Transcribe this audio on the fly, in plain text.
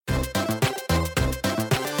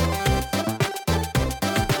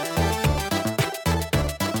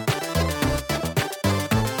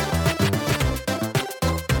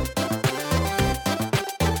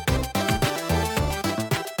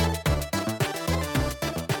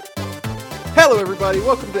Hello, everybody.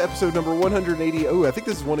 Welcome to episode number 180. Oh, I think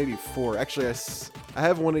this is 184. Actually, I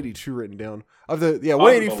have 182 written down.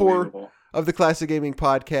 184 of the Classic Gaming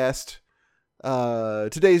Podcast.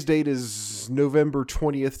 Today's date is November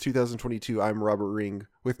 20th, 2022. I'm Robert Ring.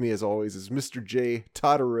 With me, as always, is Mr. J.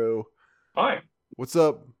 Totaro. Hi. What's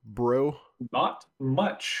up, bro? Not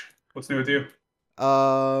much. What's new with you?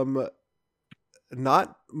 Not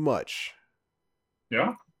much.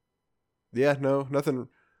 Yeah? Yeah, no, nothing.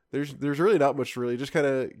 There's really not much, really. Just kind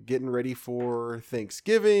of getting ready for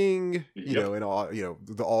Thanksgiving, you know, and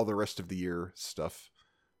all the rest of the year stuff.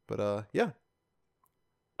 But yeah.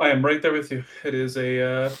 I am right there with you. It is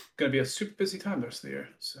going to be a super busy time the rest of the year.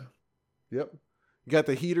 So. Yep. We got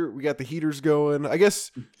the heaters going. I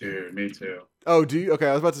guess. Dude, me too. Oh, do you? Okay,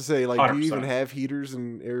 I was about to say, like, 100%. do you even have heaters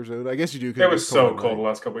in Arizona? I guess you do. It was so cold the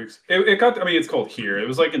last couple weeks. It got. I mean, it's cold here. It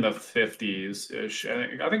was like in the 50s ish.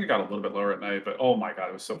 I think it got a little bit lower at night. But oh my god,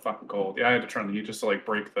 it was so fucking cold. Yeah, I had to turn the heat just to like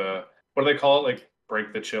break the. What do they call it? Like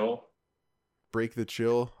break the chill. Break the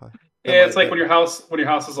chill. Yeah, it's like when your house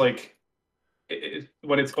is like.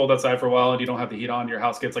 When it's cold outside for a while and you don't have the heat on, your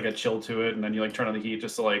house gets like a chill to it, and then you like turn on the heat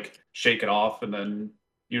just to like shake it off, and then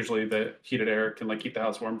usually the heated air can like keep the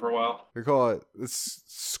house warm for a while. They call it's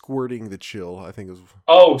squirting the chill, I think is.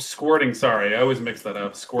 Oh, squirting. Sorry, I always mix that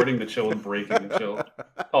up. Squirting the chill and breaking the chill.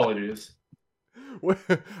 Apologies.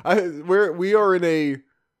 We are in a.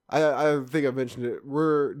 I think I mentioned it.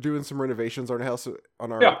 We're doing some renovations on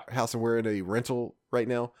our house, and we're in a rental right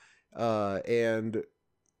now, and.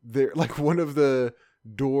 There, like, one of the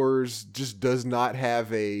doors just does not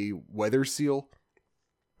have a weather seal.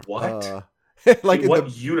 What? Like in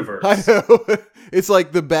what universe? I know. It's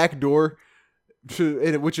like the back door,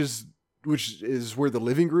 which is where the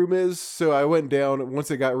living room is. So I went down once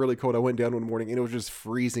it got really cold. I went down one morning and it was just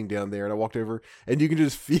freezing down there. And I walked over, and you can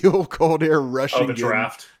just feel cold air rushing the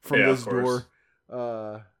draft from this door.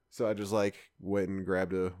 So I just like went and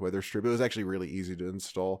grabbed a weather strip. It was actually really easy to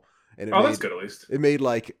install. And that's good at least. It made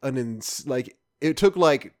like it took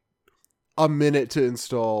like a minute to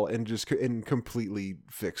install and completely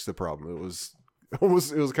fix the problem. It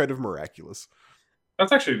was kind of miraculous.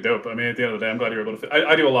 That's actually dope. I mean, at the end of the day, I'm glad you're able to.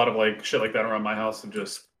 I do a lot of like shit like that around my house, and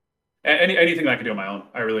just anything that I can do on my own,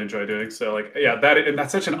 I really enjoy doing. So like, yeah,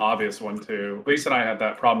 that's such an obvious one too. Lisa and I had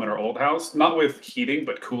that problem in our old house, not with heating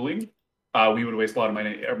but cooling. We would waste a lot of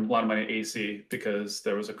money AC because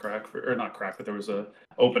there was a but there was a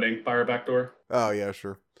opening by our back door. Oh yeah,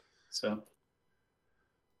 sure. So,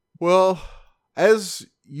 well, as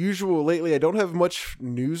usual lately, I don't have much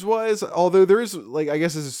news wise. Although there is, like, I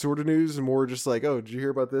guess this is sort of news, and more just like, oh, did you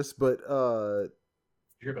hear about this? But did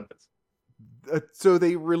you hear about this? So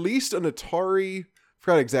they released an Atari. I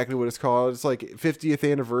forgot exactly what it's called. It's like 50th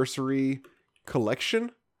anniversary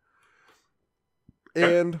collection,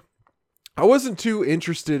 and. I wasn't too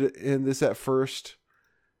interested in this at first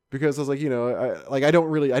because I was like, I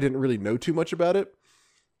didn't really know too much about it.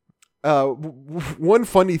 One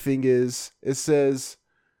funny thing is it says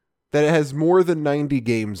that it has more than 90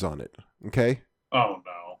 games on it. Okay. Oh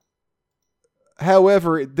no.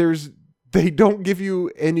 However, they don't give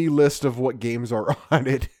you any list of what games are on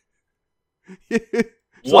it.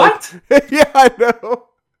 What? Like, yeah, I know.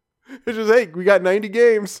 It's just, hey, we got 90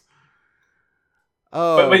 games.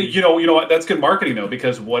 But you know what? That's good marketing though,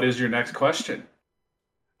 because what is your next question?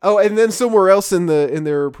 Oh, and then somewhere else in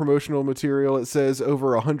their promotional material, it says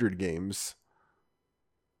over 100 games.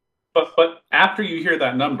 But after you hear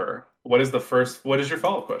that number, what is your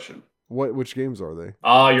follow-up question? Which games are they?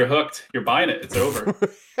 You're hooked. You're buying it. It's over.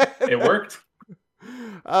 It worked.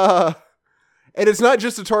 And it's not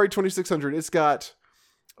just Atari 2600. It's got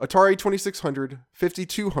Atari 2600,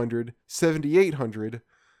 5200, 7800.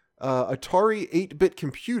 Atari 8-bit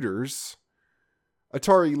computers,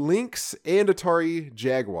 Atari Lynx, and Atari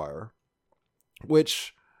Jaguar.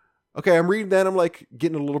 Which, okay, I'm reading that, I'm like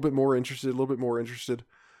getting a little bit more interested.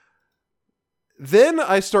 Then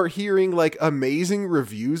I start hearing like amazing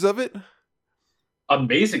reviews of it.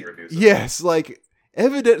 Amazing reviews? Yes, like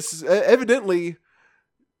evidently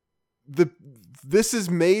this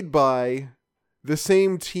is made by the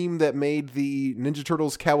same team that made the Ninja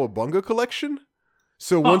Turtles Cowabunga collection.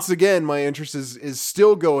 So once again, my interest is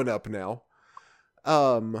still going up now.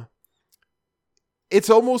 It's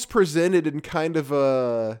almost presented in kind of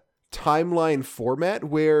a timeline format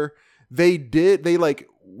where they like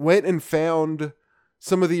went and found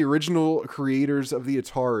some of the original creators of the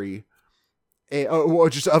Atari,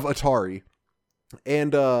 just of Atari,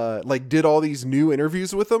 and like did all these new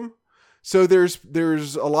interviews with them. So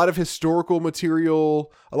there's a lot of historical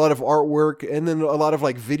material, a lot of artwork, and then a lot of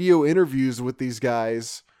like video interviews with these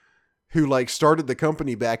guys who like started the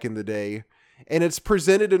company back in the day. And it's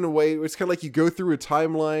presented in a way it's kind of like you go through a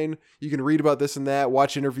timeline, you can read about this and that,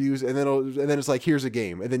 watch interviews, and then it's like, here's a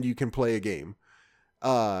game, and then you can play a game.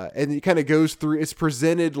 And it kind of goes through, it's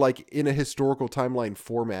presented like in a historical timeline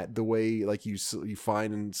format, the way like you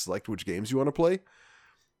find and select which games you want to play.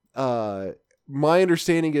 My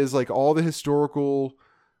understanding is like all the historical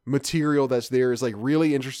material that's there is like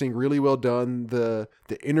really interesting, really well done. The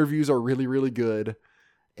interviews are really, really good.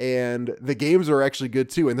 And the games are actually good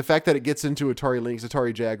too. And the fact that it gets into Atari Lynx,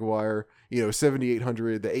 Atari Jaguar,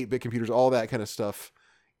 7800, the 8-bit computers, all that kind of stuff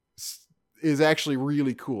is actually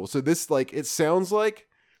really cool. So this, like, it sounds like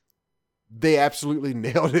they absolutely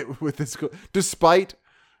nailed it with this, despite,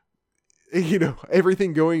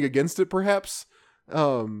 everything going against it, perhaps.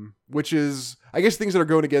 Which is, I guess things that are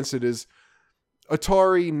going against it is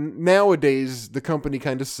Atari nowadays, the company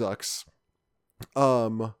kind of sucks.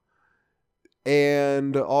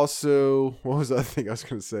 And also, what was the other thing I was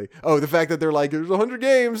going to say? Oh, the fact that they're like, there's 100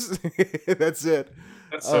 games. That's it.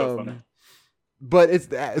 That's so funny. But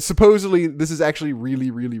it's supposedly this is actually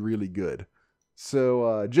really, really, really good.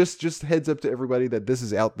 So just heads up to everybody that this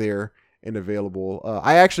is out there and available.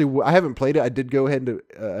 I haven't played it. I did go ahead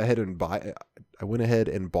and buy. I went ahead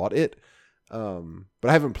and bought it, but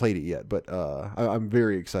I haven't played it yet. But I'm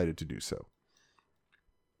very excited to do so.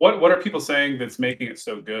 What are people saying that's making it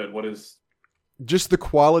so good? What is just the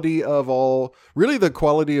quality of all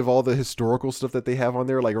the historical stuff that they have on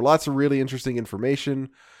there? Like, lots of really interesting information.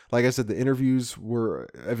 Like I said, the interviews were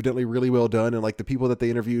evidently really well done, and like the people that they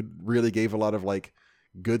interviewed really gave a lot of like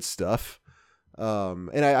good stuff.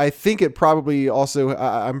 And I think it probably also,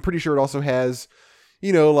 I'm pretty sure it also has,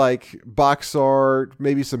 like box art,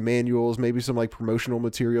 maybe some manuals, maybe some like promotional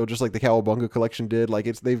material, just like the Cowabunga collection did.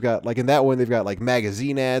 Like they've got like in that one, they've got like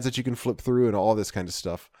magazine ads that you can flip through and all this kind of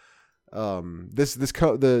stuff.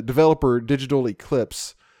 The developer Digital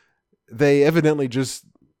Eclipse, they evidently just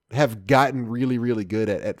have gotten really, really good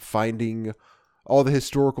at finding all the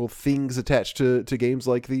historical things attached to games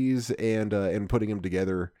like these and putting them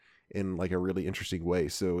together in like a really interesting way.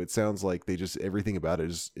 So it sounds like they just, everything about it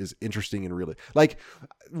is interesting and really like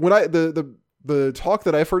when the talk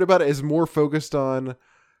that I've heard about it is more focused on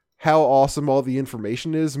how awesome all the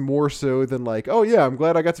information is, more so than like, oh yeah, I'm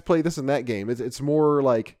glad I got to play this and that game. It's more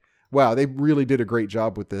like, wow, they really did a great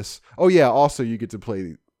job with this. Oh yeah, also you get to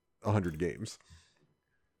play 100 games.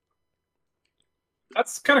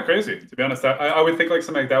 That's kind of crazy, to be honest. I would think like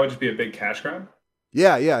something like that would just be a big cash grab.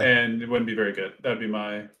 Yeah. And it wouldn't be very good. That'd be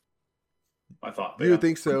my thought. You would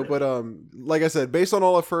think so, but like I said, based on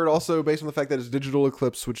all I've heard, also based on the fact that it's Digital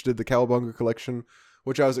Eclipse, which did the Cowabunga collection,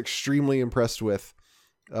 which I was extremely impressed with,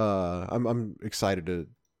 I'm excited to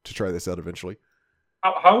try this out eventually.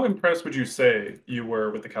 How impressed would you say you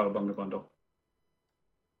were with the Cowabunga bundle?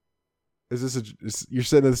 Is this you're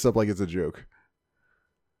setting this up like it's a joke?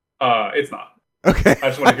 It's not. Okay. I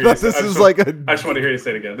just want to hear I just want to hear you say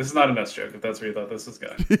it again. This is not a nuts joke, if that's where you thought this was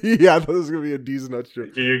going. Yeah, I thought this was gonna be a decent nuts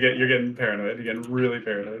joke. You're getting paranoid. You're getting really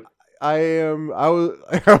paranoid. I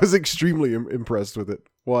was extremely impressed with it.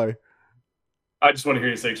 Why? I just want to hear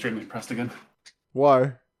you say extremely impressed again.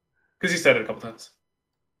 Why? Because you said it a couple times.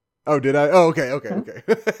 Oh, did I? Oh, okay.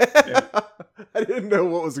 Yeah. I didn't know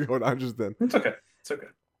what was going on just then. It's okay.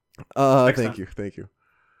 Thank you.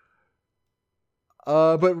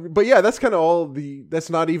 But yeah, that's kind of all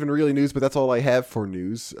that's not even really news, but that's all I have for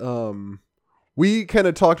news. We kind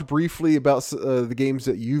of talked briefly about the games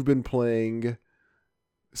that you've been playing.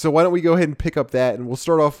 So why don't we go ahead and pick up that, and we'll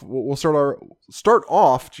start off with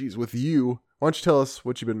you. Why don't you tell us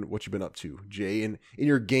what you've been up to, Jay, in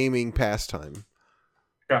your gaming pastime?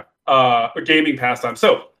 Yeah. A gaming pastime.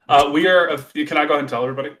 So, we are, can I go ahead and tell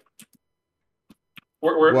everybody?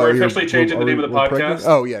 We're officially changing the name of the podcast. Pregnant?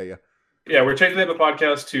 Oh, yeah. Yeah, we're changing the name of the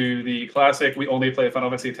podcast to the classic We Only Play Final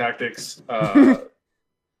Fantasy Tactics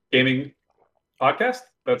gaming podcast.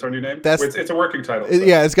 That's our new name. It's a working title. So.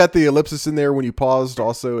 Yeah, it's got the ellipsis in there when you paused.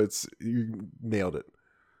 Also, you nailed it.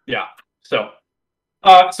 Yeah. So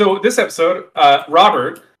this episode,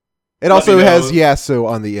 Robert. It also has "so"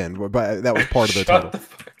 on the end, but that was part of the title.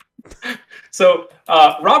 So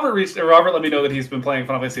Robert let me know that he's been playing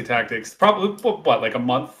Final Fantasy Tactics probably like a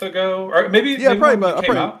month ago, or maybe I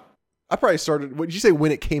probably started. What did you say?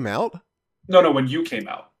 When it came out? No, when you came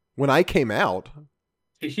out. When I came out.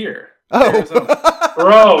 Here. Oh,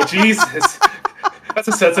 bro, Jesus, that's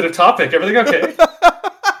a sensitive topic. Everything okay?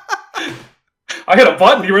 I hit a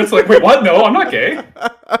button. You were just like, wait, what? No, I'm not gay.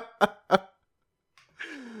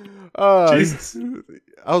 Jesus.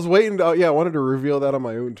 I was waiting. I wanted to reveal that on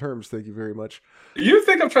my own terms. Thank you very much. You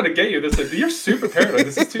think I'm trying to get you this? You're super paranoid.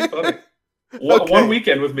 This is too funny. Okay. One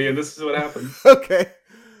weekend with me, and this is what happened. Okay.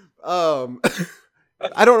 Um,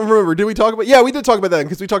 I don't remember. Did we talk about? Yeah, we did talk about that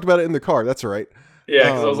because we talked about it in the car. That's right. Yeah,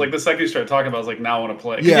 because I was like, the second you started talking about, it, I was like, now I want to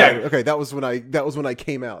play. Yeah, okay. That was when I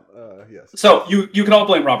came out. Yes. So you can all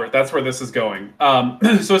blame Robert. That's where this is going.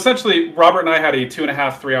 So essentially, Robert and I had a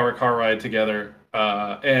 2.5, 3 hour car ride together,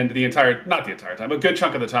 and not the entire time, a good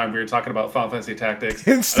chunk of the time, we were talking about Final Fantasy Tactics.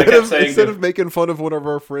 Instead of making fun of one of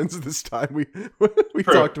our friends this time, we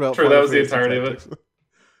talked about. True, that was the entirety of it.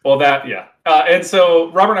 Well, yeah. And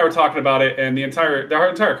so Robert and I were talking about it, and the entire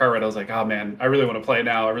car ride, I was like, oh man, I really want to play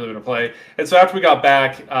now. I really want to play. And so after we got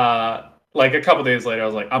back, like a couple days later, I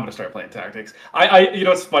was like, I'm going to start playing Tactics.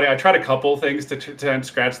 It's funny. I tried a couple things to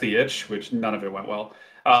scratch the itch, which none of it went well.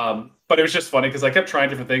 But it was just funny because I kept trying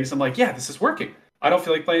different things. I'm like, yeah, this is working. I don't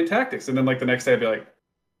feel like playing Tactics. And then like the next day I'd be like,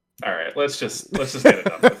 all right, let's just get it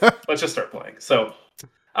done with. Let's just start playing. So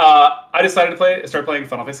I decided to start playing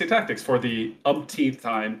Final Fantasy Tactics for the umpteenth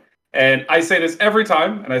time. And I say this every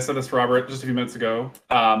time, and I said this to Robert just a few minutes ago.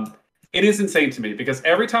 It is insane to me because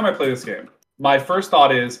every time I play this game, my first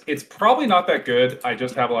thought is it's probably not that good. I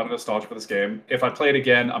just have a lot of nostalgia for this game. If I play it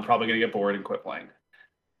again, I'm probably going to get bored and quit playing.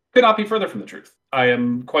 Could not be further from the truth. I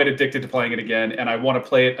am quite addicted to playing it again, and I want to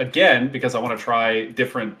play it again because I want to try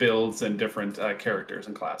different builds and different characters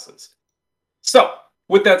and classes. So,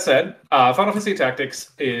 with that said, Final Fantasy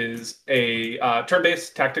Tactics is a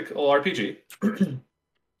turn-based tactical RPG.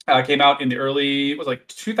 Came out in the early,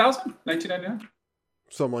 2000? 1999?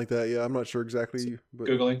 Something like that, yeah. I'm not sure exactly. But...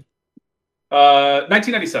 Googling.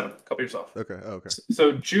 1997. Couple yourself. Okay. Oh, okay.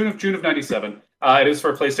 So June of 97. It is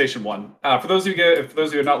for PlayStation 1. For those of you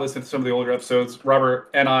who have not listened to some of the older episodes, Robert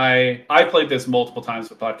and I played this multiple times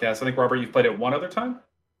with podcasts. I think Robert, you've played it one other time.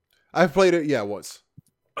 I've played it, yeah, once.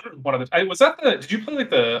 One other. Did you play like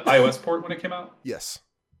the iOS port when it came out? Yes.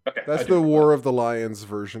 Okay. That's the War of the Lions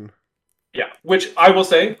version. Yeah, which I will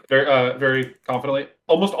say very, very confidently,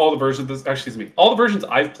 almost all the versions. All the versions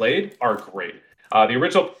I've played are great. The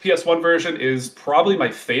original PS1 version is probably my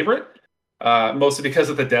favorite, mostly because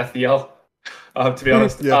of the death yell. To be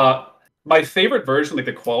honest, yeah. My favorite version, like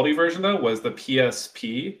the quality version, though, was the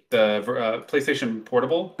PSP, the PlayStation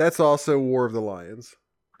Portable. That's also War of the Lions.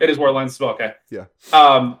 It is War of the Lions as well. Okay. Yeah.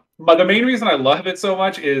 But the main reason I love it so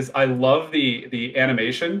much is I love the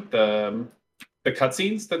animation, the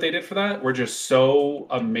cutscenes that they did for that were just so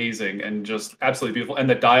amazing and just absolutely beautiful. And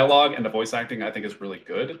the dialogue and the voice acting, I think, is really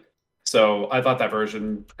good. So I thought that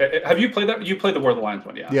version. Have you played that? You played the War of the Lions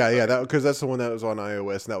one, yeah? Yeah. Because that's the one that was on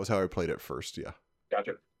iOS, and that was how I played it first. Yeah.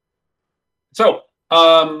 Gotcha. So,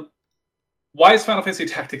 why is Final Fantasy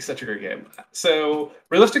Tactics such a great game? So,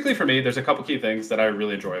 realistically, for me, there's a couple key things that I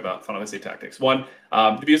really enjoy about Final Fantasy Tactics. One,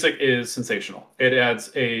 the music is sensational. It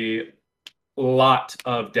adds a lot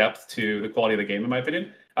of depth to the quality of the game, in my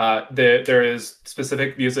opinion. There is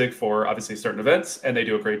specific music for obviously certain events, and they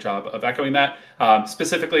do a great job of echoing that.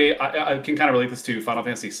 Specifically, I can kind of relate this to Final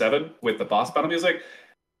Fantasy VII with the boss battle music.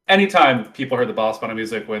 Anytime people heard the boss battle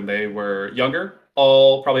music when they were younger,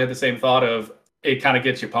 all probably had the same thought of it kind of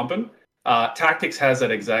gets you pumping. Tactics has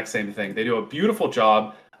that exact same thing. They do a beautiful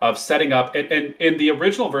job of setting up, and in the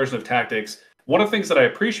original version of Tactics, one of the things that I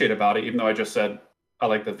appreciate about it, even though I just said I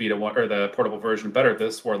like the Vita one or the portable version better,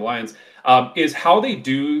 this War of the Lions, is how they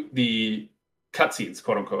do the cutscenes,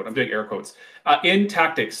 quote unquote. I'm doing air quotes. In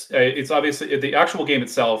Tactics, it's obviously the actual game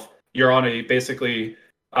itself. You're on a big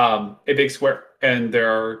square, and there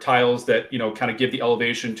are tiles that kind of give the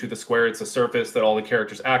elevation to the square. It's a surface that all the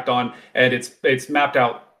characters act on, and it's mapped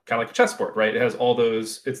out kind of like a chessboard, right? It has all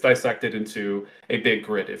those. It's dissected into a big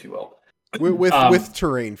grid, if you will, with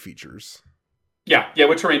terrain features. Yeah,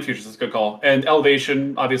 with terrain features, that's a good call. And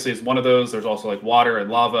elevation, obviously, is one of those. There's also like water and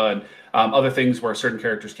lava and other things where certain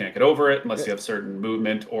characters can't get over it unless you have certain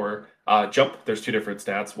movement or jump. There's two different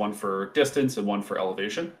stats, one for distance and one for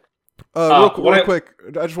elevation. Real quick,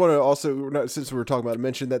 I just want to also, since we were talking about it,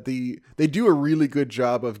 mention that they do a really good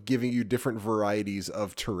job of giving you different varieties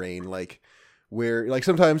of terrain, like where like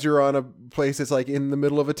sometimes you're on a place that's like in the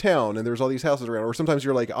middle of a town and there's all these houses around, or sometimes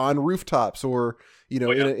you're like on rooftops or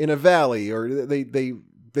in a valley, or they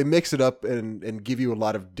mix it up and give you a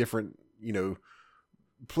lot of different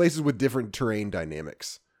places with different terrain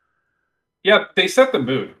dynamics. Yeah, they set the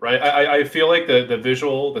mood, right? I feel like the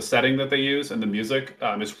visual, the setting that they use, and the music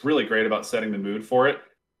is really great about setting the mood for it.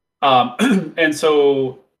 And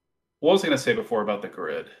so, what was I going to say before about the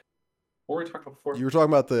grid? What were we talking about before? You were talking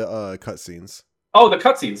about the cutscenes. Oh, the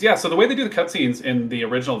cutscenes. Yeah, so the way they do the cutscenes in the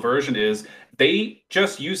original version is they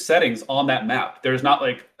just use settings on that map. There's not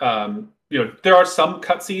like, there are some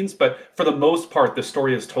cutscenes, but for the most part, the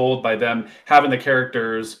story is told by them having the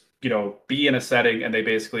characters be in a setting, and they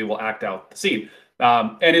basically will act out the scene.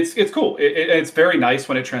 And it's cool. It's very nice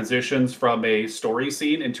when it transitions from a story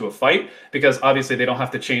scene into a fight, because obviously they don't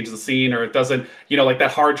have to change the scene, or it doesn't, like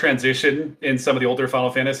that hard transition in some of the older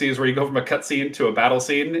Final Fantasies where you go from a cutscene to a battle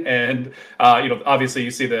scene, and obviously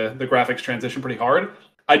you see the graphics transition pretty hard.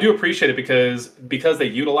 I do appreciate it because they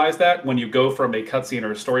utilize that when you go from a cutscene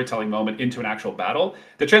or a storytelling moment into an actual battle.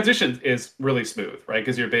 The transition is really smooth, right?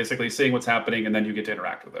 Because you're basically seeing what's happening and then you get to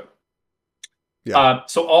interact with it. Yeah.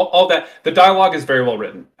 So all that, the dialogue is very well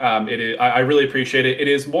written. It is, I really appreciate it. It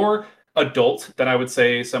is more adult than I would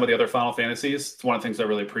say some of the other Final Fantasies. It's one of the things I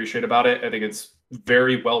really appreciate about it. I think it's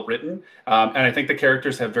very well written, and I think the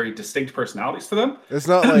characters have very distinct personalities to them. It's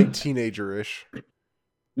not like teenager-ish.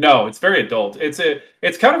 No, it's very adult. It's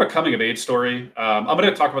kind of a coming of age story. I'm going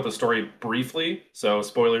to talk about the story briefly, so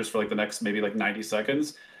spoilers for like the next maybe like 90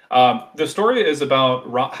 seconds. The story is about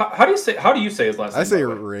how do you say his last name? I say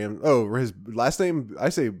Ram. Oh, his last name. I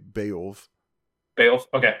say Beowulf. Beowulf.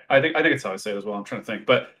 Okay, I think it's how I say it as well. I'm trying to think,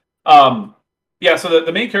 but yeah. So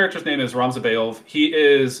the main character's name is Ramza Beowulf.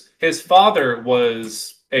 His father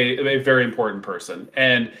was a very important person,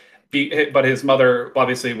 but his mother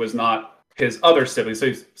obviously was not his other sibling.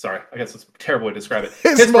 So sorry, I guess it's a terrible way to describe it.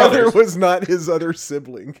 His mother was not his other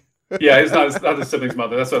sibling. Yeah, he's not his sibling's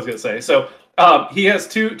mother. That's what I was going to say. So he has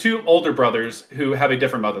two older brothers who have a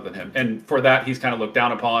different mother than him, and for that he's kind of looked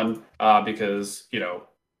down upon because I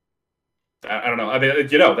don't know. I mean,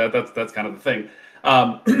 that's kind of the thing.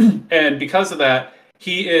 And because of that,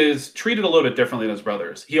 he is treated a little bit differently than his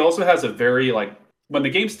brothers. He also has a very when the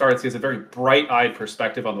game starts, he has a very bright-eyed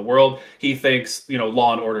perspective on the world. He thinks,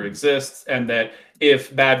 law and order exists, and that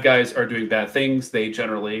if bad guys are doing bad things, they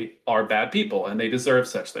generally are bad people, and they deserve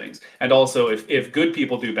such things. And also, if good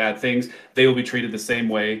people do bad things, they will be treated the same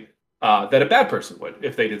way that a bad person would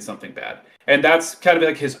if they did something bad. And that's kind of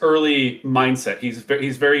like his early mindset. He's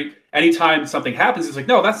very anytime something happens, he's like,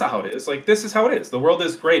 no, that's not how it is. Like, this is how it is. The world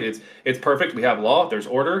is great. It's perfect. We have law, there's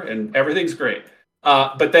order, and everything's great.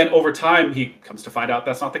 But then over time, he comes to find out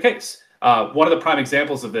that's not the case. One of the prime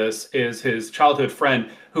examples of this is his childhood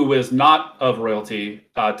friend, who was not of royalty,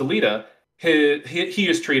 Delita. He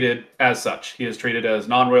is treated as such. He is treated as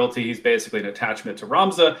non-royalty. He's basically an attachment to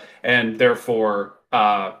Ramza, and therefore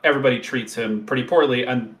everybody treats him pretty poorly,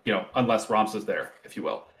 and unless Ramza's there, if you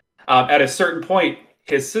will. At a certain point,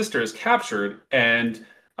 his sister is captured, and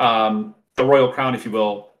the royal crown, if you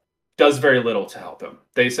will, does very little to help him.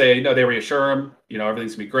 They say, no, they reassure him,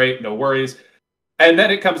 everything's gonna be great, no worries. And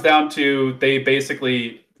then it comes down to they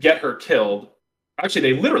basically get her killed.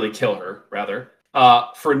 Actually, they literally kill her, rather,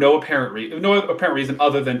 for no apparent reason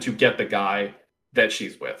other than to get the guy that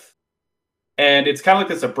she's with. And it's kind of like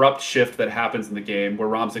this abrupt shift that happens in the game where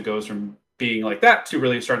Ramza goes from being like that to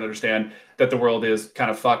really starting to understand that the world is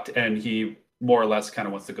kind of fucked, and he more or less kind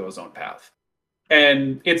of wants to go his own path.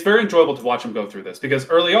 And it's very enjoyable to watch him go through this, because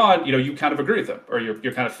early on, you kind of agree with him, or you're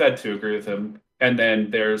kind of fed to agree with him. And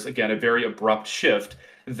then there's, again, a very abrupt shift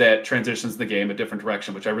that transitions the game a different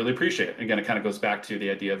direction, which I really appreciate. Again, it kind of goes back to the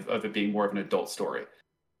idea of it being more of an adult story.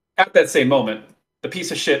 At that same moment, the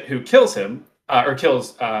piece of shit who kills him, or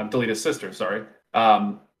kills Delita's sister, sorry,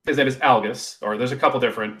 his name is Algus, or there's a couple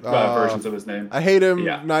different versions of his name. I hate him,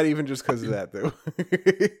 not even just because of that, though.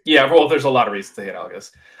 Yeah, well, there's a lot of reasons to hate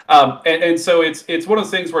Algus. And so it's one of those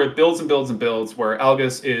things where it builds and builds and builds, where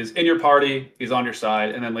Algus is in your party, he's on your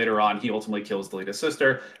side, and then later on, he ultimately kills Delita's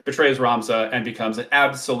sister, betrays Ramza, and becomes an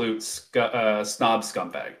absolute snob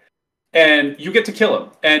scumbag. And you get to kill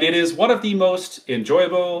him. And it is one of the most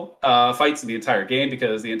enjoyable fights in the entire game,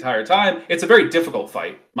 because the entire time, it's a very difficult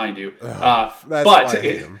fight, mind you. That's why I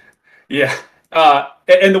hate him. Yeah.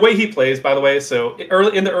 And the way he plays, by the way, so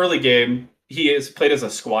in the early game, he is played as a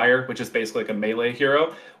squire, which is basically like a melee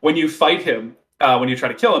hero. When you fight him, when you try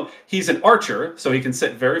to kill him, he's an archer, so he can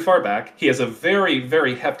sit very far back. He has a very,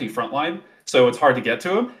 very hefty front line, so it's hard to get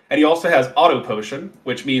to him. And he also has auto potion,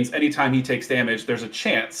 which means anytime he takes damage, there's a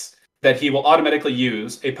chance that he will automatically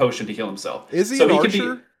use a potion to heal himself. Is he an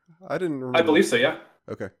archer? I didn't remember. I believe so, yeah.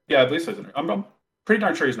 Okay. Yeah, I believe so. I'm pretty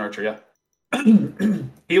darn sure he's an archer, yeah.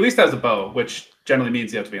 He at least has a bow, which generally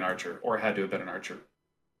means you have to be an archer, or had to have been an archer.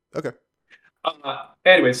 Okay.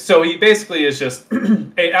 Anyways, so he basically is just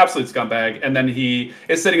an absolute scumbag, and then he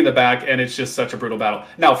is sitting in the back, and it's just such a brutal battle.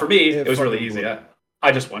 Now, for me, it was really easy.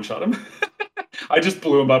 I just one-shot him. I just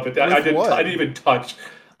blew him up. I didn't even touch.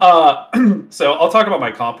 So I'll talk about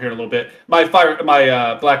my comp here in a little bit. My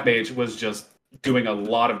black mage was just doing a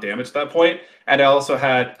lot of damage at that point. And I also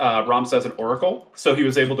had Ramza as an Oracle, so he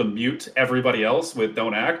was able to mute everybody else with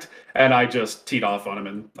Don't Act, and I just teed off on him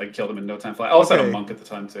and like killed him in no time flat. I also had a monk at the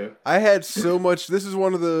time too. I had so much. This is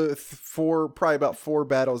one of the probably about 4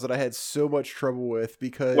 battles that I had so much trouble with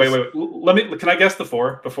because. Wait. Let me. Can I guess the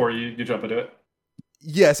 4 before you jump into it?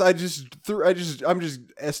 Yes, I'm just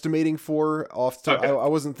estimating 4 off the top. Okay. I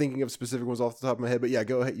wasn't thinking of specific ones off the top of my head, but yeah,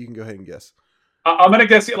 go ahead. You can go ahead and guess. I'm gonna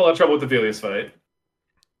guess you had a lot of trouble with the Velius fight.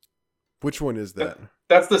 Which one is that?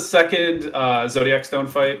 That's the second Zodiac Stone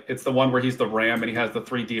fight. It's the one where he's the ram and he has the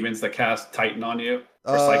 3 demons that cast Titan on you.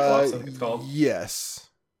 Or Cyclops, I think it's called.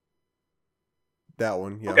 Yes. That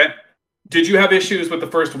one, yeah. Okay. Did you have issues with the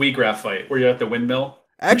first Weegraph fight where you're at the windmill?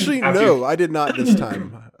 Actually, no, I did not this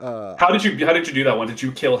time. How did you do that one? Did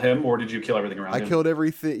you kill him or did you kill everything around him? I killed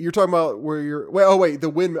everything. You're talking about where you're... Wait, the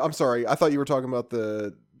windmill. I'm sorry. I thought you were talking about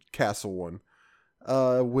the castle one.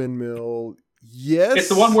 Windmill... Yes. It's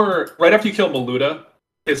the one where right after you kill Maluda,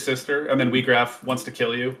 his sister, and then Weegraph wants to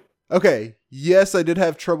kill you. Okay. Yes, I did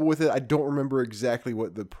have trouble with it. I don't remember exactly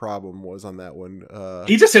what the problem was on that one.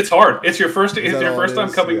 He just hits hard. It's your first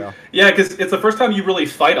time coming. Yeah, because it's the first time you really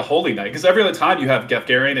fight a Holy Knight. Because every other time you have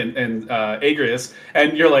Gefgarian and Agrius,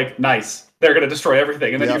 and you're like, nice, they're gonna destroy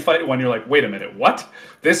everything. And then you fight one, you're like, wait a minute, what?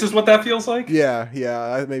 This is what that feels like? Yeah.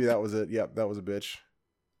 Maybe that was it. Yep, that was a bitch.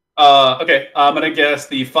 Okay, I'm gonna guess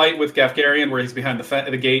the fight with Gefgarian where he's behind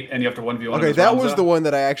the gate and you have to 1v1. Okay, that was the one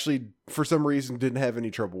that I actually, for some reason, didn't have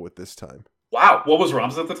any trouble with this time. Wow, what was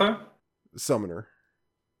Ramza at the time? Summoner.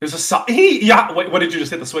 There's what did you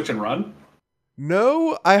just hit the switch and run?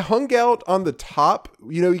 No, I hung out on the top.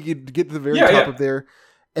 You know, you could get to the very top up there,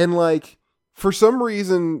 and like for some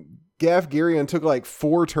reason, Gefgarian took like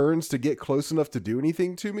 4 turns to get close enough to do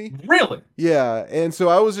anything to me. Really? Yeah, and so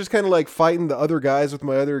I was just kind of like fighting the other guys with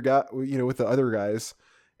my other guy, with the other guys,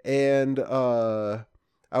 and I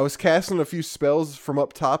was casting a few spells from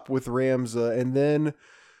up top with Ramza, and then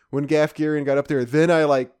when Gefgarian got up there, then I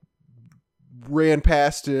like ran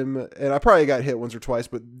past him, and I probably got hit once or twice,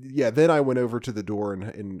 but yeah, then I went over to the door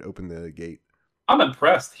and opened the gate. I'm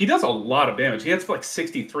impressed. He does a lot of damage. He hits for like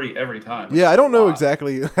 63 every time. Yeah, I don't know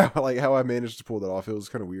exactly how I managed to pull that off. It was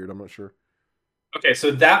kind of weird. I'm not sure. Okay,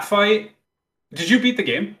 so that fight, did you beat the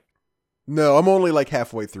game? No, I'm only like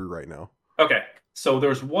halfway through right now. Okay, so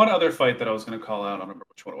there's one other fight that I was going to call out. I don't remember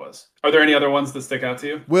which one it was. Are there any other ones that stick out to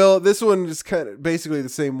you? Well, this one is kind of basically the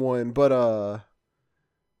same one, but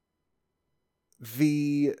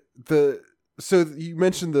so you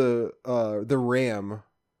mentioned the ram.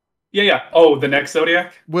 Yeah. Oh, the next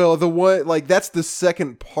Zodiac? Well, the one, like, that's the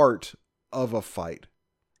second part of a fight.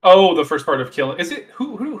 Oh, the first part of killing. Is it?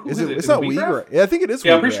 Who is it? It's not Weegraph? Yeah, I think it is Weegraph.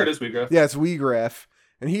 Yeah, I'm pretty sure it is Weegraph. Yeah, it's Weegraph.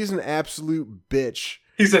 And he's an absolute bitch.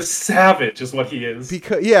 He's a savage, is what he is.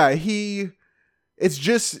 Because, yeah,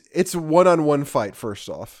 it's a one-on-one fight, first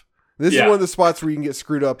off. This is one of the spots where you can get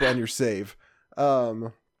screwed up on your save. It's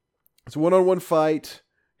a one-on-one fight,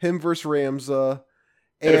 him versus Ramza.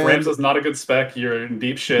 And if Ramza's not a good spec, you're in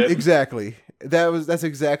deep shit. Exactly. That's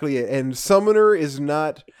exactly it. And Summoner is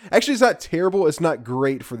not... Actually, it's not terrible. It's not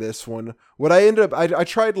great for this one. What I ended up... I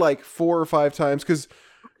tried like 4 or 5 times because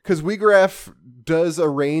Weegraph does a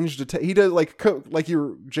ranged attack. He does like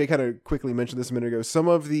Jay kind of quickly mentioned this a minute ago. Some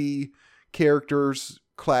of the characters,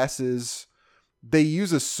 classes, they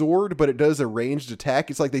use a sword, but it does a ranged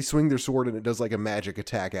attack. It's like they swing their sword and it does like a magic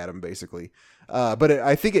attack at him, basically. But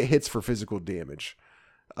I think it hits for physical damage.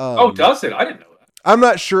 Does it? I didn't know that. I'm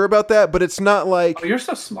not sure about that, but it's not like... Oh, you're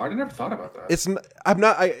so smart. I never thought about that. It's not, I'm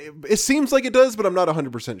not... it seems like it does, but I'm not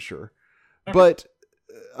 100% sure. Okay. But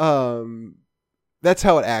that's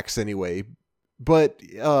how it acts anyway. But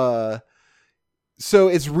so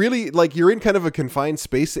it's really like you're in kind of a confined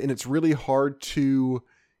space, and it's really hard to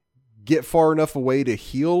get far enough away to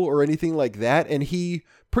heal or anything like that. And he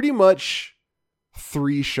pretty much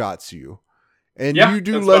 3-shots you. And you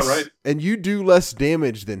do less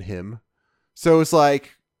damage than him. So it's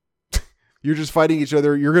like you're just fighting each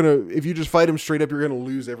other. If you just fight him straight up, you're gonna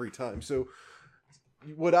lose every time. So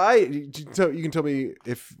you can tell me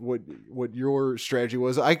if what your strategy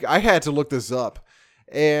was. I had to look this up.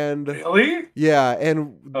 And really? Yeah,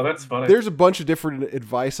 and that's funny. There's a bunch of different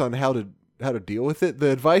advice on how to deal with it. The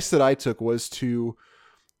advice that I took was to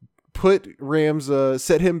put Ramza,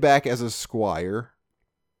 set him back as a squire.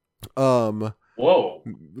 Whoa.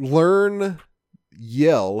 Learn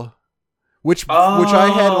Yell, which I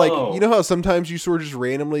had, like, you know how sometimes you sort of just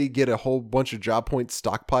randomly get a whole bunch of job points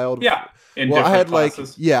stockpiled? Yeah. I had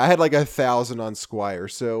classes. I had like 1,000 on Squire.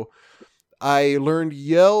 So I learned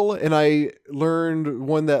Yell, and I learned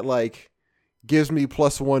one that like gives me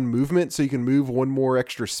 +1 movement, so you can move one more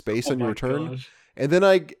extra space on your turn. Gosh. And then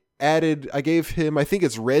I gave him, I think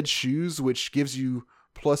it's red shoes, which gives you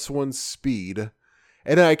 +1 speed.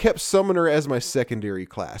 And then I kept Summoner as my secondary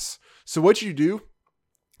class. So what you do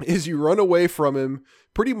is you run away from him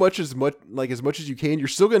pretty much as much as you can. You're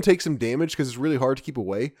still going to take some damage because it's really hard to keep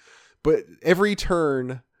away. But every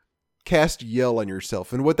turn, cast Yell on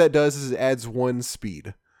yourself. And what that does is it adds 1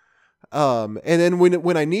 speed. And then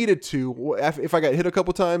when I needed to, if I got hit a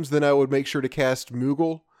couple times, then I would make sure to cast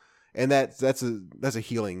Moogle. And that's a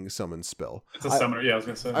healing summon spell. It's a summoner, yeah, I was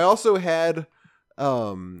going to say. I also had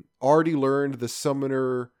already learned the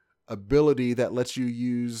summoner ability that lets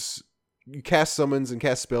you cast summons and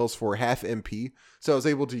cast spells for half MP. So I was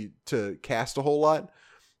able to cast a whole lot.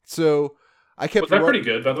 So I kept. Was that pretty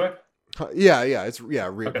good, by the way? Yeah, it's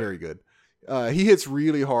very good. He hits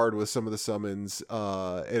really hard with some of the summons,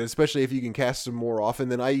 and especially if you can cast them more often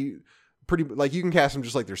than you can cast them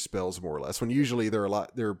just like their spells more or less. When usually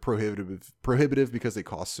they're prohibitive because they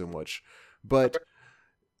cost so much. But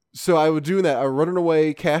so I was doing that. I was running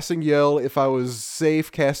away, casting Yell if I was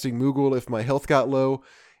safe, casting Moogle if my health got low.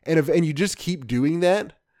 And you just keep doing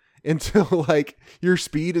that until like your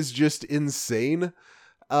speed is just insane.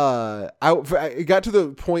 It got to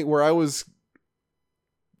the point where I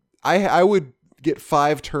would get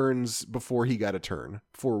 5 turns before he got a turn,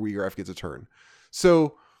 before Wiegraf gets a turn.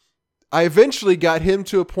 So I eventually got him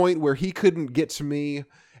to a point where he couldn't get to me,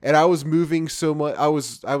 and I was moving so much. I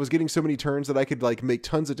was getting so many turns that I could like make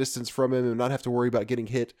tons of distance from him and not have to worry about getting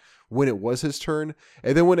hit when it was his turn.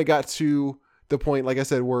 And then when it got to the point, like I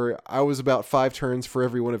said, where I was about 5 turns for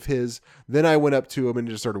every one of his, then I went up to him and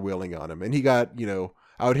just started wailing on him. And he got,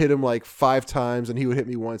 I would hit him like 5 times and he would hit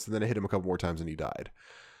me once, and then I hit him a couple more times and he died.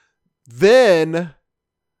 Then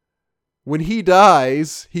when he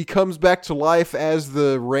dies, he comes back to life as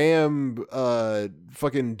the ram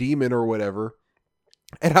fucking demon or whatever.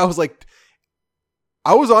 And I was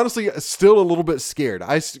honestly still a little bit scared.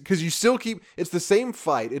 Because you still it's the same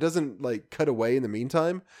fight. It doesn't like cut away in the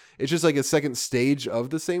meantime. It's just like a second stage of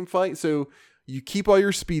the same fight. So you keep all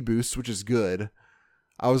your speed boosts, which is good.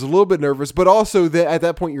 I was a little bit nervous, but also at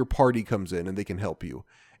that point your party comes in and they can help you.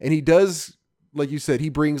 And he does, like you said, he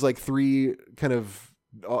brings like 3 kind of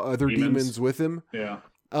other demons with him. Yeah.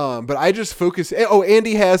 But I just focus. Oh,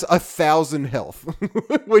 Andy has 1,000 health,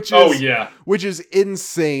 which is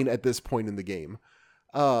insane at this point in the game.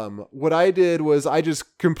 What I did was I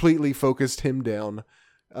just completely focused him down.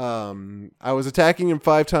 I was attacking him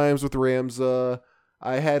 5 times with Ramza.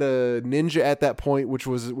 I had a ninja at that point, which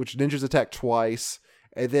ninjas attack twice.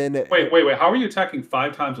 And then wait. How are you attacking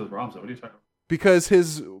 5 times with Ramza? What are you talking about? Because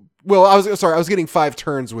I was getting 5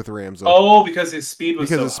 turns with Ramza. Oh, because his speed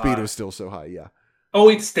was was still so high. Yeah. Oh,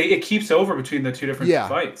 it keeps over between the 2 different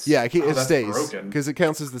fights. Yeah, it stays because it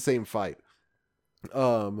counts as the same fight.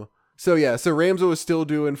 So Ramza was still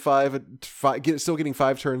doing 5, still getting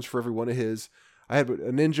 5 turns for every one of his. I had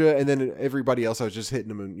a ninja, and then everybody else I was just hitting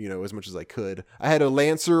them, as much as I could. I had a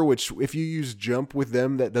lancer, which if you use jump with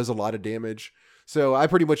them, that does a lot of damage. So I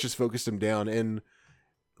pretty much just focused him down, and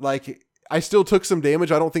like I still took some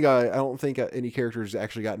damage. I don't think any characters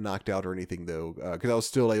actually got knocked out or anything though, because I was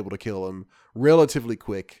still able to kill him relatively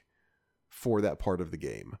quick for that part of the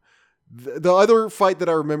game. The other fight that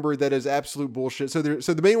I remember that is absolute bullshit. So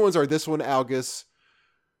the main ones are this one, Algus.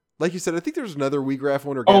 Like you said, I think there's another Wiegraf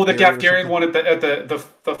one or the Gafgarian one at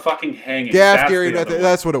the fucking hanging. Gafgarian,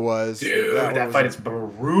 that's what it was. Dude, that fight is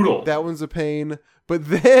brutal. That one's a pain. But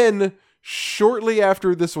then shortly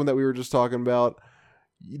after this one that we were just talking about,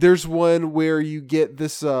 there's one where you get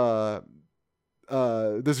this this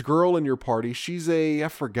girl in your party. She's I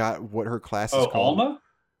forgot what her class is called. Alma?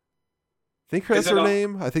 I think that's her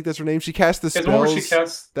name. I think that's her name. She casts the spells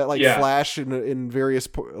that flash in various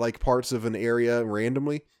parts of an area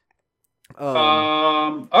randomly.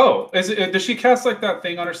 Does she cast like that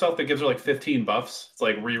thing on herself that gives her like 15 buffs? It's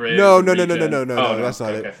like re-raise. No, that's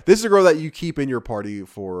not it. This is a girl that you keep in your party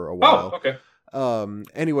for a while. Oh, okay.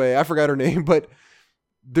 Anyway, I forgot her name, but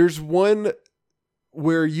there's one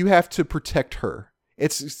where you have to protect her.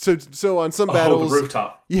 It's so on some battles. The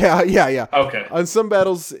rooftop. Yeah. Okay. On some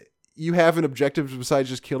battles, you have an objective besides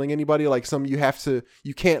just killing anybody. Like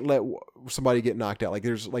you can't let somebody get knocked out. Like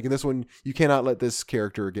in this one, you cannot let this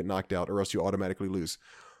character get knocked out or else you automatically lose.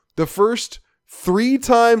 The first 3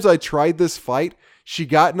 times I tried this fight, she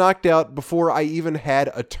got knocked out before I even had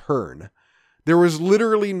a turn. There was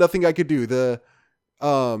literally nothing I could do. The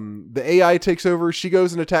AI takes over. She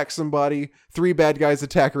goes and attacks somebody. 3 bad guys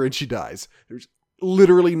attack her and she dies. There's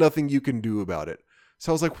literally nothing you can do about it.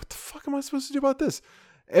 So I was like, what the fuck am I supposed to do about this?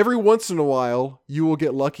 every once in a while you will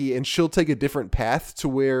get lucky and she'll take a different path to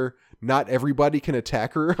where not everybody can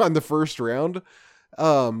attack her on the first round.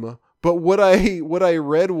 But what I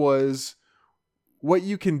read was what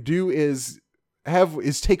you can do is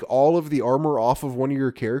take all of the armor off of one of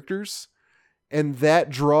your characters, and that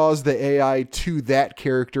draws the AI to that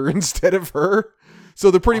character instead of her. So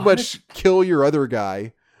they pretty much kill your other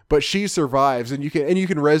guy, but she survives, and you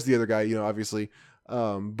can res the other guy, obviously.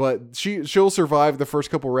 But she'll survive the first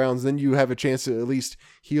couple rounds. Then you have a chance to at least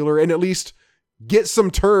heal her and at least get some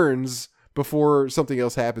turns before something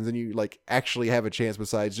else happens, and you like actually have a chance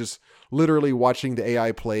besides just literally watching the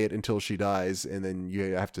AI play it until she dies, and then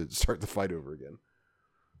you have to start the fight over again.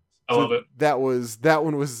 I love it. That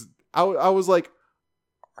one was I was like,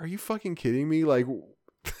 are you fucking kidding me? Like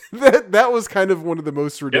that was kind of one of the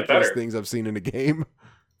most ridiculous things I've seen in a game.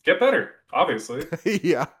 Get better, obviously.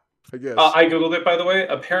 Yeah, I guess. I googled it, by the way.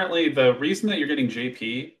 Apparently, the reason that you're getting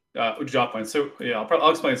JP job points. So yeah, I'll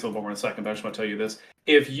explain this a little more in a second. But I just want to tell you this: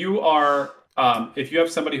 if you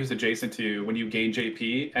have somebody who's adjacent to you when you gain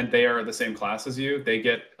JP and they are the same class as you, they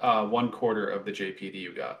get 1/4 of the JP that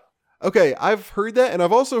you got. Okay, I've heard that, and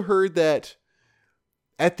I've also heard that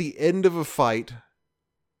at the end of a fight,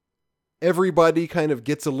 everybody kind of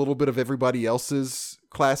gets a little bit of everybody else's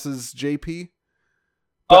class's JP.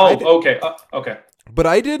 Okay. Okay. But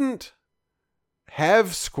I didn't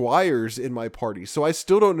have squires in my party, so I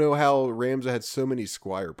still don't know how Ramza had so many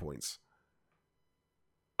squire points.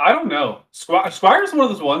 I don't know. Squire's one of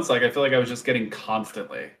those ones, like, I feel like I was just getting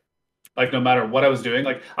constantly. Like, no matter what I was doing,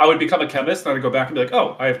 like, I would become a chemist, and I'd go back and be like,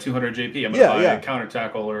 oh, I have 200 JP. I'm going to buy a counter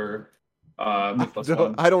tackle or I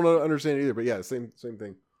don't understand either, but yeah, same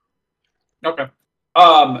thing. Okay.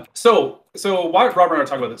 So why Robert and I are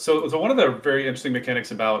talking about this? So one of the very interesting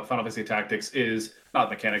mechanics about Final Fantasy Tactics is not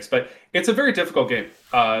mechanics, but it's a very difficult game.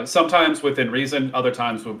 Sometimes within reason, other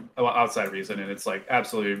times outside reason, and it's like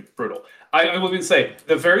absolutely brutal. I will even say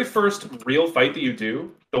the very first real fight that you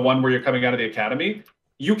do, the one where you're coming out of the academy,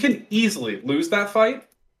 you can easily lose that fight,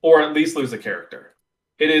 or at least lose a character.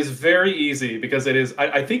 It is very easy because it is.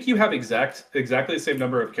 I think you have exactly the same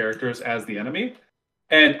number of characters as the enemy.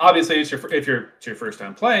 And obviously, if it's your first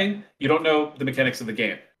time playing, you don't know the mechanics of the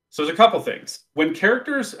game. So there's a couple things. When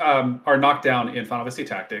characters are knocked down in Final Fantasy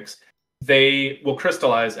Tactics, they will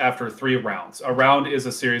crystallize after 3 rounds. A round is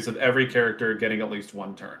a series of every character getting at least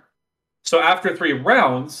 1 turn. So after 3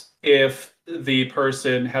 rounds, if the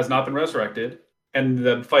person has not been resurrected and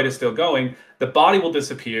the fight is still going, the body will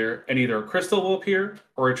disappear and either a crystal will appear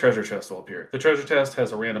or a treasure chest will appear. The treasure chest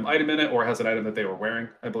has a random item in it or has an item that they were wearing,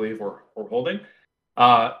 I believe, or holding.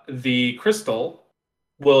 The crystal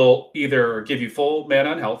will either give you full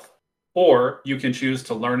mana and health, or you can choose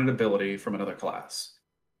to learn an ability from another class.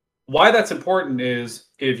 Why that's important is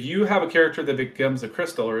if you have a character that becomes a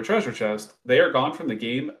crystal or a treasure chest, they are gone from the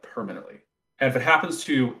game permanently. And if it happens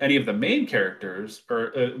to any of the main characters,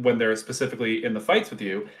 or when they're specifically in the fights with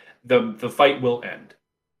you, the fight will end.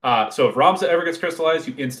 So if Ramza ever gets crystallized,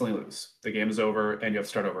 you instantly lose. The game is over and you have to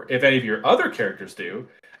start over. If any of your other characters do,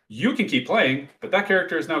 you can keep playing, but that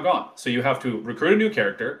character is now gone. So you have to recruit a new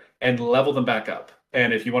character and level them back up.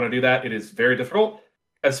 And if you want to do that, it is very difficult,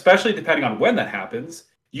 especially depending on when that happens.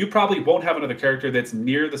 You probably won't have another character that's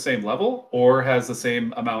near the same level or has the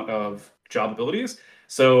same amount of job abilities.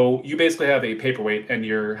 So you basically have a paperweight and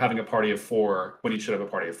you're having a party of 4 when you should have a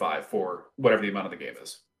party of 5 for whatever the amount of the game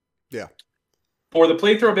is. Yeah. For the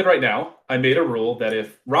playthrough bit right now, I made a rule that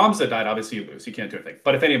if Ramza died, obviously you lose. You can't do anything.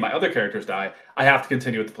 But if any of my other characters die, I have to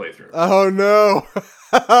continue with the playthrough. Oh no!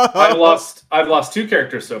 I've lost 2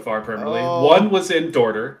 characters so far permanently. Oh. One was in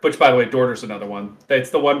Dorter, which, by the way, Dorter's another one. It's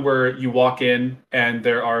the one where you walk in and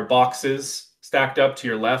there are boxes stacked up to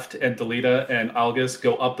your left, and Delita and Algus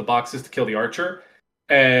go up the boxes to kill the archer.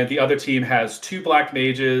 And the other team has 2 black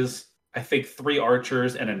mages, I think 3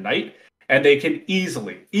 archers, and a knight. And they can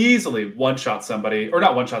easily one-shot somebody, or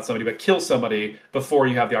not one-shot somebody, but kill somebody before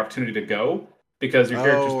you have the opportunity to go, because your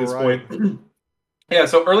characters at this point... Yeah,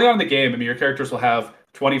 so early on in the game, I mean, your characters will have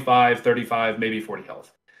 25, 35, maybe 40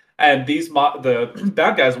 health. And the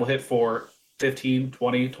bad guys will hit for 15,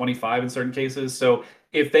 20, 25 in certain cases. So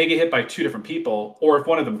if they get hit by 2 different people, or if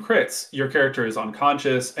one of them crits, your character is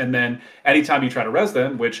unconscious, and then anytime you try to res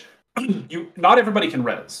them, which not everybody can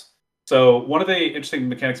res. So one of the interesting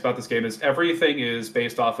mechanics about this game is everything is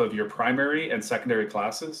based off of your primary and secondary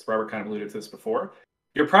classes. Robert kind of alluded to this before.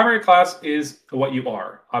 Your primary class is what you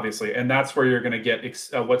are, obviously, and that's where you're going to get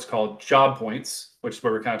what's called job points, which is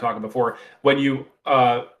what we were kind of talking before. When you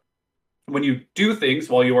do things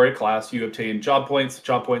while you are a class, you obtain job points.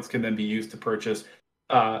 Job points can then be used to purchase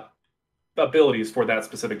abilities for that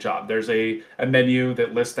specific job. There's a menu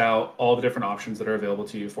that lists out all the different options that are available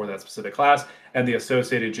to you for that specific class and the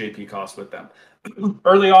associated JP cost with them.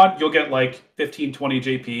 Early on, you'll get like 15, 20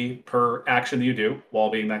 JP per action that you do while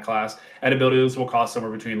being that class, and abilities will cost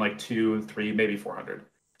somewhere between like 2, 3, maybe 400.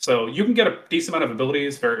 So you can get a decent amount of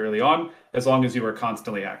abilities very early on as long as you are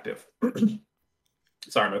constantly active.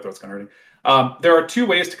 Sorry, my throat's kind of hurting. There are two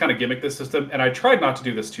ways to kind of gimmick this system, and I tried not to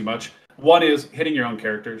do this too much. One is hitting your own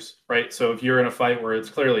characters, right? So if you're in a fight where it's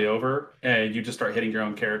clearly over and you just start hitting your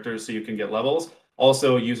own characters so you can get levels.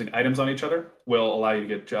 Also, using items on each other will allow you to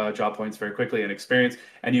get job points very quickly and experience,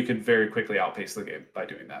 and you can very quickly outpace the game by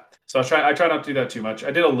doing that. So I try not to do that too much.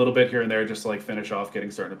 I did a little bit here and there just to like finish off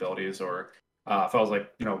getting certain abilities, or if I was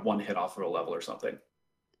like, one hit off of a level or something.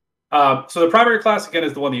 So the primary class, again,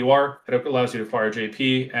 is the one that you are. It allows you to acquire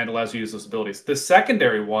JP and allows you to use those abilities. The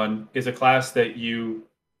secondary one is a class that you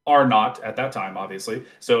are not at that time, obviously.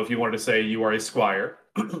 So if you wanted to say you are a squire,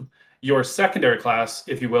 your secondary class,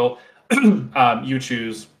 if you will, you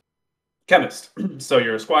choose chemist. So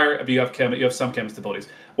you're a squire, but you have some chemist abilities.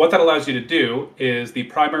 What that allows you to do is the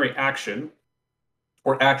primary action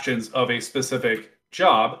or actions of a specific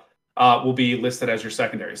job will be listed as your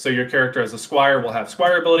secondary. So your character as a squire will have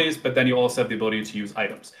squire abilities, but then you also have the ability to use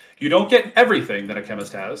items. You don't get everything that a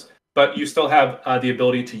chemist has, but you still have the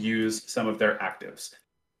ability to use some of their actives.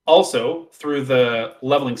 Also, through the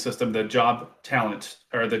leveling system, the job talent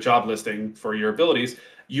or the job listing for your abilities,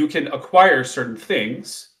 you can acquire certain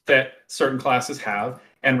things that certain classes have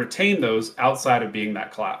and retain those outside of being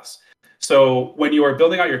that class. So when you are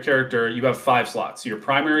building out your character, you have 5 slots: your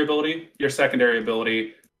primary ability, your secondary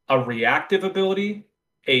ability, a reactive ability,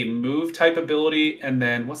 a move type ability, and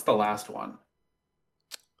then what's the last one?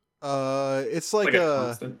 It's like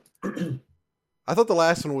a constant. I thought the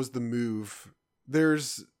last one was the move.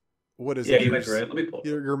 There's what is it? Yeah, you might be right. Let me pull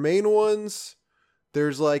your main ones.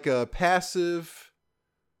 There's like a passive.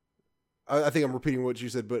 I think I'm repeating what you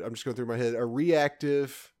said, but I'm just going through my head. A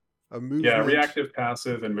reactive, a movement. Yeah, reactive,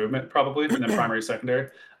 passive, and movement probably, and then primary, secondary.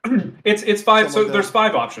 It's 5. Something so like there's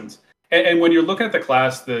 5 options. And when you're looking at the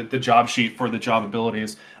class, the job sheet for the job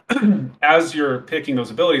abilities, as you're picking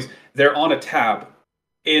those abilities, they're on a tab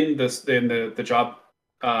in the job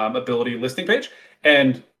ability listing page,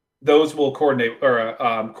 and those will coordinate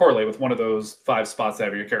or correlate with one of those 5 spots that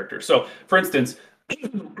have your character. So, for instance,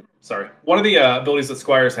 one of the abilities that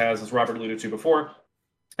Squires has, as Robert alluded to before,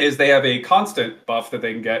 is they have a constant buff that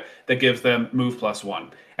they can get that gives them move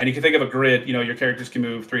 +1. And you can think of a grid, your characters can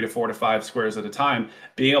move 3 to 4 to 5 squares at a time.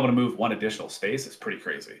 Being able to move 1 additional space is pretty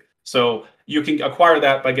crazy. So you can acquire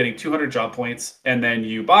that by getting 200 job points, and then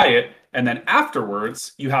you buy it, and then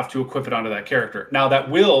afterwards you have to equip it onto that character. Now that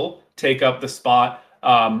will take up the spot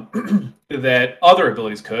that other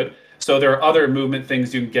abilities could. So there are other movement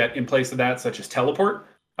things you can get in place of that, such as teleport,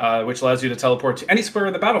 which allows you to teleport to any square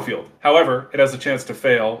in the battlefield. However, it has a chance to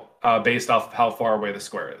fail based off of how far away the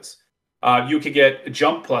square is. You could get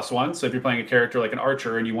jump +1. So if you're playing a character like an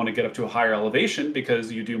archer and you want to get up to a higher elevation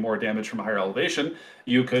because you do more damage from a higher elevation,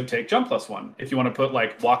 you could take jump +1. If you want to put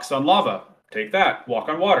like walks on lava, take that. Walk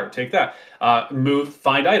on water, take that. Move,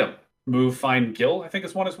 find item. Move, find gill, I think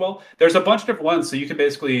is one as well. There's a bunch of different ones. So you can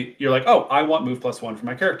basically, you're like, oh, I want move +1 for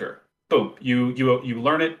my character. Boom. You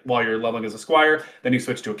learn it while you're leveling as a squire. Then you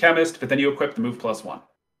switch to a chemist, but then you equip the move +1.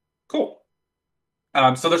 Cool.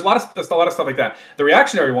 So there's a lot of stuff like that. The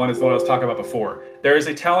reactionary one is the one I was talking about before. There is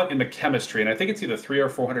a talent in the chemistry, and I think it's either 300 or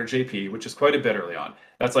 400 JP, which is quite a bit early on.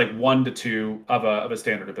 That's like 1 to 2 of a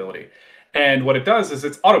standard ability. And what it does is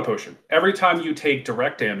it's auto potion. Every time you take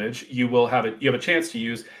direct damage, you have a chance to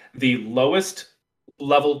use the lowest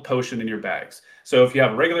leveled potion in your bags. So if you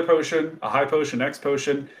have a regular potion, a high potion, X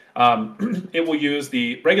potion, it will use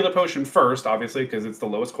the regular potion first, obviously, because it's the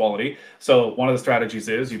lowest quality. So one of the strategies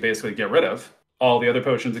is you basically get rid of all the other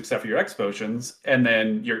potions except for your X potions, and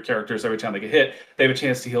then your characters, every time they get hit, they have a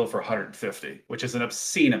chance to heal for 150, which is an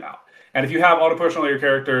obscene amount. And if you have auto potion on your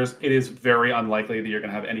characters, it is very unlikely that you're going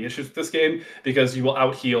to have any issues with this game because you will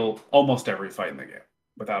out heal almost every fight in the game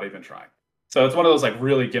without even trying. So it's one of those like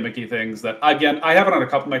really gimmicky things that, again, I have it on a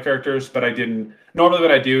couple of my characters, but I didn't. Normally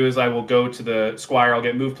what I do is I will go to the squire, I'll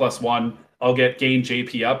get move +1, I'll get gain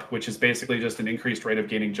JP up, which is basically just an increased rate of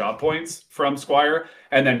gaining job points from squire,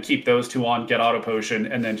 and then keep those 2 on, get auto potion,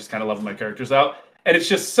 and then just kind of level my characters out. And it's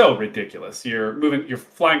just so ridiculous. You're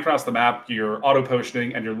flying across the map, you're auto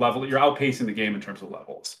potioning, and you're outpacing the game in terms of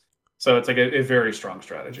levels. So it's like a very strong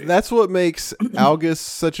strategy. That's what makes Algus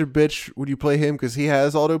such a bitch when you play him, because he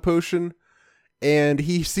has auto potion, and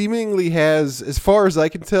he seemingly has, as far as I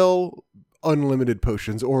can tell, unlimited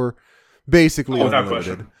potions, or basically unlimited.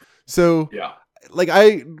 Question. So yeah. like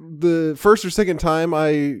the first or second time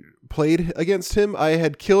I played against him, I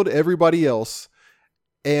had killed everybody else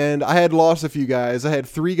and I had lost a few guys. I had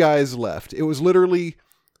 3 guys left. It was literally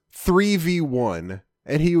 3v1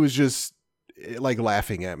 and he was just like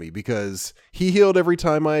laughing at me because he healed every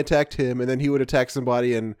time I attacked him and then he would attack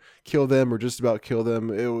somebody and kill them or just about kill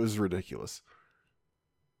them. It was ridiculous.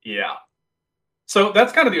 Yeah. So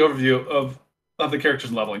that's kind of the overview of the characters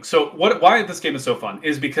and leveling. So why this game is so fun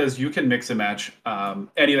is because you can mix and match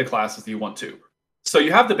any of the classes that you want to. So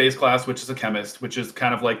you have the base class, which is a chemist, which is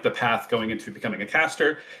kind of like the path going into becoming a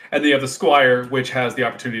caster. And then you have the squire, which has the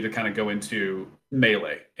opportunity to kind of go into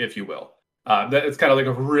melee, if you will. It's kind of like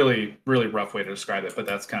a really, really rough way to describe it, but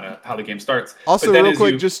that's kind of how the game starts. Also, real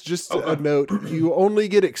quick, just a note, you only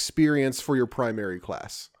get experience for your primary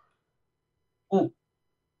class. Oh,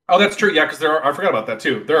 that's true. Yeah, because I forgot about that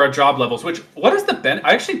too. There are job levels, what is the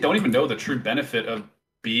I actually don't even know the true benefit of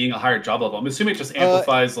being a higher job level. I'm assuming it just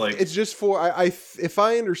amplifies it's just for, if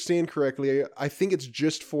I understand correctly, I think it's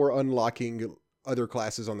just for unlocking other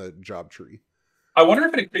classes on the job tree. I wonder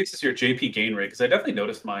if it increases your JP gain rate, because I definitely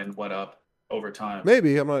noticed mine went up over time.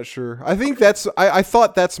 Maybe, I'm not sure. I think I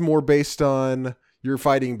thought that's more based on you're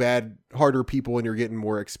fighting harder people and you're getting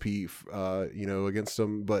more XP, against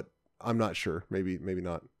them, but I'm not sure. Maybe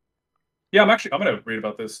not. Yeah, I'm going to read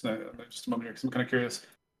about this just a moment here because I'm kind of curious.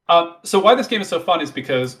 So why this game is so fun is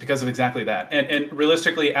because of exactly that. And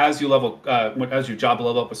realistically, as you job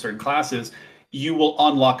level up with certain classes, you will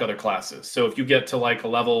unlock other classes. So if you get to like a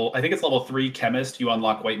level, I think it's level 3 chemist, you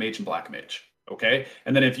unlock white mage and black mage. Okay,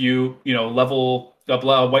 and then if you level up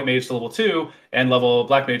white mage to level 2 and level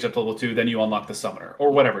black mage up to level 2, then you unlock the summoner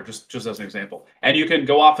or whatever. Just as an example, and you can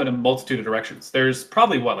go off in a multitude of directions. There's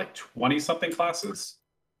probably like 20 something classes.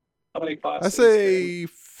 How many classes? I say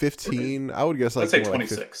 15. I would guess like, let's say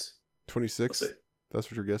 26. 26? That's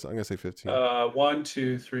what you're guessing? I'm going to say 15. 1,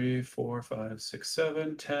 2, 3, 4, 5, 6,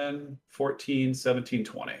 7, 10, 14, 17,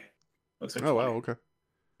 20. Looks like 20. Oh, wow, okay.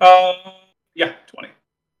 Yeah, 20.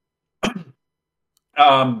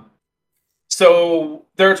 So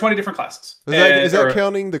there are 20 different classes. Is that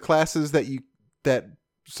counting the classes that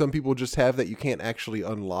some people just have that you can't actually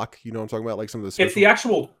unlock? You know what I'm talking about? Like some of the special... It's the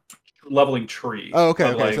actual leveling tree. Oh,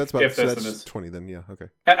 okay. Like, so that's 20 then. Yeah, okay.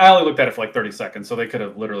 I only looked at it for like 30 seconds, so they could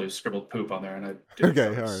have literally scribbled poop on there, and I didn't.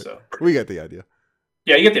 Okay, all right. So. We get the idea.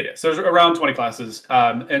 Yeah, you get the idea. So there's around 20 classes,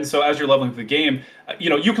 and so as you're leveling through the game,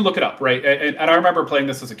 you can look it up, right? And I remember playing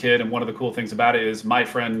this as a kid, and one of the cool things about it is my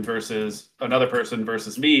friend versus another person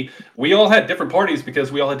versus me. We all had different parties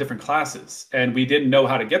because we all had different classes, and we didn't know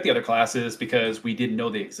how to get the other classes because we didn't know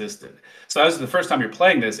they existed. So as the first time you're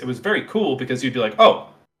playing this, it was very cool because you'd be like, oh,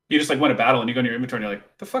 you just like win a battle and you go in your inventory and you're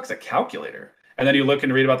like, the fuck's a calculator? And then you look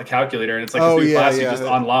and read about the calculator and it's like this new class you just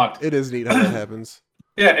unlocked. It is neat how that happens.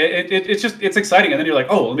 Yeah, it's exciting. And then you're like,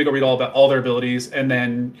 oh, let me go read all about all their abilities. And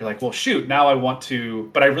then you're like, well, shoot, now I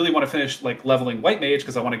really want to finish like leveling white mage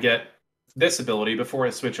because I want to get this ability before I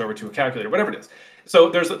switch over to a calculator, whatever it is. So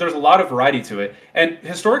there's a lot of variety to it. And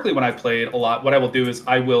historically, when I've played a lot, what I will do is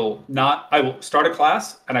I will start a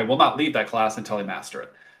class and I will not leave that class until I master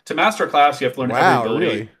it. To master a class, you have to learn every ability.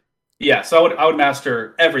 Really? Yeah, so I would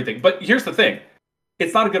master everything. But here's the thing.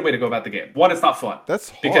 It's not a good way to go about the game. One, it's not fun. That's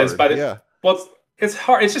hard. Because it's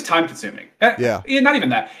hard. It's just time consuming. Yeah. Not even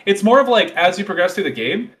that. It's more of like, as you progress through the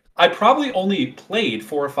game, I probably only played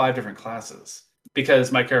 4 or 5 different classes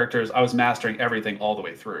because my characters, I was mastering everything all the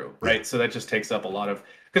way through, right? Yeah. So that just takes up a lot of,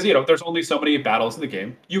 because, there's only so many battles in the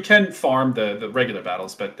game. You can farm the regular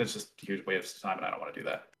battles, but that's just a huge waste of time and I don't want to do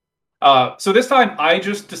that. So this time I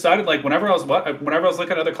just decided, like, whenever I was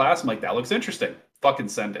looking at another class, I'm like, that looks interesting. Fucking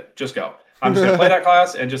send it. Just go. I'm just gonna play that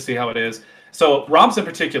class and just see how it is. So Ramza in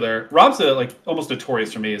particular, like almost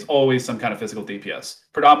notorious for me, is always some kind of physical DPS.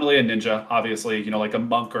 Predominantly a ninja, obviously, like a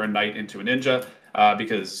monk or a knight into a ninja,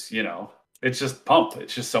 because it's just pump.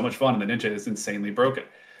 It's just so much fun, and the ninja is insanely broken.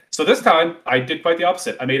 So this time I did quite the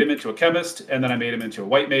opposite. I made him into a chemist, and then I made him into a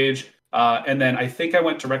white mage, and then I think I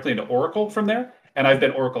went directly into Oracle from there. And I've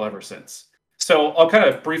been Oracle ever since. So I'll kind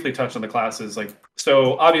of briefly touch on the classes.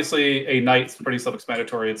 So obviously a knight's pretty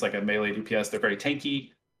self-explanatory. It's like a melee DPS. They're very tanky.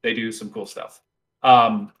 They do some cool stuff.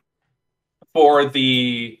 For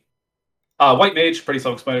the white mage, pretty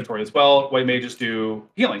self-explanatory as well. White mages do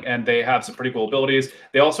healing, and they have some pretty cool abilities.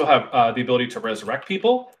 They also have the ability to resurrect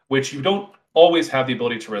people, which you don't always have the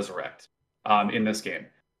ability to resurrect in this game.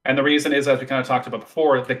 And the reason is, as we kind of talked about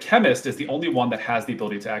before, the chemist is the only one that has the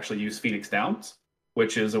ability to actually use Phoenix Downs,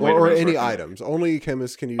 which is a way or any items. Only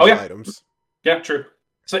chemists can use items. Yeah, true.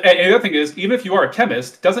 So and the other thing is, even if you are a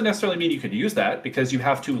chemist, doesn't necessarily mean you can use that because you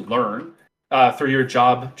have to learn through your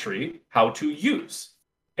job tree how to use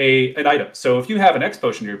an item. So if you have an X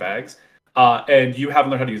potion in your bags and you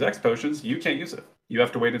haven't learned how to use X potions, you can't use it. You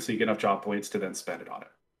have to wait until you get enough job points to then spend it on it,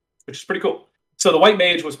 which is pretty cool. So the White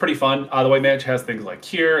Mage was pretty fun. The White Mage has things like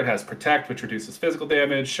Cure, it has Protect, which reduces physical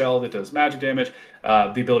damage, Shell that does magic damage,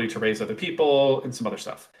 the ability to raise other people, and some other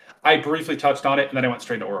stuff. I briefly touched on it, and then I went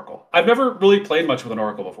straight to Oracle. I've never really played much with an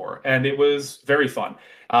Oracle before, and it was very fun.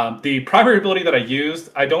 The primary ability that I used,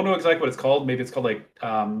 I don't know exactly what it's called. Maybe it's called like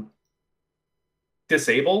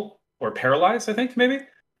Disable or Paralyze, I think, maybe.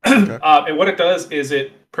 Okay. And what it does is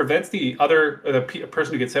it prevents the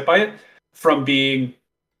person who gets hit by it from being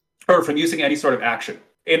or from using any sort of action.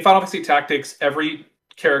 In Final Fantasy Tactics, every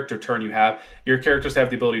character turn you have, your characters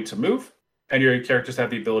have the ability to move, and your characters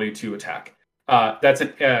have the ability to attack. That's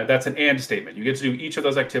an and statement. You get to do each of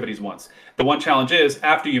those activities once. The one challenge is,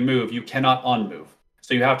 after you move, you cannot unmove.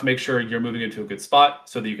 So you have to make sure you're moving into a good spot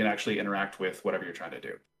so that you can actually interact with whatever you're trying to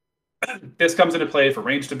do. This comes into play for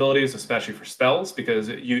ranged abilities, especially for spells, because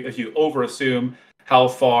if you overassume how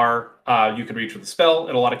far you can reach with a spell,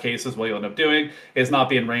 in a lot of cases, what you'll end up doing is not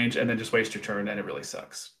be in range and then just waste your turn, and it really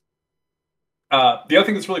sucks. The other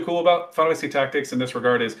thing that's really cool about Final Fantasy Tactics in this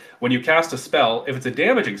regard is when you cast a spell, if it's a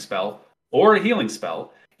damaging spell or a healing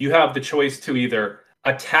spell, you have the choice to either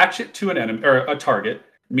attach it to an enemy or a target,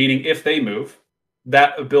 meaning if they move,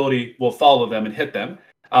 that ability will follow them and hit them.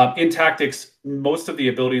 In Tactics, most of the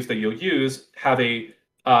abilities that you'll use have it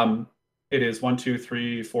is 1, 2,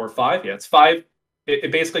 3, 4, 5. Yeah, it's 5.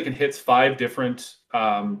 It basically can hit 5 different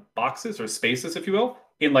boxes or spaces, if you will,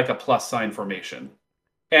 in like a plus sign formation.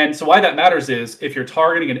 And so why that matters is if you're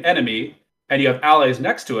targeting an enemy and you have allies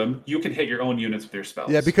next to him, you can hit your own units with your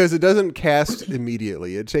spells. Yeah, because it doesn't cast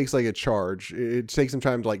immediately. It takes like a charge. It takes some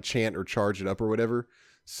time to like chant or charge it up or whatever.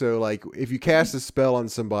 So like if you cast a spell on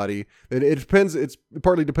somebody, it depends. It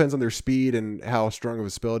partly depends on their speed and how strong of a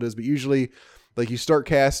spell it is. But usually like you start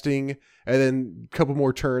casting and then a couple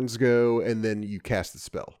more turns go and then you cast the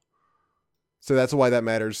spell. So that's why that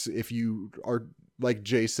matters. If you are, like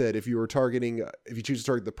Jay said, if you choose to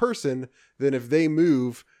target the person, then if they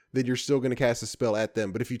move, then you're still going to cast a spell at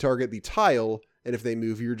them. But if you target the tile and if they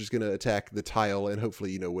move, you're just going to attack the tile and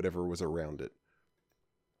hopefully, whatever was around it.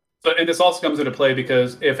 So, and this also comes into play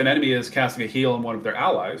because if an enemy is casting a heal on one of their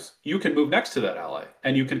allies, you can move next to that ally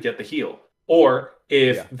and you can get the heal. Or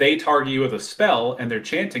if they target you with a spell and they're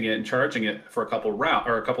chanting it and charging it for a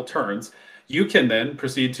couple turns, you can then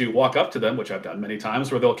proceed to walk up to them, which I've done many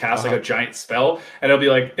times, where they'll cast like a giant spell and it'll be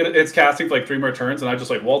like, it's casting for like 3 more turns. And I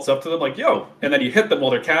just like waltz up to them like, yo, and then you hit them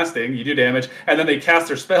while they're casting, you do damage, and then they cast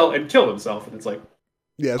their spell and kill themselves. And it's like,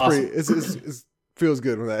 yeah, it's awesome. It feels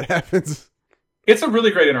good when that happens. It's a really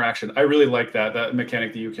great interaction. I really like that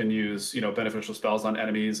mechanic that you can use, beneficial spells on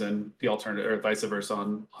enemies and the alternative or vice versa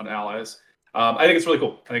on allies. I think it's really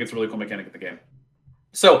cool. I think it's a really cool mechanic in the game.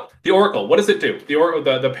 So the Oracle, what does it do?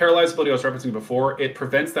 The paralyzed ability I was referencing before, it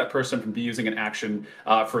prevents that person from using an action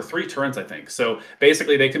for 3 turns, I think. So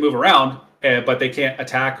basically they can move around, but they can't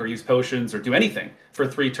attack or use potions or do anything for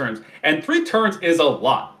 3 turns. And 3 turns is a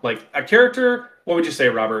lot. Like a character, what would you say,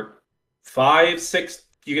 Robert? 5, 6.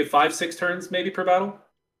 You get 5, 6 turns maybe per battle?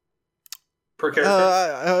 Per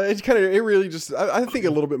character? It really just, I think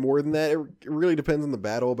a little bit more than that. It really depends on the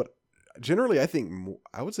battle, but generally I think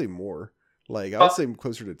I would say more. Like, I would say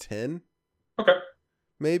closer to 10. Okay.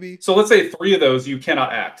 Maybe. So let's say 3 of those you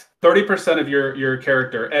cannot act. 30% of your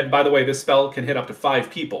character, and by the way, this spell can hit up to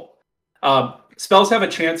 5 people. Spells have a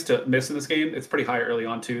chance to miss in this game. It's pretty high early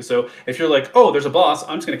on, too. So if you're like, oh, there's a boss,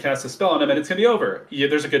 I'm just going to cast a spell on him and it's going to be over. Yeah,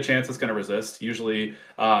 there's a good chance it's going to resist. Usually,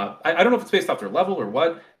 I don't know if it's based off their level or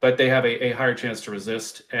what, but they have a higher chance to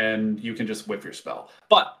resist and you can just whip your spell.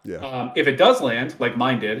 But if it does land, like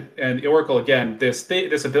mine did, and Oracle, again, this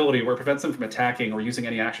ability where it prevents them from attacking or using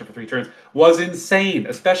any action for 3 turns was insane,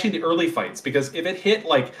 especially in the early fights. Because if it hit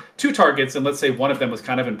like 2 targets and let's say one of them was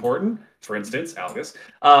kind of important, for instance, Algus,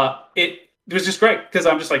 it was just great because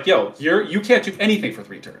I'm just like, yo, you can't do anything for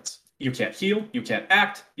 3 turns. You can't heal, you can't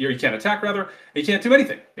act, you can't attack rather, you can't do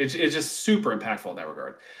anything. It's just super impactful in that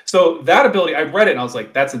regard. So that ability, I read it and I was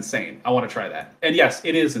like, that's insane. I want to try that. And yes,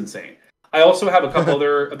 it is insane. I also have a couple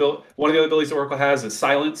other one of the other abilities Oracle has is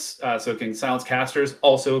silence, so it can silence casters.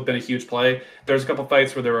 Also been a huge play. There's a couple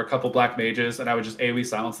fights where there were a couple black mages and I would just AoE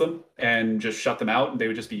silence them and just shut them out and they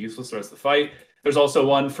would just be useless the rest of the fight. There's also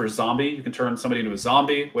one for zombie. You can turn somebody into a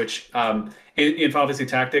zombie, which in Final Fantasy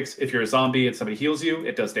Tactics, if you're a zombie and somebody heals you,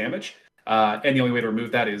 it does damage. And the only way to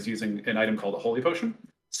remove that is using an item called a Holy Potion.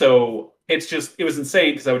 So it was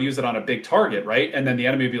insane because I would use it on a big target, right? And then the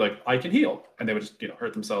enemy would be like, I can heal. And they would just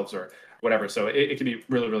hurt themselves or whatever. So it can be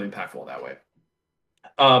really, really impactful that way.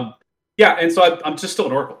 And so I'm just still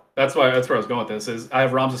an Oracle. That's why that's where I was going with this. Is I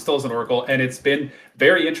have Ramza still as an Oracle, and it's been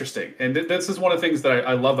very interesting. And this is one of the things that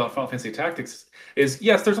I love about Final Fantasy Tactics. Is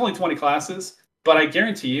yes, there's only 20 classes, but I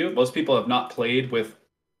guarantee you, most people have not played with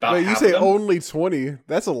about Wait, you half say of them. only 20?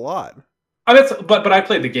 That's a lot. But I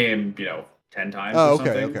played the game, 10 times Oh, or okay,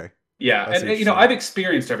 something. okay. Yeah, I see what and you're saying. I've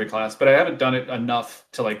experienced every class, but I haven't done it enough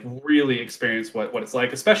to like really experience what it's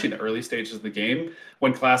like, especially in the early stages of the game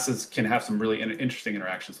when classes can have some really interesting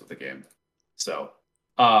interactions with the game. So,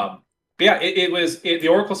 but yeah, the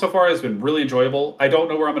Oracle so far has been really enjoyable. I don't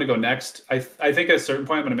know where I'm going to go next. I think at a certain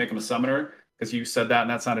point I'm going to make him a summoner because you said that and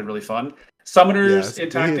that sounded really fun. Yeah, Summoners in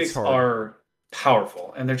it's Tactics hard. are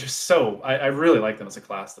powerful and they're just so I really like them as a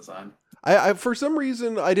class design. I for some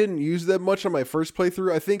reason I didn't use them much on my first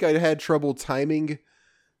playthrough. I think I had trouble timing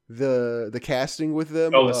the casting with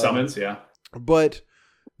them. Oh, the summons, yeah. But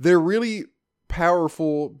they're really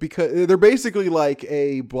powerful because they're basically like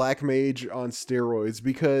a black mage on steroids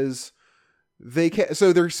because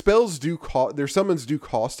so their spells do cost, their summons do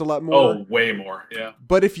cost a lot more. Oh, way more, yeah.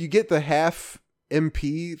 But if you get the half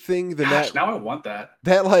MP thing, then Now I want that.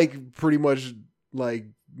 That like pretty much like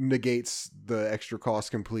negates the extra cost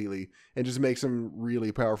completely and just makes them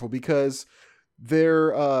really powerful because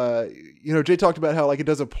they're Jay talked about how like it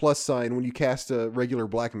does a plus sign when you cast a regular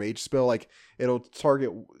black mage spell, like it'll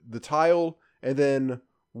target the tile and then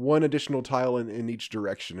one additional tile in each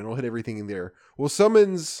direction and it'll hit everything in there. Well,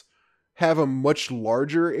 summons have a much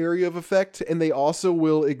larger area of effect and they also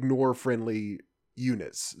will ignore friendly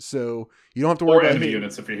units, so you don't have to worry about enemy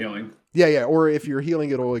units if you're healing. Yeah, or if you're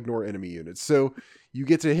healing, it'll ignore enemy units. So you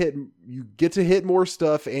get to hit more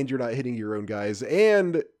stuff, and you're not hitting your own guys,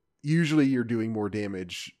 and usually you're doing more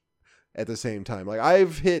damage at the same time. Like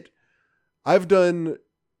I've done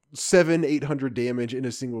 700-800 damage in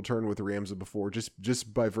a single turn with Ramza before,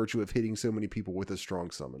 just by virtue of hitting so many people with a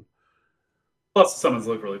strong summon. Plus, the summons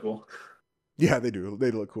look really cool. Yeah, they do.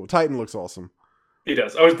 They look cool. Titan looks awesome. He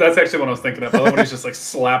does. That's actually what I was thinking of. When he's just like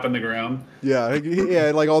slapping the ground. Yeah,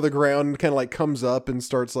 like all the ground kind of like comes up and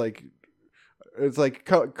starts like it's like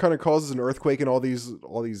kind of causes an earthquake and all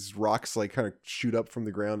these rocks like kind of shoot up from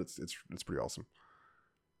the ground. It's pretty awesome.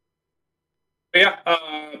 But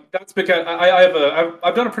yeah, that's because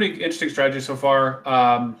I've done a pretty interesting strategy so far.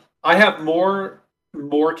 I have more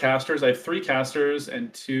casters. I have 3 casters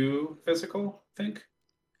and 2 physical, I think.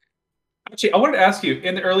 Actually, I wanted to ask you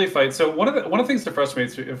in the early fights. So one of the things that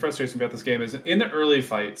frustrates me about this game is in the early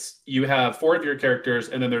fights you have 4 of your characters,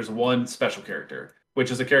 and then there's 1 special character, which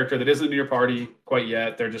is a character that isn't in your party quite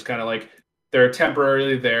yet. They're just kind of like they're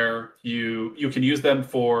temporarily there. You can use them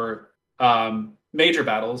for major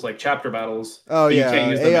battles like chapter battles. Oh but yeah, you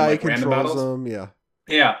can't use them AI in, like, random controls battles. them. Yeah.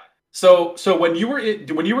 Yeah. So when you were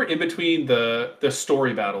in between the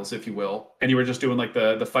story battles, if you will, and you were just doing like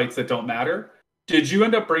the fights that don't matter. Did you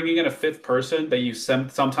end up bringing in a 5th person that you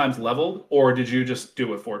sometimes leveled, or did you just do it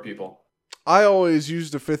with 4 people? I always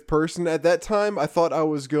used a 5th person. At that time, I thought I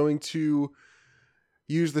was going to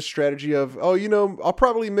use the strategy of, I'll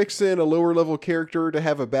probably mix in a lower level character to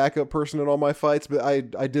have a backup person in all my fights, but I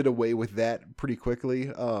did away with that pretty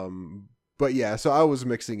quickly. But yeah, so I was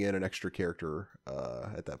mixing in an extra character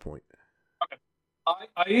at that point. Okay.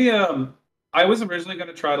 I was originally going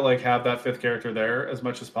to try to like have that 5th character there as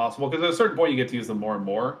much as possible because at a certain point you get to use them more and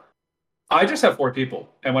more. I just have 4 people,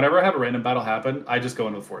 and whenever I have a random battle happen, I just go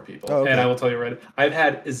in with 4 people. Oh, okay. And I will tell you right, I've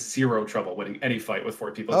had 0 trouble winning any fight with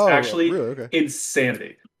 4 people. It's actually really? Okay.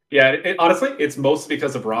 insanity. Yeah, honestly, it's mostly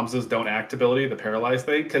because of Ramza's don't act ability, the paralyzed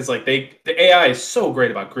thing, because like the AI is so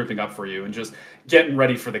great about grouping up for you and just getting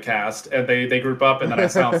ready for the cast, and they group up, and then I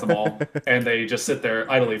silence them all, and they just sit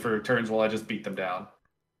there idly for turns while I just beat them down.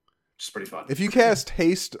 Which is pretty fun. If you cast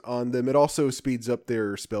haste on them, it also speeds up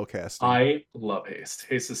their spell casting. I love haste.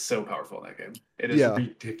 Haste is so powerful in that game. It is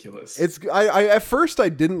ridiculous. I at first I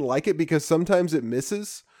didn't like it because sometimes it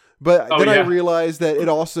misses, but then I realized that it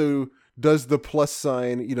also does the plus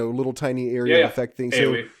sign, little tiny area effect thing.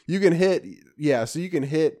 So you can hit, so you can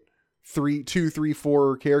hit 2, 3,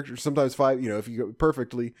 4 characters, sometimes 5. If you go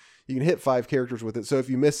perfectly, you can hit 5 characters with it. So if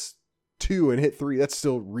you miss 2 and hit 3, that's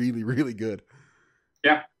still really, really good.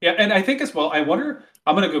 Yeah, and I think as well, I wonder,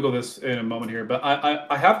 I'm going to Google this in a moment here, but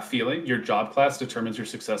I have a feeling your job class determines your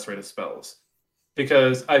success rate of spells.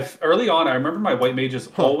 Because early on, I remember my white mages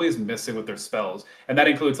always missing with their spells, and that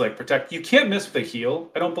includes like protect. You can't miss with a heal,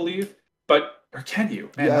 I don't believe, or can you?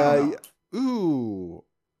 Man, I don't know. Ooh.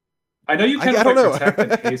 I know you can protect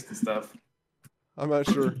and haste and stuff. I'm not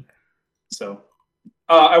sure. So,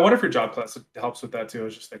 I wonder if your job class helps with that too. I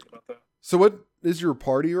was just thinking about that. So what is your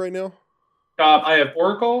party right now? I have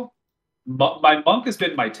Oracle. My monk has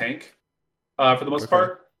been my tank for the most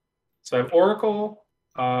part. So I have Oracle,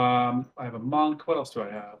 I have a monk. What else do I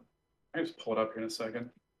have? I can just pull it up here in a second.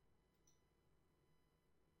 I'm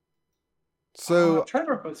So trying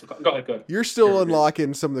to remember. Go ahead. Go ahead. you're You're, still you're,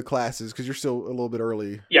 unlocking some of the classes because you're still a little bit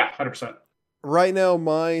early. yeah, 100%. Right now,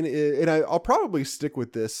 mine is, and I'll probably stick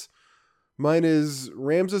with this. Mine is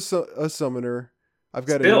Ram's a summoner. I've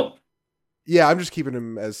got Still, yeah, I'm just keeping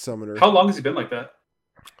him as summoner. how long has he been like that?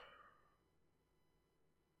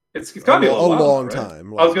 It's got to be a A little while, long right?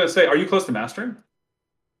 time. I was gonna say, are you close to mastering?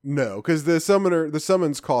 No, because the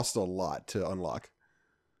summons cost a lot to unlock.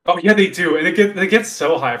 Oh yeah, they do, and they get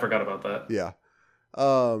so high. I forgot about that. Yeah.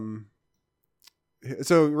 So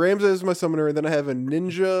Ramza is my summoner, and then I have a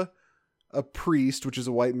ninja, a priest, which is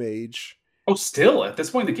a white mage. Oh, still at this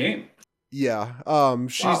point in the game. Yeah. Wow.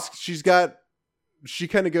 She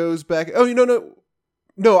kind of goes back. Oh,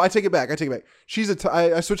 no. I take it back.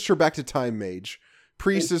 I switched her back to time mage.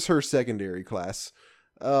 Priest is her secondary class.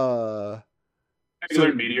 Have you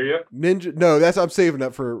learned Meteor yet? Ninja. No, I'm saving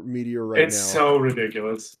up for Meteor right now. It's so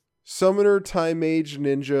ridiculous. Summoner, time mage,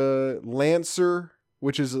 ninja, lancer,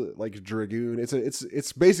 which is like a dragoon.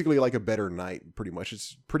 It's basically like a better knight, pretty much.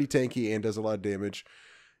 It's pretty tanky and does a lot of damage.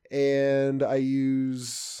 And I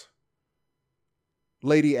use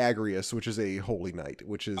Lady Agrius, which is a holy knight,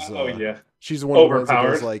 which is yeah, she's one of the ones that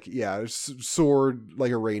overpowered. does like sword,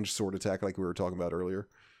 like a ranged sword attack, like we were talking about earlier.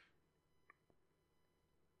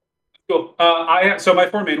 Cool. So my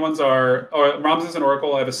four main ones are Ramses and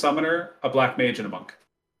Oracle. I have a summoner, a black mage, and a monk.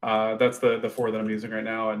 That's the four that I'm using right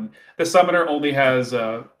now. And the summoner only has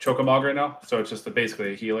Chocomog right now, so it's just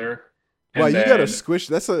basically a healer. Wow, And you got a then, squish.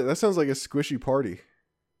 That sounds like a squishy party.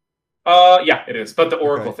 yeah, it is. But the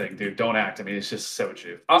Oracle thing, dude, don't act. I mean, it's just so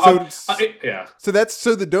cheap. Yeah. So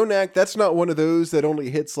the don't act. That's not one of those that only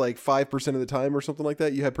hits like 5% of the time or something like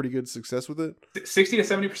that. You had pretty good success with it. 60 to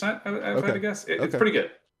 70%. I had to guess. It's Okay. pretty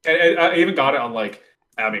good. And I even got it on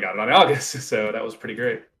Abby got it on August, so that was pretty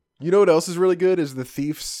great. You know what else is really good is the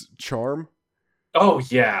Thief's Charm. Oh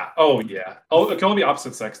yeah. Oh, it can only be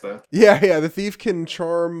opposite sex though. Yeah. The Thief can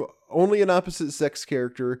charm only an opposite sex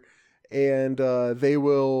character, and they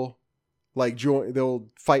will they'll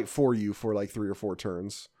fight for you for like 3 or 4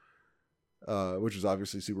 turns, which is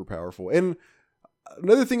obviously super powerful. And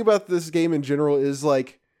another thing about this game in general is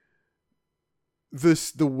like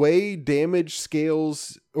the way damage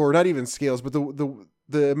scales, or not even scales, but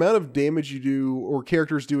the amount of damage you do or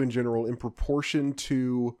characters do in general in proportion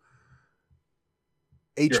to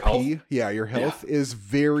HP, your health is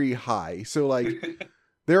very high. So like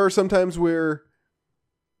there are some times where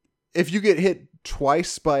if you get hit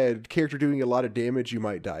twice by a character doing a lot of damage, you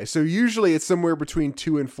might die. So usually it's somewhere between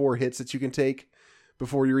 2 and 4 hits that you can take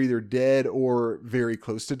before you're either dead or very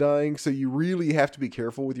close to dying. So you really have to be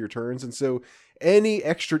careful with your turns. And so any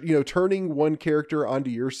extra, turning one character onto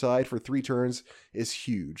your side for 3 turns is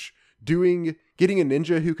huge. Getting a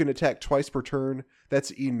ninja who can attack twice per turn, that's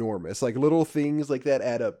enormous. Like little things like that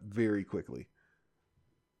add up very quickly.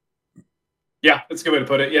 Yeah, that's a good way to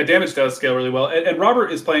put it. Yeah, damage does scale really well. And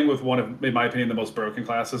Robert is playing with one of, in my opinion, the most broken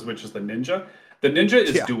classes, which is the ninja. The ninja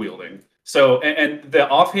is dual wielding. So, and the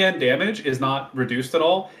offhand damage is not reduced at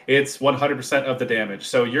all. It's 100% of the damage.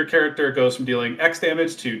 So your character goes from dealing X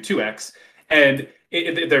damage to 2X. And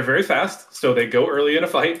they're very fast, so they go early in a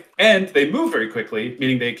fight, and they move very quickly,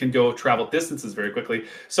 meaning they can go travel distances very quickly.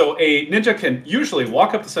 So a ninja can usually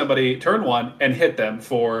walk up to somebody, turn one, and hit them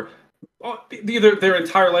for either their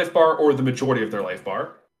entire life bar or the majority of their life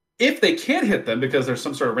bar. If they can't hit them because there's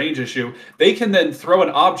some sort of range issue, they can then throw an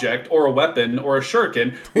object or a weapon or a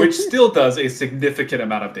shuriken, which still does a significant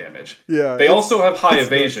amount of damage. Yeah. They also have high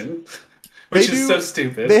evasion. Which is so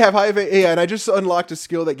stupid. They have high evasion. Yeah, and I just unlocked a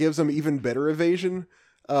skill that gives them even better evasion.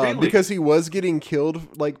 Really? Because he was getting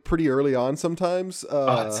killed like pretty early on sometimes.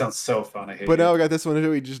 That sounds so fun. I hate it. But now I got this one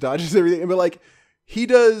too. He just dodges everything. But like, he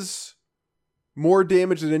does more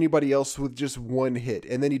damage than anybody else with just one hit,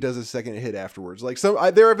 and then he does a second hit afterwards. Like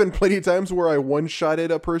there have been plenty of times where I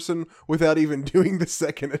one-shotted a person without even doing the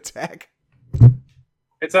second attack.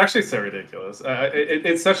 It's actually so ridiculous.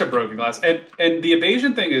 It's such a broken class, and the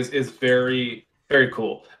evasion thing is very, very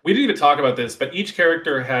cool. We didn't even talk about this, but each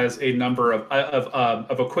character has a number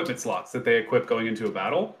of equipment slots that they equip going into a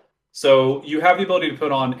battle. So you have the ability to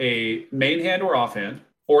put on a main hand or offhand,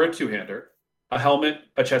 or a two-hander, a helmet,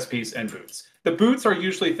 a chest piece, and boots. The boots are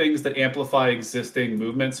usually things that amplify existing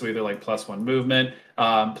movements, so either like +1 movement,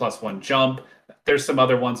 +1 jump. There's some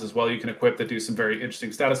other ones as well you can equip that do some very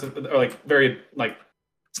interesting status, or like very like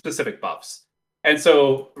specific buffs. And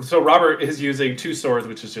so Robert is using 2 swords,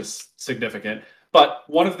 which is just significant. But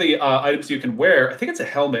one of the items you can wear, I think it's a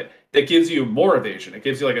helmet, that gives you more evasion. It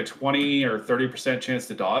gives you like a 20 or 30% chance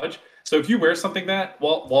to dodge. So if you wear something that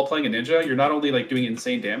while playing a ninja, you're not only like doing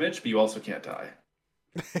insane damage, but you also can't die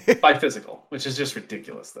by physical, which is just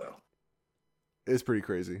ridiculous, though. It's pretty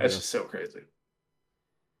crazy. That's Yeah. just so crazy.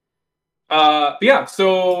 But yeah.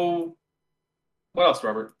 So what else,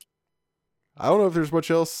 Robert? I don't know if there's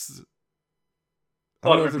much else. I A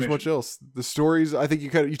lot don't know of if there's much information. else. The stories, I think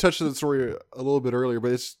you touched on the story a little bit earlier,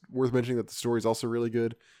 but it's worth mentioning that the story is also really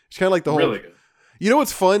good. It's kind of like the whole. Really good. You know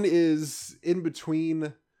what's fun is in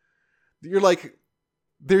between. You're like,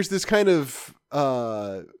 there's this kind of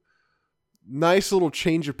nice little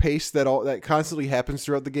change of pace that constantly happens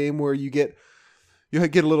throughout the game, where you get a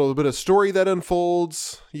little bit of story that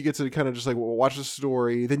unfolds. You get to kind of just like watch the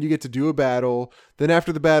story. Then you get to do a battle. Then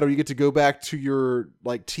after the battle, you get to go back to your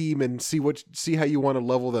like team and see how you want to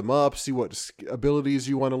level them up. See what abilities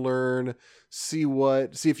you want to learn. See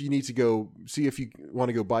if you need to go. See if you want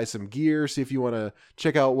to go buy some gear. See if you want to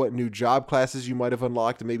check out what new job classes you might have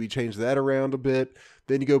unlocked and maybe change that around a bit.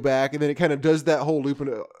 Then you go back and then it kind of does that whole loop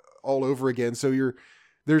all over again. So you're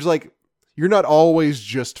not always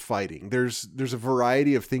just fighting. There's a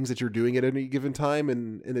variety of things that you're doing at any given time,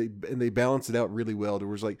 and they balance it out really well. To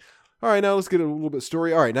where it's like, all right, now let's get a little bit of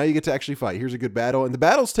story. All right, now you get to actually fight. Here's a good battle. And the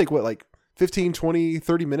battles take what, like 15, 20,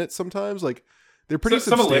 30 minutes sometimes? Like they're pretty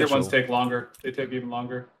Some substantial. of the later ones take longer. They take even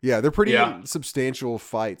longer. Yeah, they're pretty substantial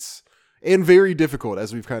fights and very difficult,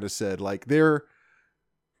 as we've kind of said. Like they're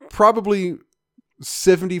probably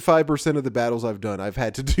 75% of the battles I've done, I've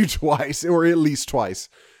had to do twice, or at least twice.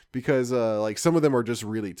 Because like some of them are just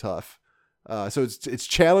really tough. So it's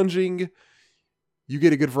challenging. You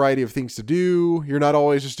get a good variety of things to do. You're not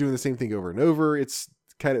always just doing the same thing over and over.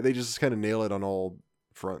 They just kind of nail it on all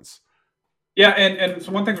fronts. Yeah, and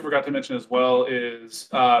so one thing we forgot to mention as well is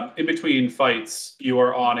in between fights, you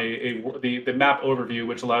are on the map overview,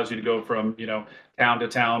 which allows you to go from town to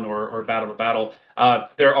town or battle to battle.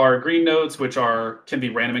 There are green nodes, which can be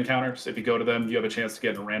random encounters. If you go to them, you have a chance to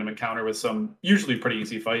get in a random encounter with some usually pretty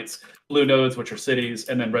easy fights. Blue nodes, which are cities,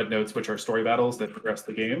 and then red nodes, which are story battles that progress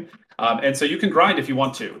the game. And so you can grind if you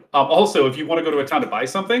want to. Also, if you want to go to a town to buy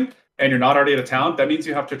something, and you're not already at a town, that means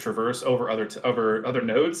you have to traverse over other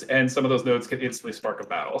nodes, and some of those nodes can instantly spark a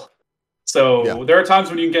battle. So there are times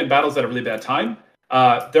when you can get in battles at a really bad time.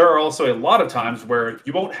 There are also a lot of times where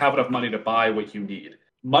you won't have enough money to buy what you need.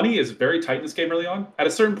 Money is very tight in this game early on. At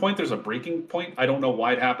a certain point, there's a breaking point. I don't know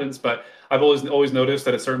why it happens, but I've always noticed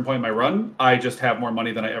that at a certain point in my run, I just have more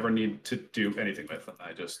money than I ever need to do anything with, and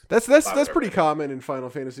I just that's pretty common in Final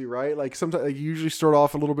Fantasy, right? Like sometimes you usually start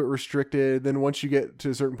off a little bit restricted, then once you get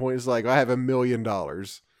to a certain point, it's like I have $1 million.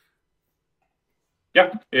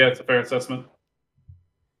 Yeah, it's a fair assessment.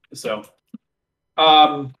 So,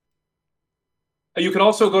 you can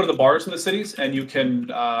also go to the bars in the cities, and you can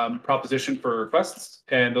proposition for quests,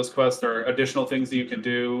 and those quests are additional things that you can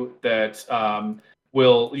do that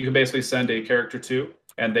you can basically send a character to,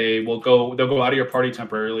 and they'll go out of your party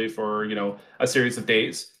temporarily for a series of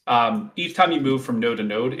days. Each time you move from node to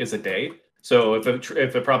node is a day. So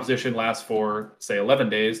if a proposition lasts for say 11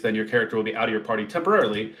 days, then your character will be out of your party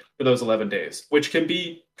temporarily for those 11 days, which can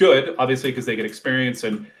be good, obviously, because they get experience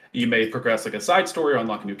and you may progress like a side story or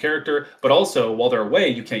unlock a new character, but also while they're away,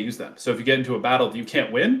 you can't use them. So if you get into a battle that you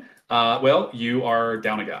can't win, well, you are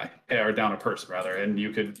down a guy, or down a person rather, and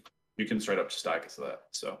you can straight up just die because of that.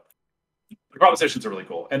 So the propositions are really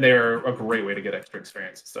cool, and they're a great way to get extra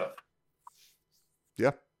experience and stuff.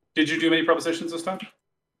 Yeah. Did you do many propositions this time?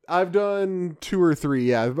 I've done 2 or 3,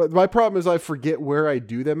 yeah. But my problem is I forget where I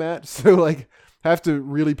do them at, so like I have to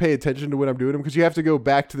really pay attention to when I'm doing them, because you have to go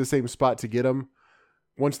back to the same spot to get them.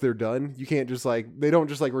 Once they're done, you can't just they don't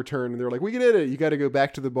just return and they're like, we did it. You got to go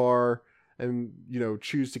back to the bar and,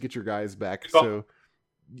 choose to get your guys back. So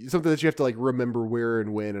something that you have to remember where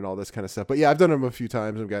and when and all this kind of stuff. But yeah, I've done them a few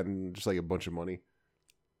times. I've gotten just a bunch of money.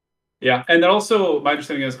 Yeah. And then also my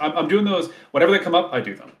understanding is I'm doing those whenever they come up, I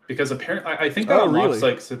do them because apparently I think that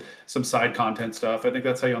unlocks some side content stuff. I think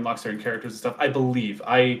that's how you unlock certain characters and stuff. I believe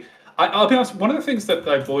I'll be honest. One of the things that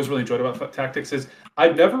I've always really enjoyed about Tactics is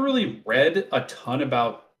I've never really read a ton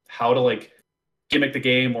about how to gimmick the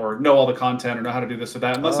game or know all the content or know how to do this or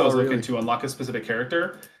that, unless I was looking to unlock a specific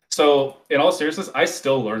character. So in all seriousness, I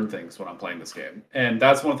still learn things when I'm playing this game. And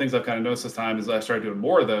that's one of the things I've kind of noticed this time is I started doing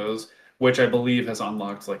more of those, which I believe has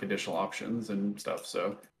unlocked additional options and stuff.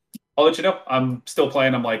 So I'll let you know. I'm still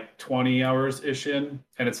playing. I'm 20 hours-ish in,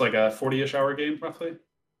 and it's a 40-ish hour game roughly.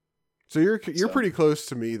 So you're pretty close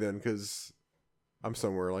to me then, because I'm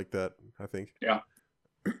somewhere like that, I think. Yeah.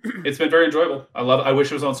 It's been very enjoyable. I love it. I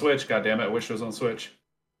wish it was on Switch. God damn it. I wish it was on Switch.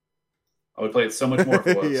 I would play it so much more if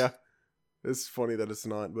it was. Yeah. It's funny that it's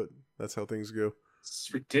not, but that's how things go.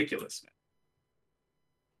 It's ridiculous, man.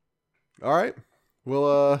 All right.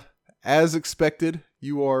 Well, as expected,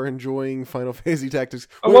 you are enjoying Final Fantasy Tactics.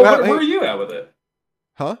 Oh, well, where are you at with it?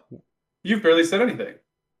 Huh? You've barely said anything.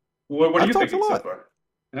 What are I've you talked thinking a so lot. far?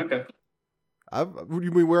 Okay. What do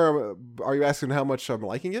you mean? Are you asking how much I'm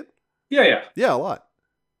liking it? Yeah. Yeah, a lot.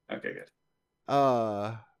 Okay, good.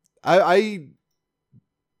 I'm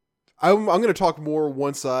going to talk more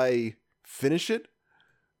once I finish it,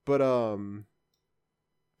 but I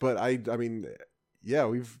mean, yeah,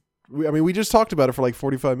 we just talked about it for like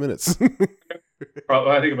 45 minutes.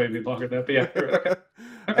 Probably, I think it might be longer than that, but yeah.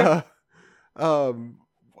 Okay.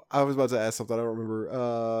 I was about to ask something. I don't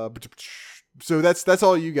remember. So that's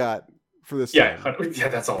all you got for this time. Yeah,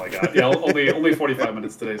 that's all I got. Yeah, only 45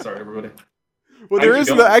 minutes today. Sorry, everybody. Well, there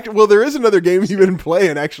is another game you've been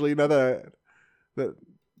playing actually. Now that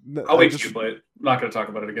I'll wait till you play it. I'm not going to talk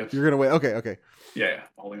about it again. You're gonna wait. Okay. Yeah, I'm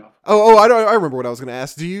holding off. I remember what I was gonna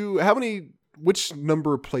ask. Which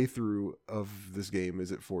number playthrough of this game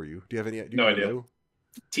is it for you? Do you have any? No idea. Know?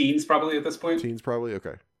 Teens probably at this point. Teens probably.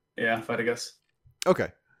 Okay. Yeah, if I had to guess. Okay.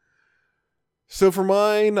 So for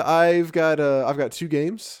mine, I've got 2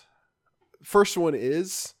 games. First one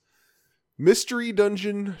is Mystery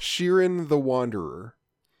Dungeon Shiren the Wanderer.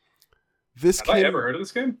 Have I ever heard of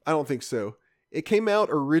this game? I don't think so. It came out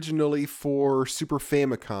originally for Super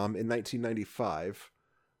Famicom in 1995.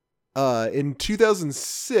 In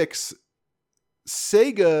 2006,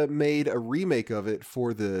 Sega made a remake of it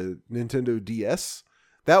for the Nintendo DS.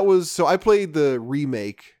 So I played the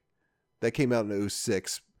remake that came out in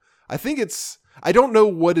 2006. I don't know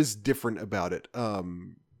what is different about it,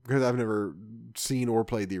 because I've never seen or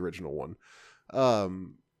played the original one.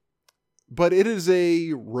 But it is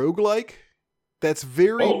a roguelike that's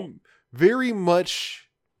very much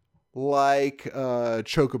like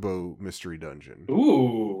Chocobo Mystery Dungeon.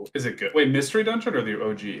 Ooh, is it good? Wait, Mystery Dungeon or the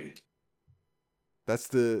OG?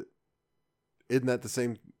 Isn't that the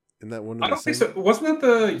same? Isn't that one? I don't think so. Wasn't that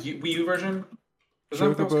the Wii U version?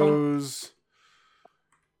 Chocobo's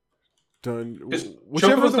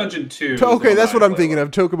Chocobo's Dungeon 2. Okay, that's what I'm thinking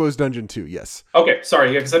of. Chocobo's Dungeon 2, yes. Okay,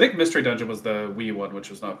 sorry, yeah, because I think Mystery Dungeon was the Wii one,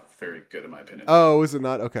 which was not very good in my opinion. Oh, is it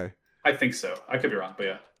not? Okay. I think so. I could be wrong, but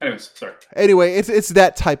yeah. Anyways, sorry. Anyway, it's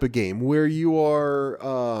that type of game where you are,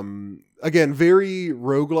 again, very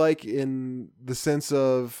roguelike in the sense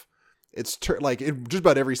of it's just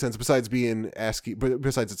about every sense besides being ASCII, but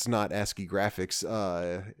besides it's not ASCII graphics,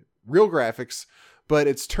 real graphics, but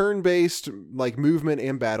it's turn-based, like movement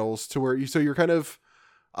and battles to where you're kind of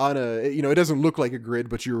on it doesn't look like a grid,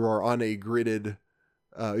 but you are on a gridded,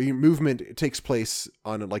 your movement takes place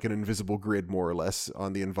on like an invisible grid, more or less,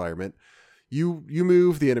 on the environment. You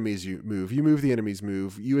move, the enemies you move. You move, the enemies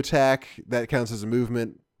move. You attack, that counts as a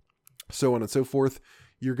movement, so on and so forth.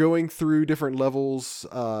 You're going through different levels,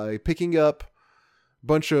 picking up a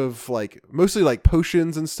bunch of mostly like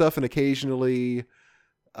potions and stuff, and occasionally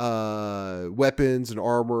weapons and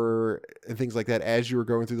armor and things like that as you were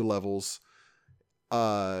going through the levels.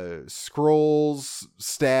 Scrolls,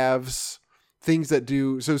 staves, things that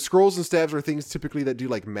do... So scrolls and staves are things typically that do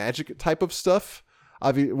like magic type of stuff.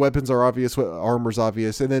 Weapons are obvious, armor's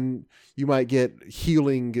obvious, and then you might get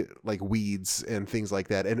healing like weeds and things like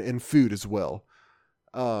that, and food as well.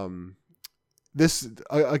 This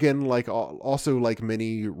again, also like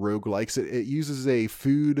many roguelikes, it uses a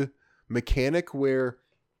food mechanic where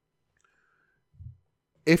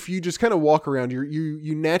if you just kind of walk around,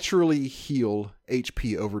 you naturally heal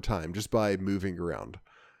HP over time just by moving around.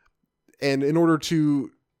 And in order to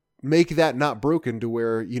make that not broken to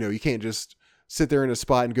where, you can't just sit there in a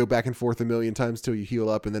spot and go back and forth a million times till you heal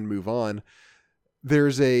up and then move on,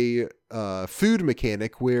 there's a food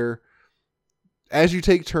mechanic where as you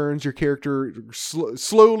take turns, your character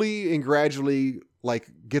slowly and gradually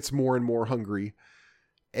gets more and more hungry.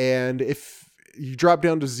 And if you drop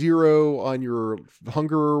down to 0 on your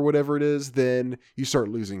hunger or whatever it is, then you start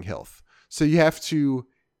losing health. So you have to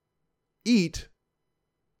eat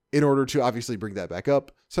in order to obviously bring that back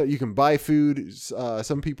up. So you can buy food.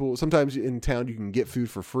 Sometimes in town you can get food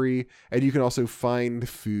for free, and you can also find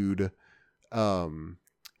food in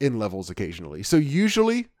levels occasionally. So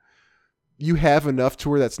usually you have enough to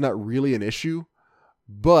where that's not really an issue,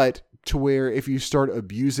 but to where if you start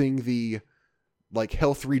abusing the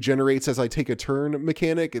health regenerates as I take a turn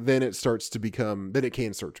mechanic, then it can start to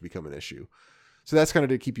become an issue. So that's kind of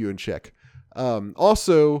to keep you in check.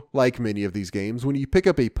 Also, like many of these games, when you pick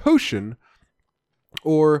up a potion,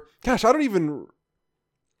 or I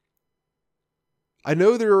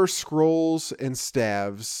know there are scrolls and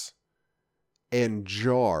staves and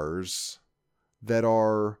jars that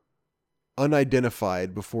are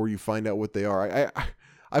unidentified before you find out what they are.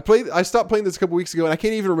 I stopped playing this a couple weeks ago, and I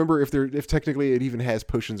can't even remember if technically it even has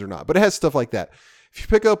potions or not, but it has stuff like that. If you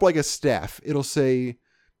pick up like a staff, it'll say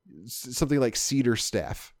something like cedar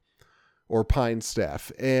staff or pine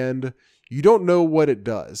staff, and you don't know what it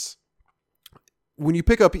does. When you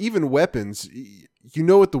pick up even weapons, you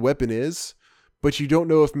know what the weapon is, but you don't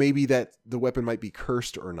know if maybe that the weapon might be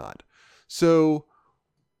cursed or not. So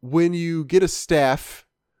when you get a staff,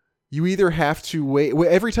 you either have to wait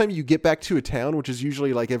every time you get back to a town, which is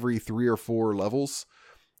usually like every 3 or 4 levels,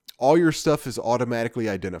 all your stuff is automatically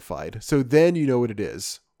identified. So then you know what it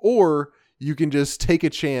is. Or you can just take a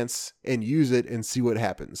chance and use it and see what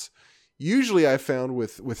happens. Usually I found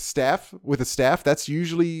with a staff, that's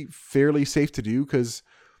usually fairly safe to do, because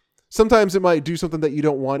sometimes it might do something that you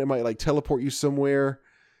don't want. It might like teleport you somewhere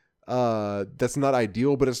that's not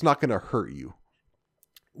ideal, but it's not going to hurt you.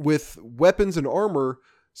 With weapons and armor,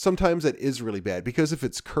 sometimes that is really bad, because if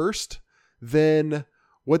it's cursed, then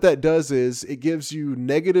what that does is it gives you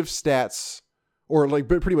negative stats, or like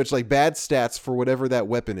pretty much like bad stats for whatever that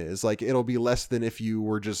weapon is. Like it'll be less than if you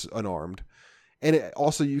were just unarmed. And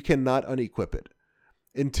also you cannot unequip it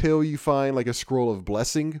until you find like a scroll of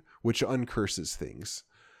blessing, which uncurses things.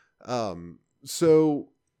 So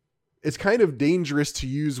it's kind of dangerous to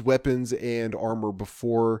use weapons and armor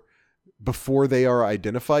before they are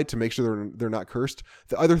identified, to make sure they're not cursed.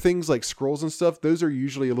 The other things like scrolls and stuff, those are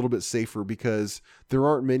usually a little bit safer, because there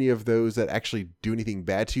aren't many of those that actually do anything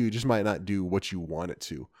bad to you. It just might not do what you want it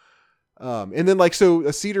to. And then like, so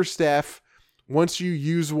a cedar staff, once you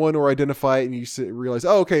use one or identify it and you realize,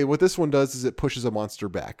 oh, okay, what this one does is it pushes a monster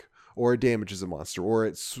back, or it damages a monster, or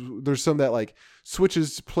there's some that like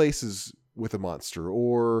switches places with a monster,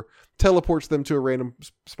 or teleports them to a random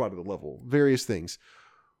spot of the level, various things.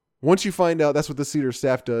 Once you find out that's what the cedar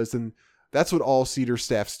staff does, then that's what all cedar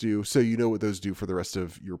staffs do, so you know what those do for the rest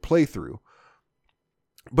of your playthrough.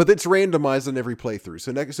 But it's randomized on every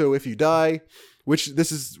playthrough. So if you die, which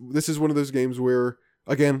this is one of those games where,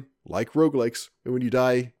 again, like roguelikes, when you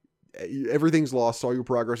die, everything's lost, all your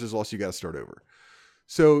progress is lost, you got to start over.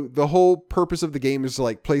 So the whole purpose of the game is to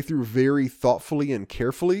like play through very thoughtfully and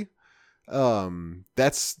carefully.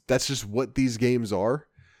 That's just what these games are.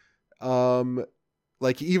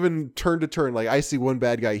 Like even turn to turn, like I see one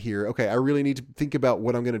bad guy here. Okay, I really need to think about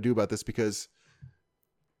what I'm going to do about this, because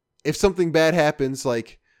if something bad happens,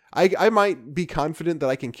 like I might be confident that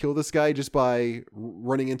I can kill this guy just by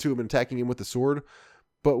running into him and attacking him with the sword.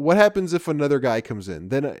 But what happens if another guy comes in?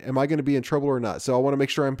 Then am I going to be in trouble or not? So I want to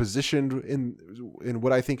make sure I'm positioned in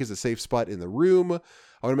what I think is a safe spot in the room.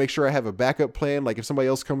 I want to make sure I have a backup plan. Like if somebody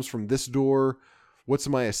else comes from this door, what's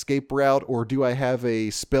my escape route? Or do I have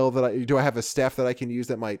a spell do I have a staff that I can use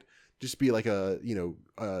that might just be like a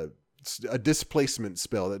displacement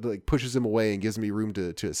spell that like pushes him away and gives me room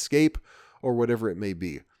to escape, or whatever it may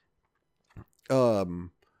be.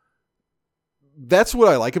 That's what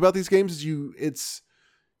I like about these games, is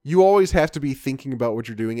you always have to be thinking about what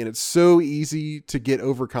you're doing, and it's so easy to get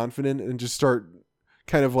overconfident and just start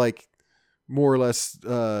kind of like more or less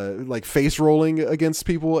like face rolling against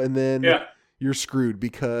people, and then you're screwed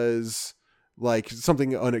because like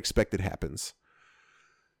something unexpected happens.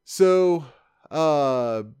 So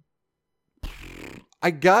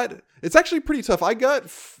it's actually pretty tough. I got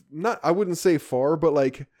I wouldn't say far, but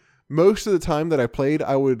like most of the time that I played,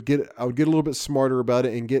 I would get a little bit smarter about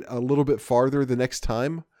it and get a little bit farther the next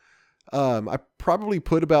time. I probably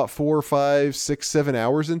put about 4, 5, 6, 7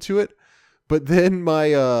 hours into it, but then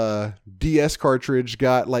my DS cartridge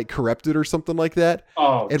got like corrupted or something like that.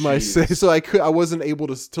 Oh, and so I wasn't able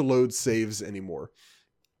to load saves anymore.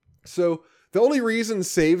 So the only reason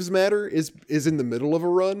saves matter is in the middle of a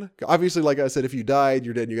run. Obviously, like I said, if you died,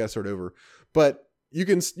 you're dead and you got to start over. But you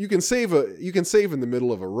can save in the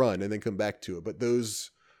middle of a run and then come back to it. But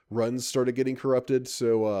those runs started getting corrupted.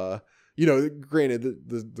 So, granted,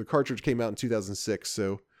 the cartridge came out in 2006.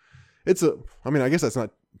 So I guess that's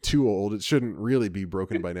not too old. It shouldn't really be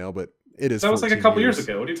broken by now, but it is. That was like a couple years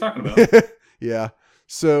ago. What are you talking about? Yeah.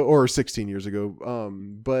 So, or 16 years ago.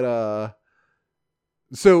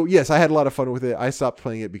 So yes, I had a lot of fun with it. I stopped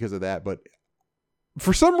playing it because of that, but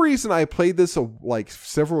for some reason I played this like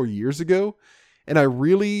several years ago, and I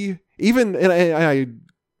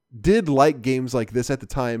did like games like this at the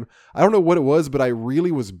time. I don't know what it was, but I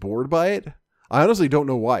really was bored by it. I honestly don't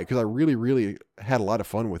know why, because I really, really had a lot of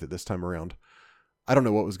fun with it this time around. I don't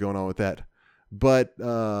know what was going on with that, but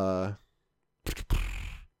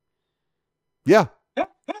yeah.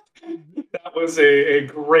 That was a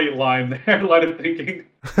great line there. Line of thinking.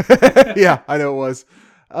 Yeah, I know it was.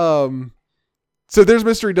 So there's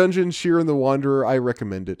Mystery Dungeon, Shiren the Wanderer. I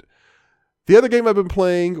recommend it. The other game I've been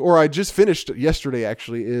playing, or I just finished yesterday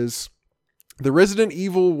actually, is the Resident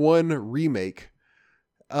Evil 1 remake.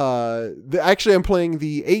 Actually, I'm playing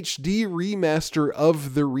the HD remaster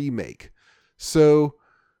of the remake. So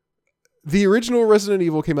the original Resident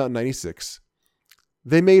Evil came out in 96.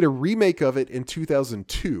 They made a remake of it in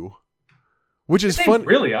 2002, which is fun.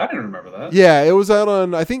 Really? I didn't remember that. Yeah, it was out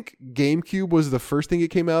on, I think GameCube was the first thing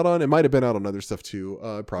it came out on. It might have been out on other stuff too.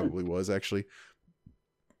 It probably was actually.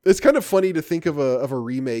 It's kind of funny to think of a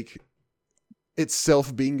remake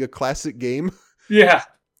itself being a classic game. Yeah.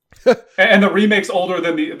 And the remake's older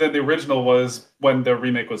than the original was when the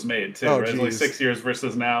remake was made too. Right? It's like 6 years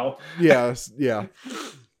versus now. Yeah. So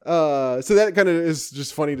that kind of is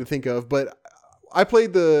just funny to think of. But I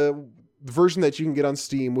played the version that you can get on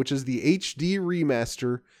Steam, which is the HD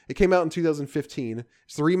remaster. It came out in 2015.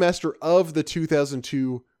 It's the remaster of the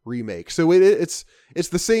 2002 remake. So it's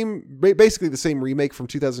the same, basically the same remake from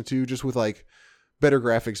 2002, just with like better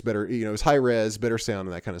graphics, better, it's high res, better sound,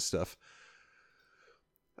 and that kind of stuff.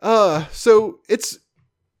 So it's,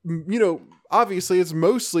 obviously it's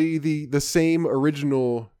mostly the same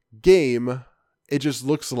original game. It just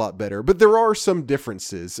looks a lot better, but there are some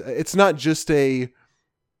differences. It's not just a,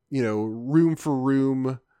 room for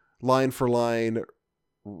room, line for line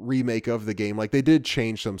remake of the game. Like, they did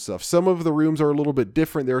change some stuff. Some of the rooms are a little bit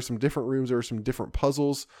different. There are some different rooms. There are some different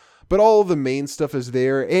puzzles, but all of the main stuff is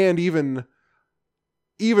there. And even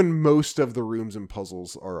most of the rooms and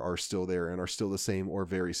puzzles are still there and are still the same or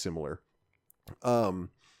very similar. The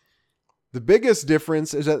biggest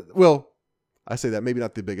difference is that, well, I say that, maybe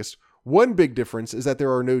not the biggest. One big difference is that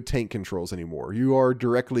there are no tank controls anymore. You are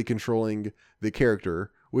directly controlling the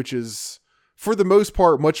character, which is, for the most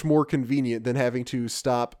part, much more convenient than having to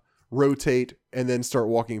stop, rotate, and then start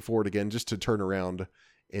walking forward again just to turn around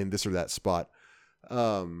in this or that spot.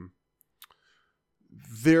 The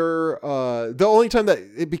only time that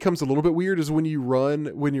it becomes a little bit weird is when you're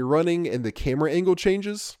running and the camera angle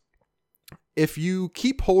changes. If you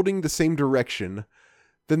keep holding the same direction,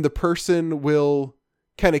 then the person will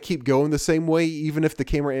kind of keep going the same way, even if the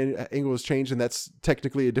camera angle has changed, and that's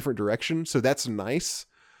technically a different direction. So that's nice.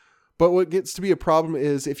 But what gets to be a problem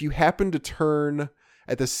is if you happen to turn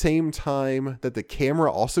at the same time that the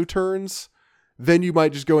camera also turns, then you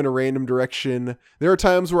might just go in a random direction. There are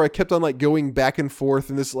times where I kept on like going back and forth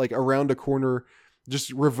and this like around a corner,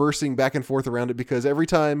 just reversing back and forth around it, because every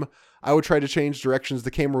time I would try to change directions,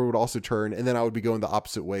 the camera would also turn, and then I would be going the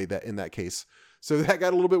opposite way that in that case. So that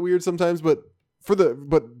got a little bit weird sometimes, but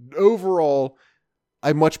overall,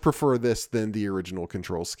 I much prefer this than the original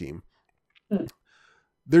control scheme.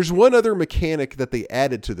 There's one other mechanic that they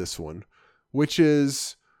added to this one, which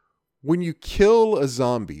is when you kill a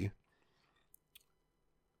zombie.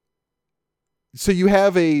 So you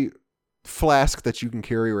have a flask that you can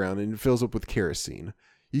carry around and it fills up with kerosene.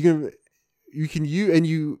 If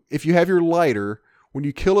you have your lighter, when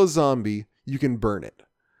you kill a zombie, you can burn it.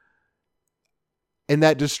 And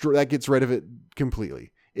that gets rid of it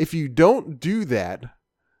completely. If you don't do that,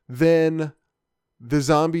 then the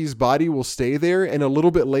zombie's body will stay there, and a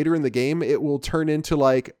little bit later in the game, it will turn into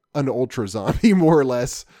like an ultra zombie, more or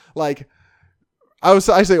less. Like, I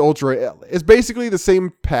say ultra. It's basically the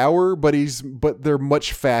same power, but they're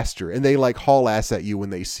much faster, and they like haul ass at you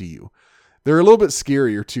when they see you. They're a little bit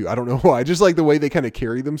scarier too. I don't know why. Just like the way they kind of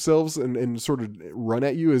carry themselves and sort of run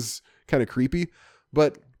at you is kind of creepy.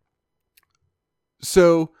 But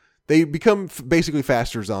so they become basically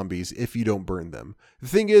faster zombies if you don't burn them. The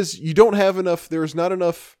thing is, you don't have enough. There's not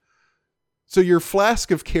enough. So your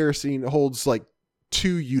flask of kerosene holds like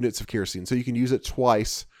 2 units of kerosene, so you can use it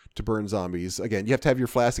twice to burn zombies. Again, you have to have your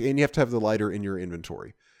flask and you have to have the lighter in your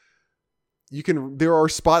inventory. There are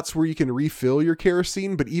spots where you can refill your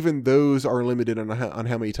kerosene, but even those are limited on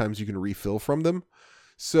how many times you can refill from them.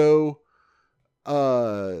 So,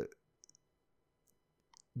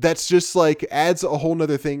 that's just like adds a whole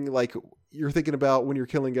nother thing. Like, you're thinking about when you're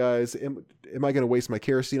killing guys, am I going to waste my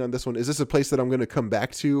kerosene on this one? Is this a place that I'm going to come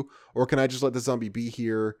back to, or can I just let the zombie be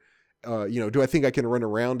here? Do I think I can run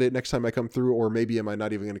around it next time I come through, or maybe am I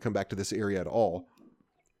not even going to come back to this area at all?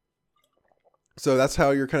 So that's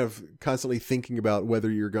how you're kind of constantly thinking about whether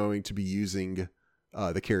you're going to be using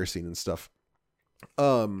the kerosene and stuff.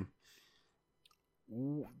 So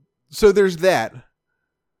there's that.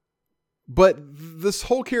 But this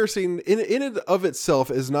whole kerosene in and of itself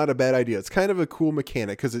is not a bad idea. It's kind of a cool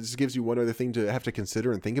mechanic because it just gives you one other thing to have to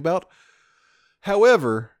consider and think about.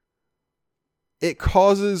 However, it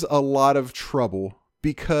causes a lot of trouble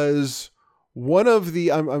because one of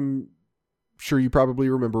the, I'm sure you probably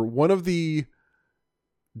remember, one of the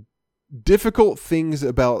difficult things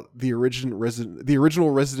about the original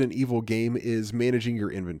Resident Evil game is managing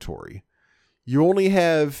your inventory. You only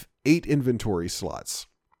have 8 inventory slots.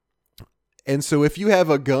 And so if you have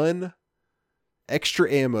a gun,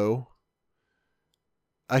 extra ammo,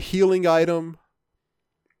 a healing item,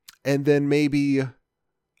 and then maybe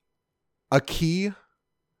a key,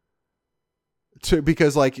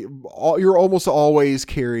 because like you're almost always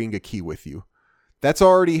carrying a key with you. That's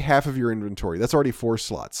already half of your inventory. That's already 4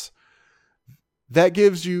 slots. That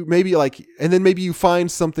gives you maybe like, and then maybe you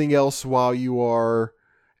find something else while you are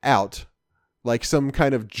out, like some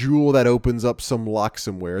kind of jewel that opens up some lock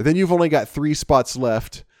somewhere. Then you've only got 3 spots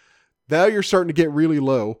left. Now you're starting to get really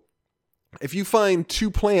low. If you find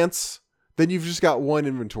 2 plants, then you've just got 1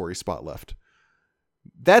 inventory spot left.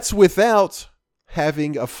 That's without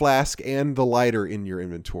having a flask and the lighter in your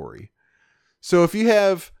inventory. So if you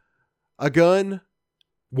have a gun,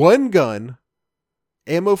 1 gun,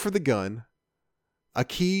 ammo for the gun, a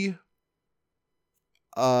key,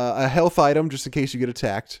 a health item just in case you get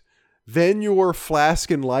attacked, then your flask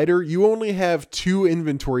and lighter, you only have 2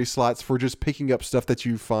 inventory slots for just picking up stuff that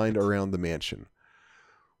you find around the mansion.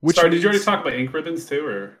 Sorry, did you already talk about ink ribbons too,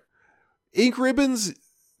 or ink ribbons?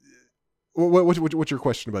 What's your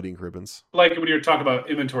question about ink ribbons? Like when you were talking about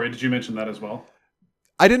inventory, did you mention that as well?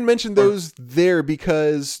 I didn't mention those there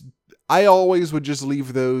because I always would just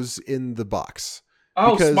leave those in the box.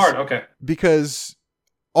 Oh, smart. Okay. Because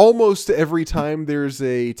almost every time there's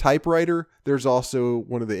a typewriter, there's also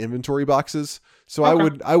one of the inventory boxes. So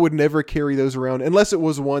okay. I would never carry those around unless it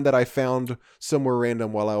was one that I found somewhere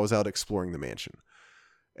random while I was out exploring the mansion.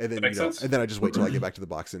 And then, and then I just wait till I get back to the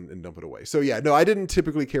box and dump it away. So yeah, no, I didn't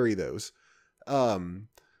typically carry those.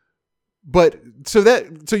 But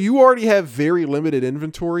so you already have very limited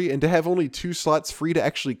inventory, and to have only 2 slots free to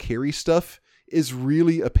actually carry stuff is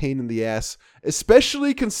really a pain in the ass,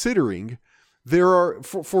 especially considering there are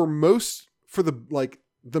for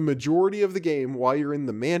the majority of the game while you're in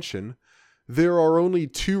the mansion, there are only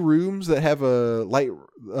 2 rooms that have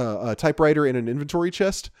a typewriter and an inventory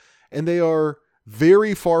chest, and they are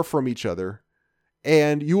very far from each other.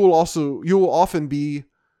 And you will often be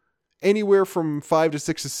anywhere from 5 to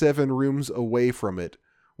 6 to 7 rooms away from it,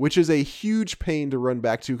 which is a huge pain to run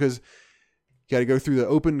back to because you got to go through the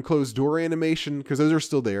open and closed door animation because those are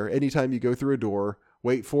still there. Anytime you go through a door,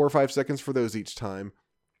 wait 4 or 5 seconds for those each time.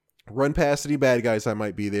 Run past any bad guys that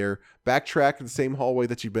might be there. Backtrack the same hallway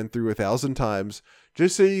that you've been through 1,000 times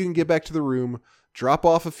just so you can get back to the room, drop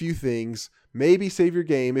off a few things, maybe save your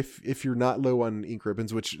game if you're not low on ink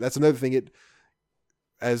ribbons, which that's another thing.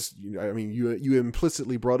 You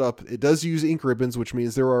implicitly brought up, it does use ink ribbons, which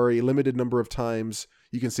means there are a limited number of times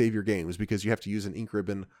you can save your games because you have to use an ink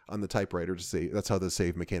ribbon on the typewriter to save. That's how the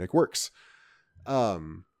save mechanic works.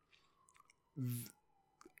 I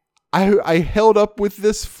held up with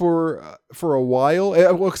this for a while.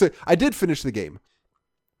 Well, I did finish the game.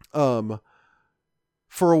 For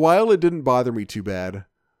a while, it didn't bother me too bad,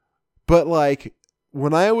 but like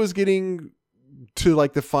when I was getting to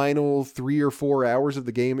like the final 3 or 4 hours of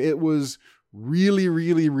the game, it was really,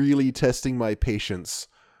 really, really testing my patience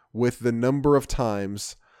with the number of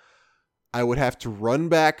times I would have to run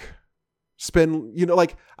back, I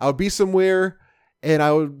would be somewhere and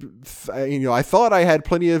I thought I had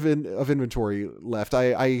plenty of inventory left.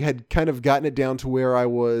 I had kind of gotten it down to where I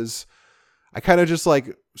kind of just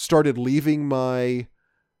like started leaving my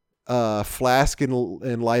flask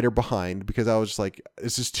and lighter behind because I was just like,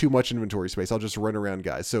 it's just too much inventory space. I'll just run around,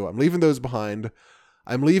 guys. So I'm leaving those behind.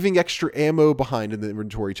 I'm leaving extra ammo behind in the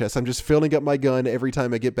inventory chest. I'm just filling up my gun every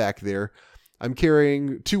time I get back there. I'm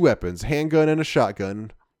carrying 2 weapons, handgun and a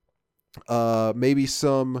shotgun. Maybe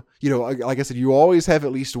some, like I said, you always have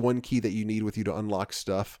at least 1 key that you need with you to unlock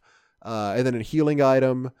stuff. And then a healing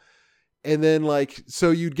item. And then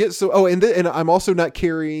and I'm also not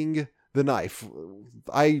carrying the knife.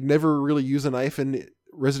 I never really use a knife in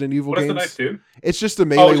Resident Evil games. What does the knife do? It's just a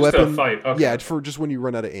melee weapon. A fight. Okay. Yeah, for just when you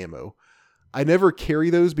run out of ammo. I never carry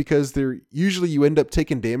those because they're usually you end up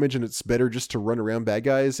taking damage and it's better just to run around bad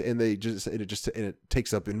guys and it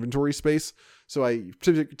takes up inventory space. So I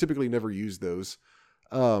typically never use those.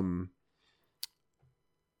 And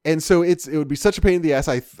so it would be such a pain in the ass.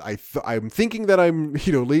 I'm thinking that I'm,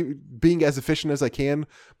 being as efficient as I can,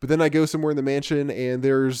 but then I go somewhere in the mansion and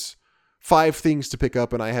there's 5 things to pick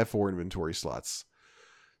up and I have 4 inventory slots.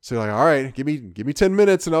 So like, all right, give me 10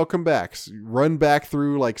 minutes and I'll come back. So run back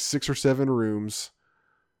through like 6 or 7 rooms,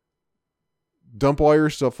 dump all your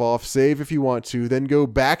stuff off, save if you want to, then go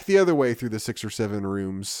back the other way through the 6 or 7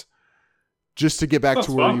 rooms just to get back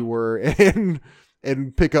to where you were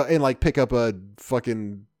and pick up a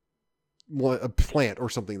fucking, a plant or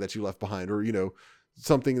something that you left behind, or, you know,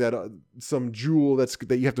 something that some jewel that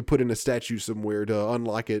you have to put in a statue somewhere to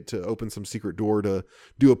unlock it, to open some secret door, to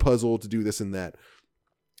do a puzzle, to do this and that.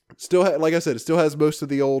 Still, like I said, it still has most of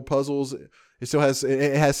the old puzzles. It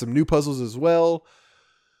has some new puzzles as well.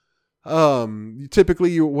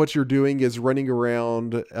 Typically what you're doing is running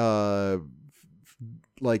around,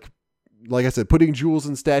 like I said, putting jewels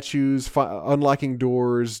in statues, unlocking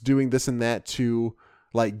doors, doing this and that to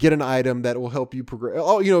like get an item that will help you progress.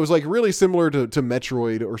 Oh, you know, it was like really similar to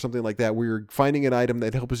Metroid or something like that, where you're finding an item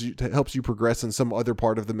that helps you progress in some other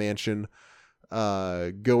part of the mansion.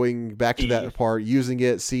 Going back to that part, using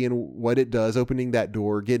it, seeing what it does, opening that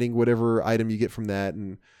door, getting whatever item you get from that,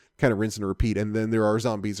 and kind of rinse and repeat. And then there are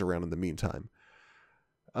zombies around in the meantime.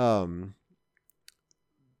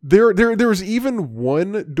 There's even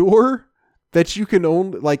one door that you can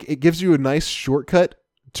own, like it gives you a nice shortcut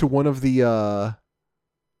to one of the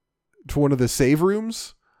save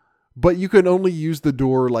rooms, but you can only use the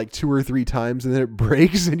door like 2 or 3 times and then it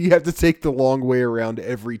breaks and you have to take the long way around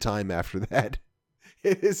every time after that.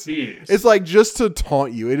 It's like just to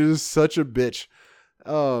taunt you. It is such a bitch.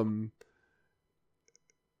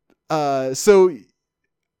 So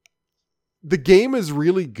the game is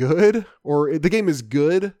really good, or the game is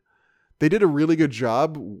good. They did a really good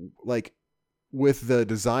job, like with the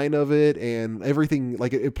design of it and everything.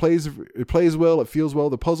 Like it plays well. It feels well.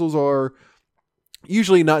 The puzzles are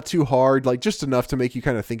usually not too hard, like just enough to make you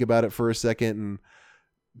kind of think about it for a second, and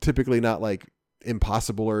typically not like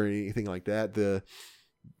impossible or anything like that.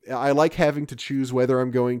 I like having to choose whether I'm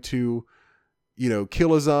going to, you know,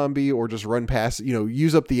 kill a zombie or just run past, you know,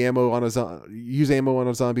 use ammo on a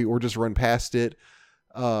zombie or just run past it.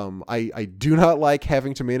 I do not like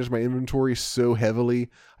having to manage my inventory so heavily.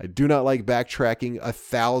 I do not like backtracking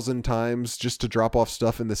 1,000 times just to drop off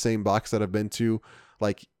stuff in the same box that I've been to,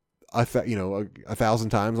 like, 1,000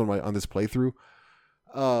 times on this playthrough.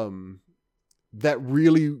 That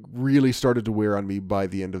really, really started to wear on me by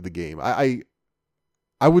the end of the game.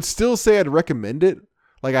 I would still say I'd recommend it.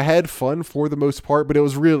 Like, I had fun for the most part, but it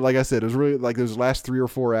was really, like I said, it was really like those last 3 or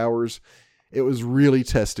 4 hours, it was really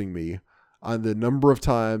testing me on the number of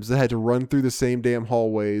times I had to run through the same damn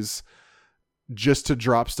hallways just to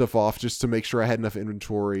drop stuff off, just to make sure I had enough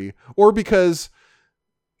inventory, or because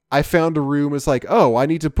I found a room. It's like, oh, I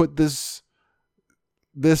need to put this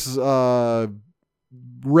red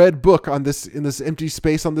book in this empty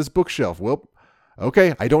space on this bookshelf. Well,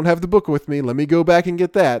 okay, I don't have the book with me. Let me go back and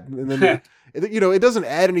get that. And then, it doesn't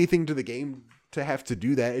add anything to the game to have to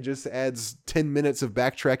do that. It just adds 10 minutes of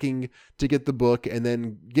backtracking to get the book and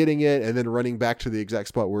then getting it and then running back to the exact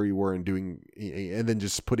spot where you were and then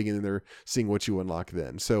just putting it in there, seeing what you unlock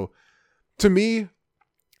then. So to me,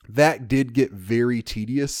 that did get very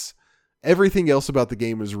tedious. Everything else about the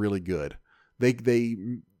game was really good. They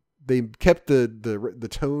kept the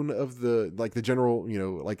tone of the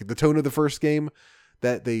general, like the tone of the first game,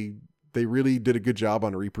 that they really did a good job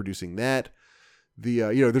on reproducing that.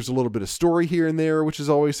 There's a little bit of story here and there, which is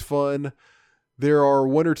always fun. There are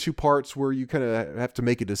 1 or 2 parts where you kind of have to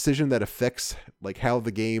make a decision that affects like how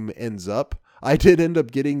the game ends up. I did end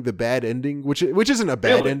up getting the bad ending, which isn't a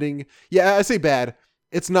bad ending. Yeah, I say bad.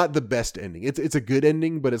 It's not the best ending. It's a good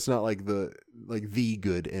ending, but it's not like the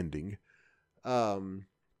good ending. There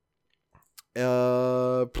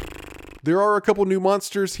are a couple new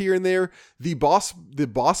monsters here and there. The boss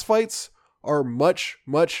fights are much,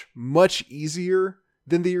 much, much easier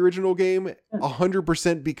than the original game,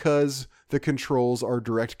 100% because the controls are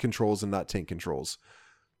direct controls and not tank controls.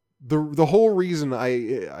 The whole reason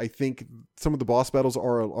I think some of the boss battles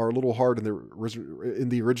are a little hard in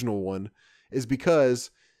the original one is because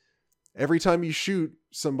every time you shoot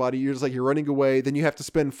somebody, you're running away, then you have to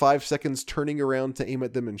spend 5 seconds turning around to aim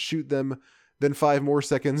at them and shoot them, then 5 more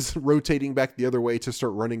seconds rotating back the other way to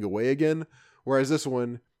start running away again. Whereas this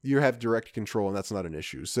one, you have direct control and that's not an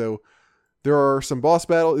issue. So there are some boss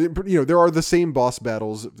battles, there are the same boss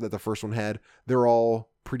battles that the first one had. They're all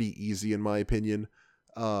pretty easy in my opinion.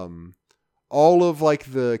 All of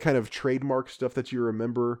like the kind of trademark stuff that you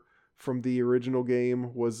remember from the original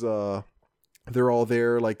game was, they're all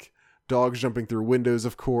there, like dogs jumping through windows,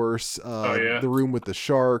 of course, the room with the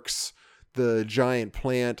sharks, the giant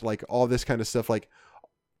plant, like all this kind of stuff, like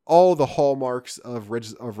all the hallmarks of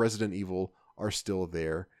Resident Evil are still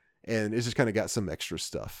there, and it's just kind of got some extra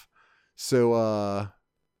stuff. So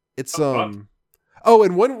it's and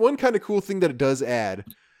one kind of cool thing that it does add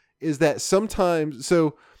is that sometimes,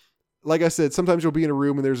 so like I said, sometimes you'll be in a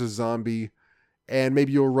room and there's a zombie and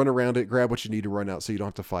maybe you'll run around it, grab what you need to run out so you don't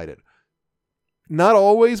have to fight it. Not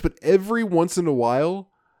always, but every once in a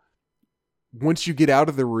while, once you get out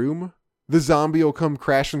of the room, the zombie will come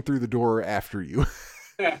crashing through the door after you.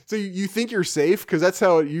 Yeah. So you think you're safe because that's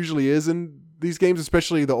how it usually is in these games,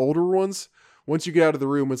 especially the older ones. Once you get out of the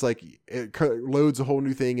room, it's like it loads a whole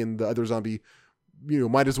new thing, and the other zombie,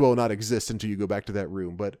 might as well not exist until you go back to that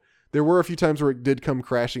room. But there were a few times where it did come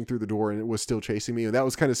crashing through the door, and it was still chasing me, and that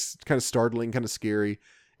was kind of startling, kind of scary,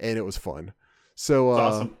 and it was fun. So,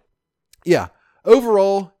 Awesome. Yeah,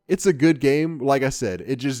 overall, it's a good game. Like I said,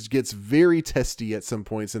 it just gets very testy at some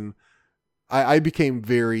points, and I became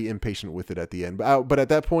very impatient with it at the end. But at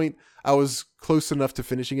that point, I was close enough to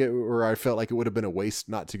finishing it where I felt like it would have been a waste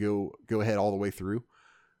not to go ahead all the way through.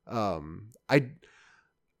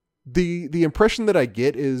 The impression that I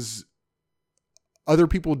get is other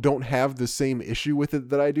people don't have the same issue with it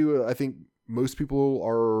that I do. I think most people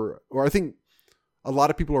are, or I think a lot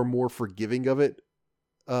of people are more forgiving of it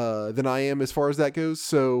than I am as far as that goes.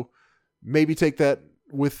 So maybe take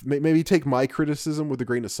my criticism with a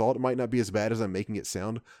grain of salt. It might not be as bad as I'm making it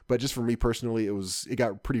sound, but just for me personally, it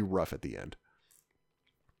got pretty rough at the end.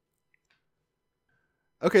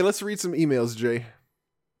 Okay, let's read some emails, Jay.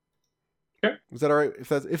 Okay. Is that all right?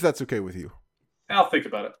 If that's okay with you. I'll think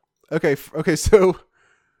about it. Okay. So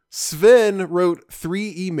Sven wrote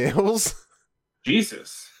 3 emails.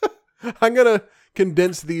 Jesus. I'm gonna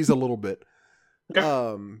condense these a little bit. Okay.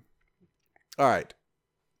 All right.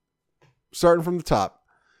 Starting from the top.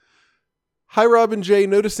 Hi, Rob and Jay.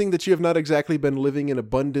 Noticing that you have not exactly been living in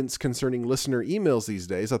abundance concerning listener emails these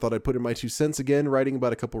days, I thought I'd put in my 2 cents again, writing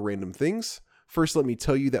about a couple random things. First, let me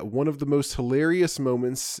tell you that one of the most hilarious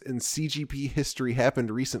moments in CGP history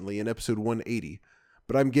happened recently in episode 180.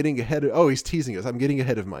 But I'm getting ahead of... Oh, he's teasing us. I'm getting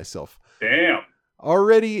ahead of myself. Damn.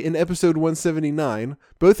 Already in episode 179,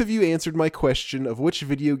 both of you answered my question of which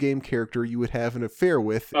video game character you would have an affair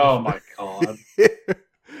with. Oh my God.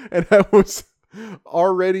 And I was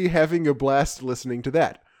already having a blast listening to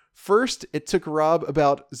that. First, it took Rob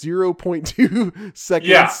about 0.2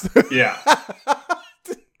 seconds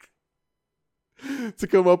to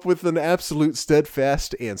come up with an absolute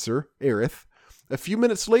steadfast answer, Aerith. A few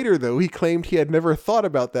minutes later, though, he claimed he had never thought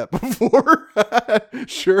about that before.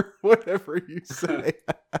 Sure, whatever you say.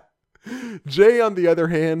 Jay, on the other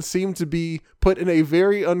hand, seemed to be put in a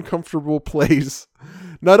very uncomfortable place.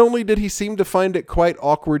 Not only did he seem to find it quite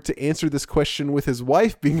awkward to answer this question with his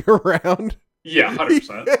wife being around. Yeah,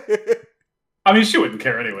 100%. I mean, she wouldn't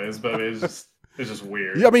care anyways, but it's just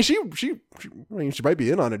weird. Yeah, I mean, she might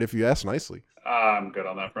be in on it if you ask nicely. I'm good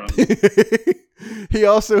on that front. He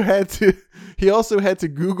also had to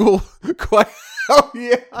Google quite. Oh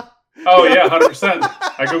yeah. Oh yeah, 100%.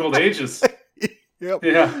 I googled ages. Yep.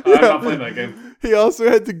 Yeah, I'm not playing that game. He also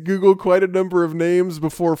had to Google quite a number of names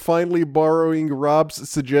before finally borrowing Rob's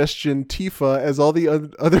suggestion, Tifa, as all the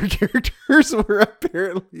other characters were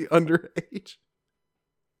apparently underage.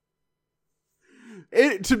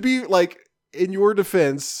 To be like, in your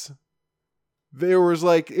defense, it was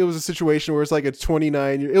a situation where it's like a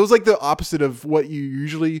 29. It was like the opposite of what you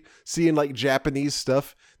usually see in like Japanese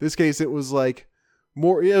stuff. In this case, it was like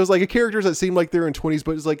more. It was like a characters that seem like they're in 20s,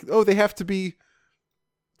 but it's like, oh, they have to be,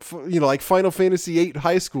 like Final Fantasy VIII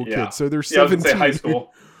high school kids, so they're 17. I was gonna say high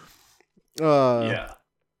school. Yeah.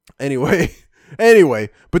 Anyway,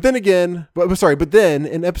 but then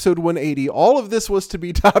in episode 180, all of this was to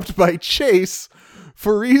be topped by Chase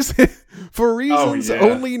for reasons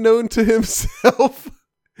only known to himself.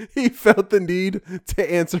 He felt the need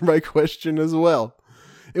to answer my question as well.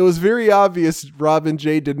 It was very obvious Rob and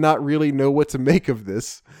Jay did not really know what to make of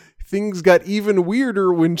this. Things got even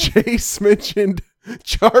weirder when Chase mentioned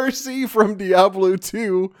Charcy from Diablo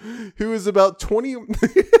 2, who is about 20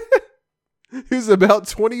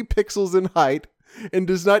 pixels in height and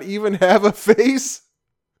does not even have a face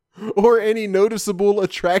or any noticeable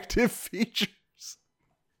attractive features.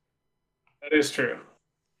 That is true.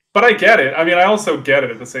 But I get it. I mean, I also get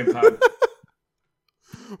it at the same time.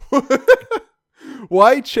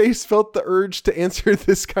 Why Chase felt the urge to answer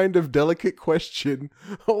this kind of delicate question,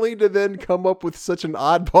 only to then come up with such an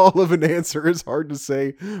oddball of an answer, is hard to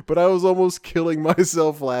say, but I was almost killing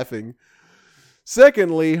myself laughing.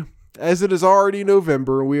 Secondly, as it is already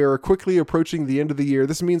November and we are quickly approaching the end of the year,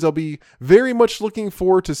 this means I'll be very much looking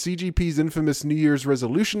forward to CGP's infamous New Year's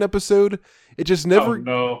resolution episode. It just never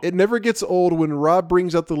It never gets old when Rob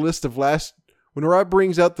brings out the list of last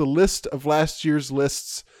year's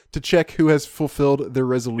lists to check who has fulfilled their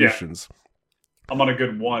resolutions. Yeah. I'm on a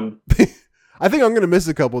good one. I think I'm going to miss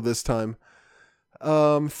a couple this time.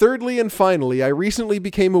 Thirdly and finally, I recently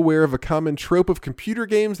became aware of a common trope of computer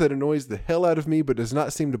games that annoys the hell out of me but does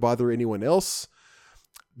not seem to bother anyone else.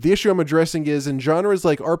 The issue I'm addressing is in genres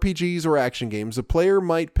like RPGs or action games, a player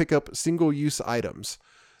might pick up single-use items.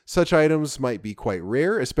 Such items might be quite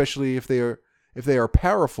rare, especially if they are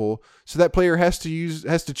powerful, so that player has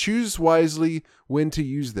to choose wisely when to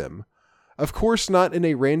use them. Of course, not in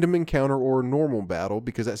a random encounter or normal battle,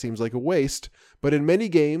 because that seems like a waste, but in many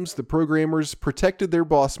games, the programmers protected their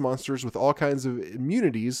boss monsters with all kinds of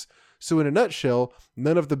immunities, so in a nutshell,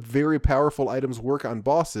 none of the very powerful items work on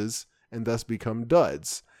bosses, and thus become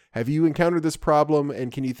duds. Have you encountered this problem,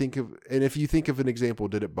 and if you think of an example,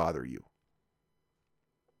 did it bother you?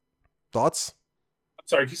 Thoughts?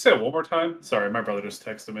 Sorry, can you say it one more time? Sorry, my brother just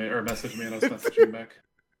texted me or messaged me and I was messaging back.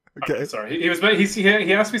 Okay. Sorry.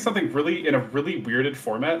 He asked me something really in a really weirded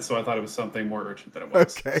format, so I thought it was something more urgent than it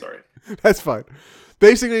was. Okay. Sorry. That's fine.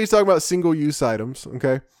 Basically, he's talking about single-use items,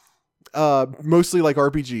 okay? Mostly like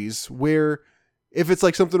RPGs, where if it's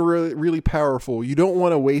like something really, really powerful, you don't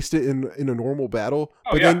want to waste it in a normal battle.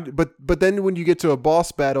 But then when you get to a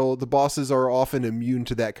boss battle, the bosses are often immune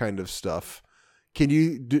to that kind of stuff.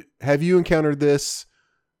 Have you encountered this,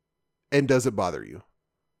 and does it bother you?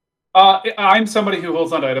 I'm somebody who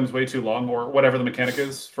holds on to items way too long, or whatever the mechanic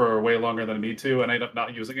is, for way longer than I need to, and I end up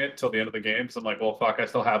not using it till the end of the game. So I'm like, well, fuck, I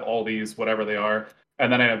still have all these, whatever they are,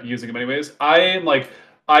 and then I end up using them anyways.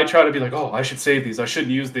 I try to be like, oh, I should save these, I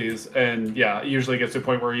shouldn't use these, and yeah, it usually gets to a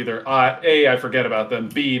point where either A, I forget about them,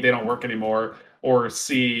 B, they don't work anymore, or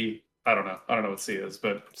C, I don't know what C is,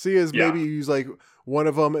 but C is maybe you use like one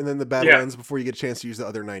of them, and then the battle ends before you get a chance to use the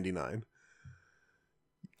other 99.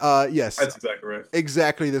 Yes. That's exactly right.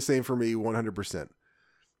 Exactly the same for me, 100%.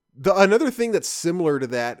 Another thing that's similar to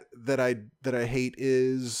that I hate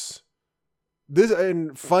is this,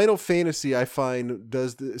 and Final Fantasy I find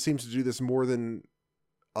seems to do this more than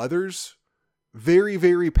others. Very,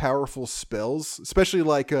 very powerful spells, especially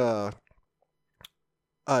like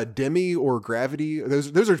Demi or Gravity.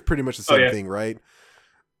 Those are pretty much the same thing, right?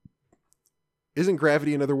 Isn't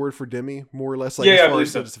Gravity another word for Demi, more or less, like as far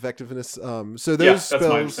as its effectiveness? So those spells. That's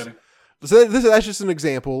my understanding. So that's just an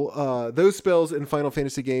example. Those spells in Final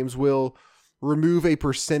Fantasy games will remove a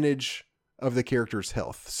percentage of the character's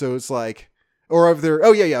health. So it's like, or of their,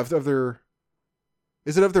 of their.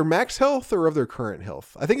 Is it of their max health or of their current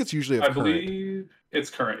health? I think it's usually of current. I believe it's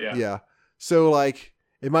current. Yeah. Yeah. So like,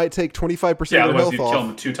 it might take 25% of their health off. Kill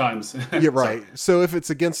them 2 times. Yeah, right. So if it's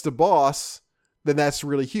against a boss, then that's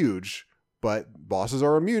really huge. But bosses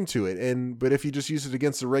are immune to it. But if you just use it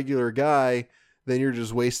against a regular guy, then you're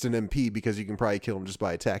just wasting MP because you can probably kill him just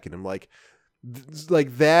by attacking him. Like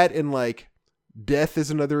that, and like death is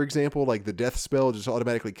another example. Like the death spell just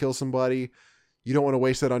automatically kills somebody. You don't want to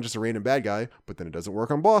waste that on just a random bad guy, but then it doesn't work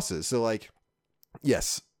on bosses. So like,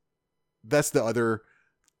 yes, that's the other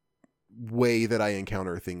way that I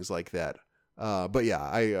encounter things like that. But yeah,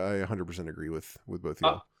 I 100% agree with both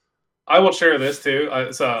of you. I will share this too.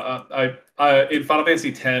 In Final Fantasy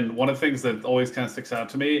X, one of the things that always kind of sticks out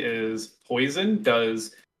to me is poison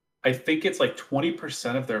does, I think it's like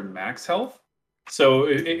 20% of their max health. So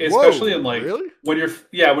especially in like when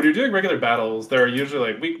you're doing regular battles, there are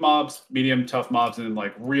usually like weak mobs, medium tough mobs, and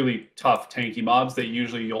like really tough tanky mobs that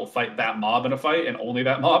usually you'll fight that mob in a fight and only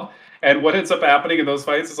that mob. And what ends up happening in those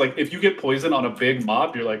fights is like if you get poison on a big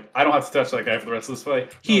mob, you're like, I don't have to touch that guy for the rest of this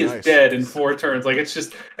fight. He is dead in 4 turns. Like it's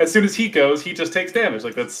just as soon as he goes, he just takes damage.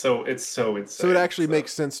 Like it's so insane. So it actually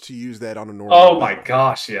makes sense to use that on a normal. Oh my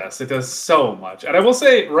gosh, yes, it does so much. And I will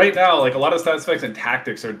say right now, like a lot of stat effects and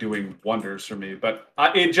tactics are doing wonders for me. But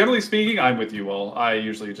generally speaking, I'm with you all. I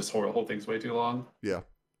usually just hold things way too long. Yeah.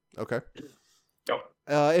 Okay. Go.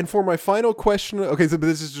 And for my final question, okay, so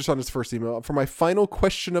this is just on his first email. For my final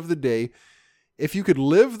question of the day, if you could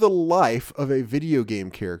live the life of a video game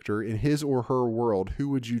character in his or her world, who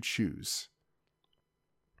would you choose?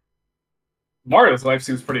 Mario's life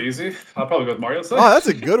seems pretty easy. I'll probably go with Mario's life. Oh, that's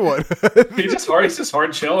a good one. He's just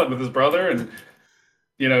hard chilling with his brother and,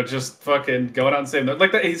 just fucking going out and saying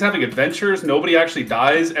like that. He's having adventures. Nobody actually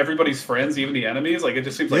dies. Everybody's friends, even the enemies. Like it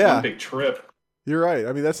just seems like one big trip. You're right.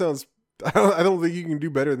 I mean, that sounds. I don't think you can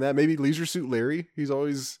do better than that. Maybe Leisure Suit Larry. He's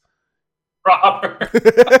always Robert.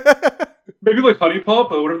 Maybe like Honey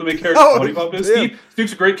Pop, or whatever the main character Honey Pop is.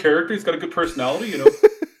 Steve's a great character. He's got a good personality.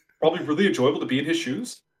 Probably really enjoyable to be in his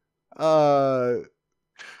shoes.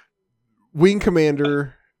 Wing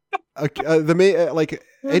Commander. The main like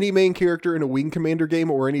any main character in a Wing Commander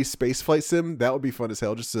game or any space flight sim, that would be fun as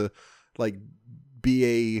hell. Just to like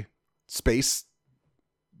be a space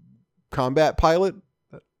combat pilot.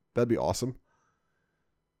 That'd be awesome.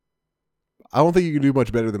 I don't think you can do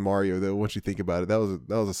much better than Mario, though. Once you think about it, that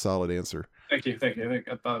was a solid answer. Thank you.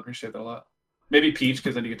 I appreciate that a lot. Maybe Peach,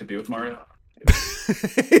 because then you get to be with Mario.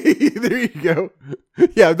 There you go.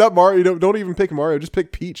 Yeah, not Mario. Don't even pick Mario. Just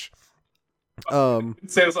pick Peach.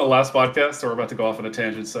 Say this on the last podcast, so we're about to go off on a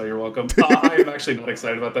tangent, so you're welcome. I am actually not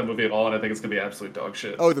excited about that movie at all, and I think it's going to be absolute dog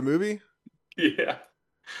shit. Oh, the movie? Yeah.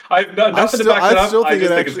 I've nothing to back that up. I just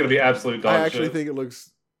think it's going to be absolute dog shit. I actually think it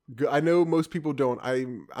looks good. I know most people don't.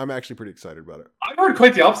 I'm actually pretty excited about it. I've heard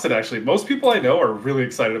quite the opposite, actually. Most people I know are really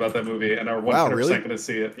excited about that movie and are 100% really? going to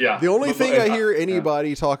see it. Yeah. The only thing I hear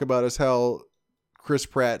anybody talk about is how Chris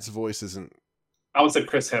Pratt's voice isn't. I would say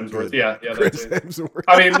Chris Hemsworth. Good. Yeah. Chris Hemsworth.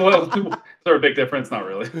 I mean, well, is there a big difference? Not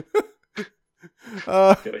really.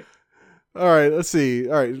 Kidding. All right, let's see.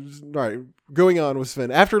 All right. Going on with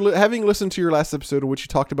Sven. After having listened to your last episode in which you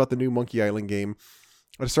talked about the new Monkey Island game,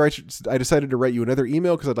 I decided to write you another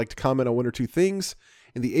email because I'd like to comment on one or two things.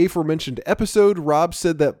 In the aforementioned episode, Rob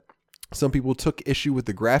said that some people took issue with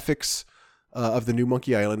the graphics of the new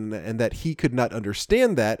Monkey Island and that he could not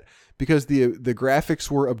understand that because the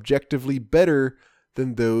graphics were objectively better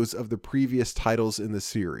than those of the previous titles in the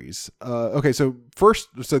series. Okay, so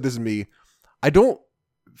this is me. I don't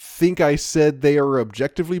think I said they are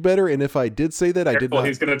objectively better, and if I did say that, I did not.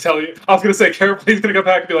 He's going to tell you. I was going to say, careful. He's going to come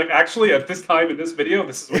back and be like, actually, at this time in this video,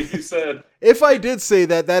 this is what you said. If I did say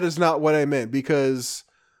that, that is not what I meant, because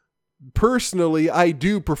personally, I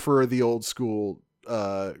do prefer the old school.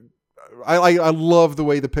 I love the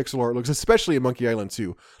way the pixel art looks, especially in Monkey Island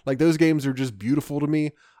 2. Like, those games are just beautiful to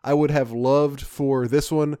me. I would have loved for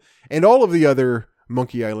this one and all of the other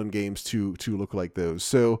Monkey Island games to look like those.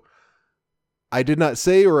 So I did not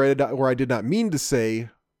say, or I did not mean to say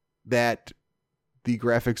that the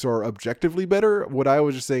graphics are objectively better. What I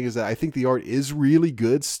was just saying is that I think the art is really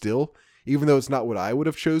good still, even though it's not what I would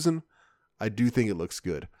have chosen. I do think it looks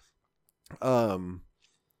good. So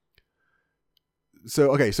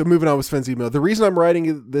moving on with Sven's email. The reason I'm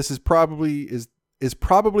writing this is probably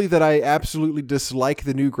that I absolutely dislike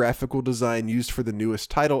the new graphical design used for the newest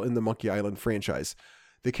title in the Monkey Island franchise.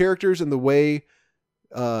 The characters and the way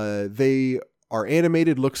they are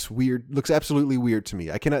animated looks absolutely weird to me.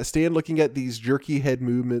 I cannot stand looking at these jerky head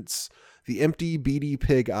movements, the empty, beady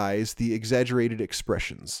pig eyes, the exaggerated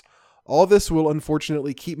expressions. All this will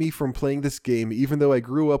unfortunately keep me from playing this game, even though I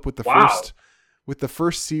grew up with the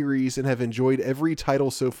first series and have enjoyed every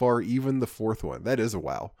title so far, even the fourth one. That is a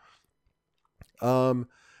wow.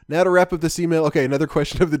 Now to wrap up this email. Okay, another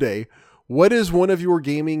question of the day. What is one of your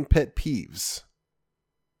gaming pet peeves?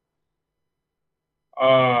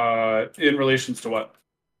 In relations to what?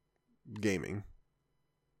 Gaming.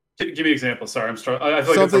 Give me an example. Sorry, I'm struggling. I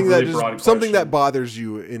feel something like it's a really broad question. Something that bothers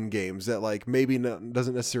you in games that like maybe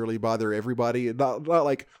doesn't necessarily bother everybody. Not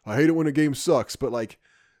like I hate it when a game sucks, but like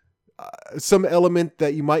some element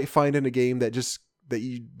that you might find in a game that just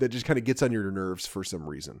kind of gets on your nerves for some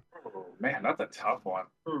reason. Oh, man, that's a tough one.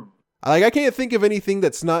 I can't think of anything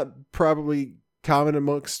that's not probably common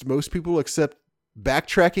amongst most people, except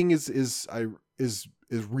backtracking is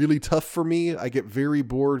really tough for me. I get very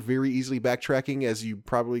bored very easily backtracking, as you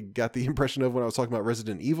probably got the impression of when I was talking about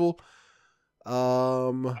Resident Evil.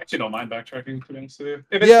 I actually don't mind backtracking, to be honest with you.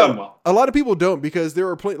 If it's done well. A lot of people don't, because there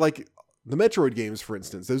are like the Metroid games, for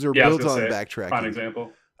instance. Those are built on backtracking. Fine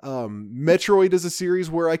example. Metroid is a series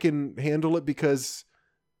where I can handle it because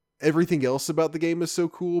everything else about the game is so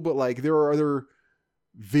cool, but like there are other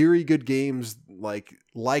very good games like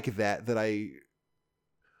that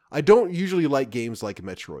I don't usually like games like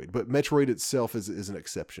Metroid, but Metroid itself is an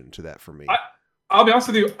exception to that for me. I'll be honest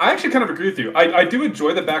with you. I actually kind of agree with you. I do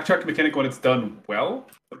enjoy the backtrack mechanic when it's done well,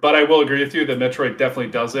 but I will agree with you that Metroid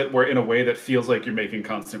definitely does it where in a way that feels like you're making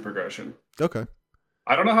constant progression. Okay.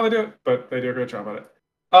 I don't know how they do it, but they do a great job at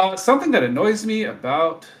it. Something that annoys me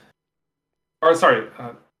about...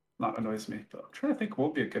 not annoys me, but I'm trying to think what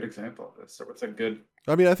would be a good example of this. Or what's a good...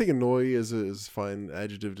 I mean, I think annoy is a fine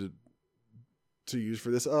adjective to use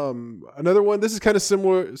for this. Another one, this is kind of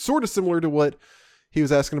similar to what he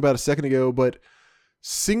was asking about a second ago, but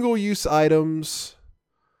single-use items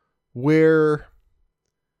where...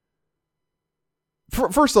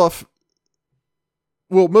 First off,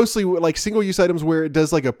 well, mostly like single-use items where it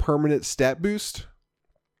does like a permanent stat boost.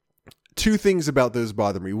 Two things about those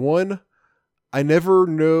bother me. One, I never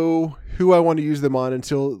know who I want to use them on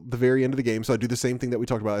until the very end of the game. So I do the same thing that we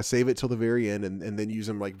talked about. I save it till the very end and then use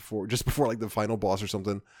them like before like the final boss or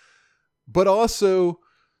something. But also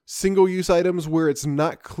single-use items where it's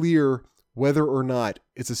not clear whether or not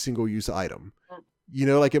it's a single-use item. You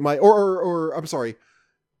know, like it might, or I'm sorry,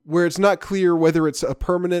 where it's not clear whether it's a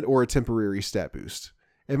permanent or a temporary stat boost.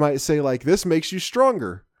 It might say like, this makes you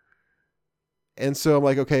stronger. And so I'm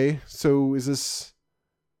like, okay, so is this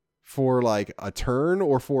for like a turn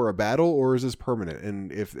or for a battle, or is this permanent? And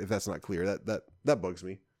if that's not clear, that bugs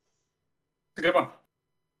me. It's a good one.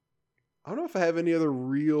 I don't know if I have any other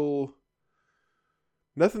real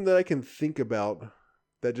Nothing that I can think about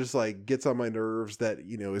that just like gets on my nerves that,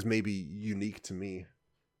 you know, is maybe unique to me.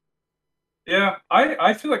 Yeah,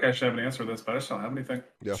 I feel like I should have an answer to this, but I just don't have anything.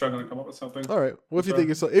 Yeah. Struggling to come up with something. All right. Well, if you think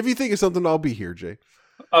of something, I'll be here, Jay.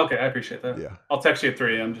 Okay, I appreciate that. Yeah. I'll text you at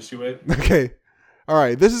 3 a.m. Just you wait. Okay. All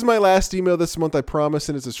right. This is my last email this month, I promise,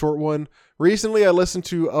 and it's a short one. Recently, I listened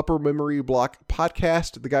to Upper Memory Block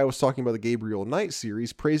podcast. The guy was talking about the Gabriel Knight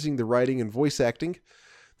series, praising the writing and voice acting.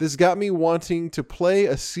 This got me wanting to play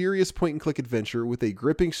a serious point-and-click adventure with a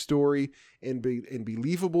gripping story and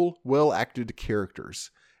believable, well-acted characters.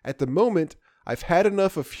 At the moment, I've had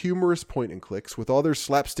enough of humorous point-and-clicks with all their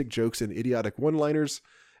slapstick jokes and idiotic one-liners,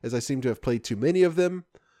 as I seem to have played too many of them.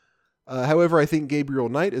 However, I think Gabriel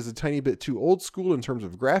Knight is a tiny bit too old school in terms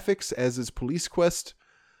of graphics, as is Police Quest.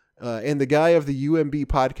 And the guy of the UMB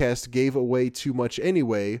podcast gave away too much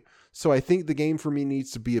anyway, so I think the game for me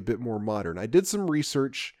needs to be a bit more modern. I did some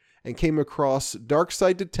research and came across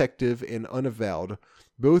Darkside Detective and Unavowed,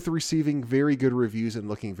 both receiving very good reviews and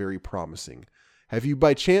looking very promising. Have you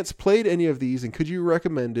by chance played any of these, and could you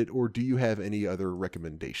recommend it, or do you have any other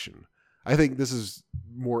recommendation? I think this is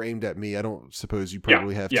more aimed at me. I don't suppose you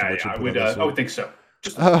probably have too much input on this one. I would think so.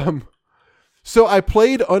 So I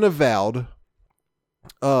played Unavowed.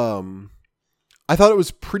 I thought it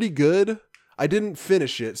was pretty good. I didn't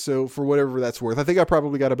finish it, so for whatever that's worth, I think I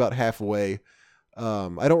probably got about halfway.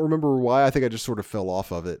 I don't remember why. I think I just sort of fell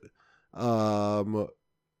off of it. I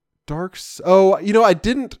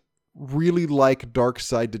didn't really like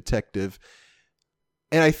Darkside Detective.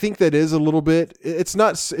 And I think that is a little bit, it's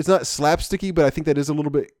not slapsticky, but I think that is a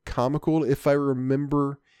little bit comical if I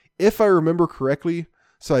remember correctly.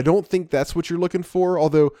 So I don't think that's what you're looking for.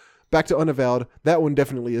 Although back to Unavowed, that one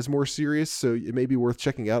definitely is more serious. So it may be worth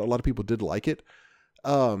checking out. A lot of people did like it.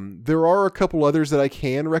 There are a couple others that I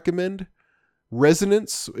can recommend.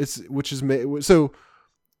 Resonance,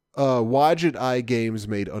 Wadjet Eye Games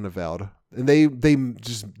made Unavowed. And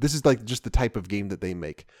this is like just the type of game that they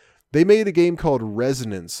make. They made a game called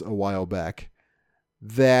Resonance a while back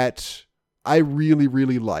that I really,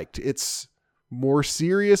 really liked. It's more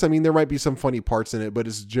serious. I mean, there might be some funny parts in it, but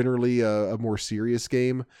it's generally a more serious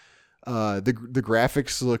game. The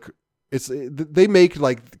graphics they make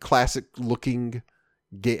like classic looking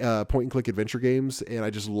point and click adventure games, and I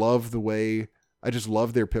just love their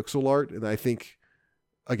pixel art. And I think,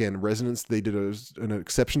 again, Resonance, they did an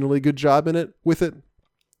exceptionally good job with it.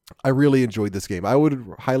 I really enjoyed this game. I would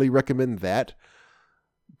highly recommend that.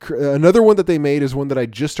 Another one that they made is one that I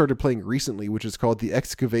just started playing recently, which is called The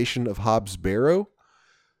Excavation of Hobbs Barrow.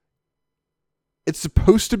 It's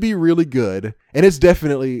supposed to be really good, and it's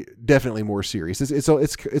definitely more serious. It's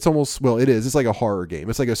almost, well, it is. It's like a horror game.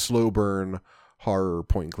 It's like a slow burn horror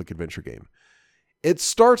point and click adventure game. It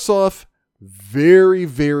starts off very,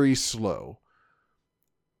 very slow.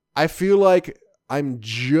 I feel like I'm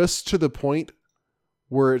just to the point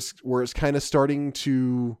where it's kind of starting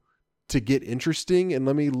to get interesting. And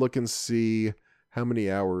let me look and see how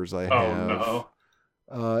many hours I have. Oh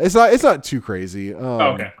no. It's not too crazy.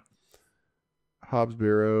 Okay. Hobbs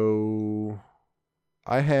Barrow.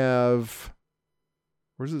 I have,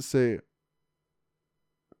 where does it say?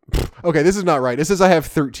 Okay, this is not right. It says I have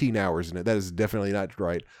 13 hours in it. That is definitely not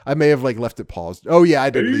right. I may have left it paused. Oh yeah, I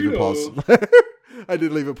did leave it paused. I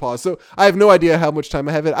did leave it paused. So I have no idea how much time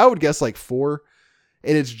I have it. I would guess 4.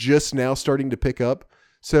 And it's just now starting to pick up.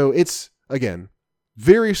 So it's, again,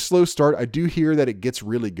 very slow start. I do hear that it gets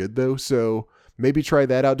really good, though. So maybe try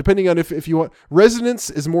that out, depending on if you want. Resonance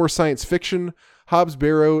is more science fiction. Hobbs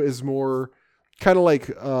Barrow is more kind of like,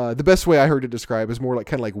 the best way I heard it described is more like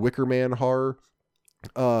kind of like Wicker Man horror.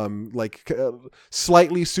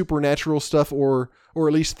 Slightly supernatural stuff, or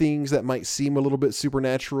at least things that might seem a little bit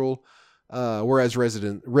supernatural. Whereas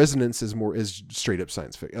Resonance is straight up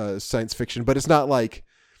science fiction, but it's not like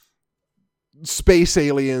space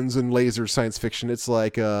aliens and laser science fiction. It's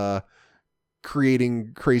like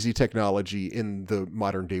creating crazy technology in the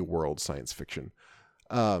modern day world science fiction.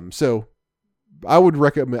 So I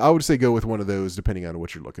would say go with one of those depending on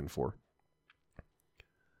what you're looking for.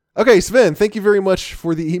 Okay, Sven, thank you very much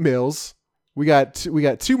for the emails. We got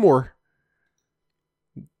 2 more.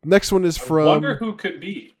 Next one is from, I wonder who could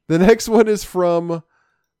be. The next one is from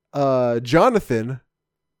Jonathan,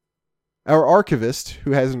 our archivist,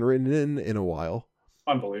 who hasn't written in a while.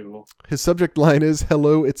 Unbelievable. His subject line is,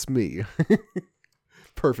 "Hello, it's me."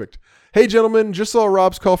 Perfect. Hey, gentlemen, just saw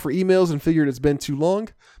Rob's call for emails and figured it's been too long.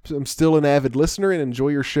 I'm still an avid listener and enjoy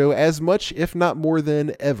your show as much, if not more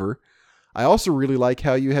than ever. I also really like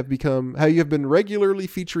how you have been regularly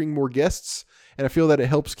featuring more guests, and I feel that it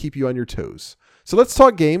helps keep you on your toes. So let's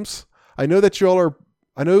talk games. I know that you all are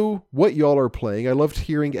I know what y'all are playing. I loved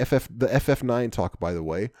hearing the FF9 talk, by the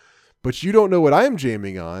way. But you don't know what I'm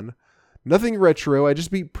jamming on. Nothing retro. I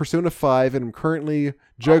just beat Persona 5 and I'm currently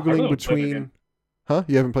juggling between... Huh?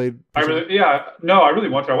 You haven't played Persona? I really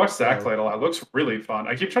want to. I watched Zach play it a lot. It looks really fun.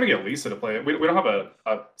 I keep trying to get Lisa to play it. We don't have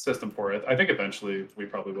a system for it. I think eventually we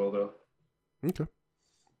probably will, though. Okay.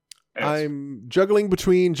 I'm juggling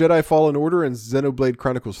between Jedi Fallen Order and Xenoblade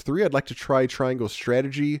Chronicles 3. I'd like to try Triangle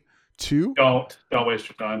Strategy 2. Don't waste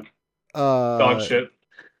your time. Dog shit.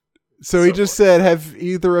 So he just said, have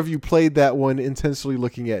either of you played that one, intensely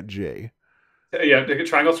looking at Jay? Yeah,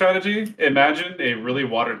 Triangle Strategy. Imagine a really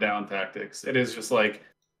watered down tactics. It is just like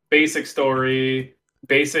basic story,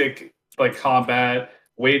 basic like combat,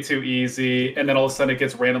 way too easy, and then all of a sudden it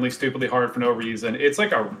gets randomly stupidly hard for no reason. It's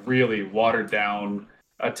like a really watered down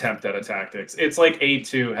attempt at a tactics. It's like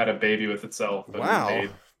A2 had a baby with itself. Wow.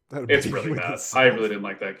 It's really bad. I really didn't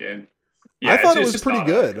like that game. Yeah, I thought it was pretty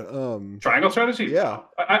good. Triangle Strategy? Yeah.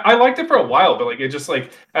 I liked it for a while, but like it just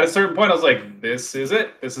like at a certain point I was like, this is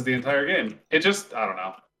it. This is the entire game. It just I don't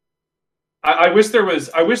know. I wish there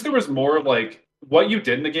was more like what you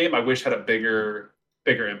did in the game, I wish had a bigger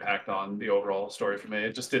impact on the overall story for me.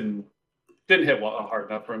 It just didn't hit hard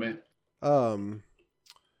enough for me.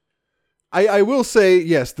 I will say,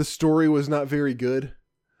 yes, the story was not very good.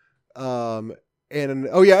 And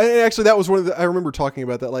actually that was one of the I remember talking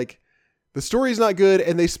about that, like the story's not good,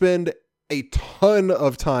 and they spend a ton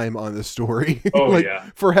of time on the story. Oh, like, yeah.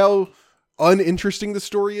 For how uninteresting the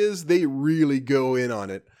story is, they really go in on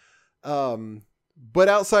it. But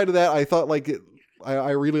outside of that, I thought like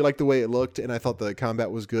I really liked the way it looked, and I thought the combat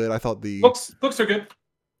was good. I thought the looks are good.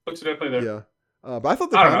 Looks are definitely there. Yeah, but I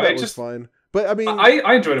thought the combat was fine. But I mean,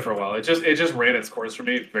 I enjoyed it for a while. It just ran its course for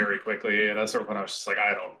me very quickly, and at a certain point, I was just like,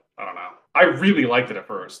 I don't know. I really liked it at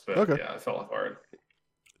first, but yeah, it fell apart.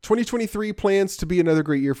 2023 plans to be another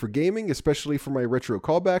great year for gaming, especially for my retro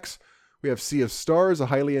callbacks. We have Sea of Stars, a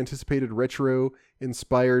highly anticipated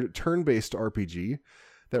retro-inspired turn-based RPG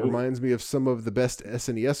that reminds me of some of the best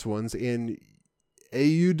SNES ones, and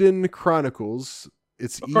Eiyuden Chronicles.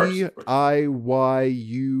 It's Eiyuden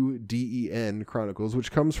Chronicles,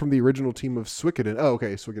 which comes from the original team of Suikoden. Oh,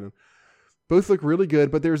 okay, Suikoden. Both look really good,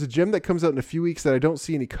 but there's a gem that comes out in a few weeks that I don't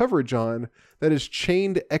see any coverage on, that is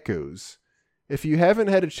Chained Echoes. If you haven't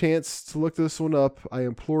had a chance to look this one up, I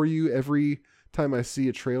implore you, every time I see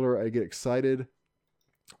a trailer, I get excited.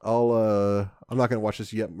 I'm not going to watch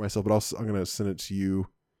this yet myself, but I'm going to send it to you.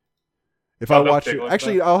 If I watch it,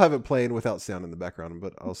 actually, I'll have it playing without sound in the background,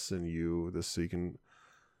 but I'll send you this so you can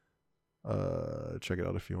check it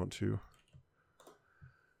out if you want to.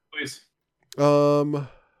 Please.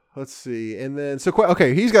 Let's see. And then,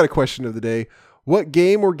 okay, he's got a question of the day. What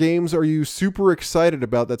game or games are you super excited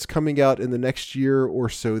about that's coming out in the next year or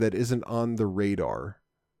so that isn't on the radar?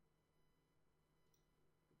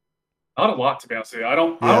 Not a lot, to be honest with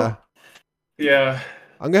you. Yeah.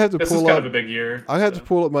 I'm gonna have to this pull is up. Kind of a big year. I have to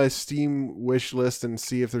pull up my Steam wish list and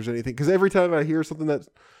see if there's anything. Because every time I hear something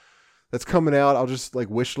that's coming out, I'll just like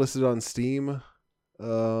wish list it on Steam.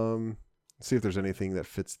 See if there's anything that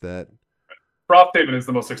fits that. Frosthaven is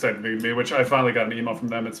the most exciting thing to me, which I finally got an email from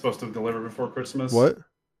them. It's supposed to deliver before Christmas. What?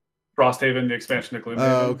 Frosthaven, the expansion to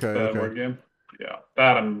Gloomhaven, okay. Board game. Yeah,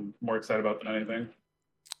 that I'm more excited about than anything.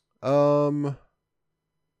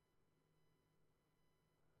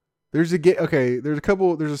 There's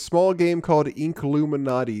a small game called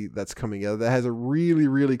Inkluminati that's coming out that has a really,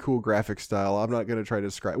 really cool graphic style. I'm not going to try to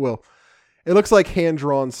describe. Well, it looks like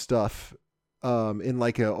hand-drawn stuff in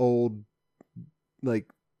like an old like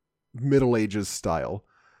Middle Ages style.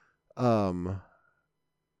 That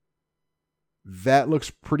looks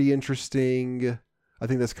pretty interesting. I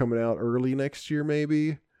think that's coming out early next year,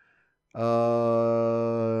 maybe.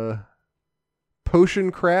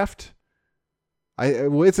 Potion Craft.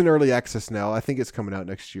 It's in early access now. I think it's coming out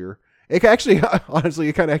next year. It actually, honestly,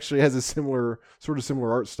 it kind of actually has a similar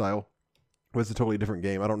art style, but it's a totally different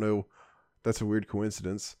game. I don't know. That's a weird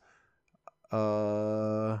coincidence.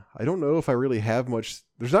 I don't know if I really have much.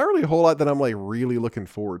 There's not really a whole lot that I'm like really looking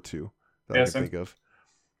forward to that I can think of.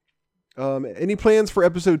 Any plans for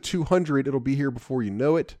episode 200? It'll be here before you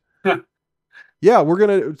know it. Yeah, we're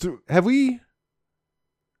gonna. Have we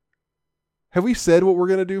said what we're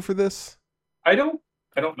gonna do for this? I don't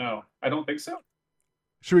know. I don't think so.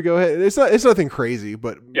 Should we go ahead? It's nothing crazy,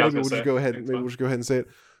 but yeah, maybe we'll just go ahead. Maybe we'll just go ahead and say it.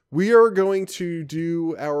 We are going to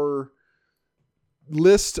do our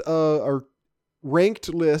list, our ranked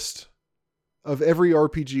list of every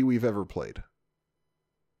RPG we've ever played.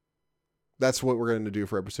 That's what we're going to do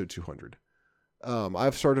for episode 200.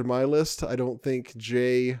 I've started my list. I don't think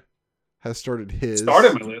Jay has started his.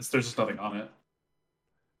 Started my list. There's just nothing on it.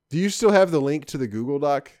 Do you still have the link to the Google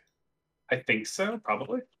Doc? I think so,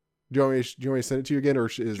 probably. Do you want me to send it to you again, or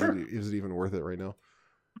is Sure. it even worth it right now?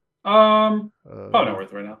 Not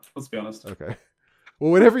worth it right now. Let's be honest. Okay.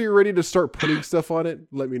 Well, whenever you're ready to start putting stuff on it,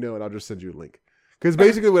 let me know and I'll just send you a link. Because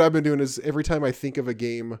basically what I've been doing is every time I think of a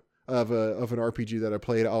game of an RPG that I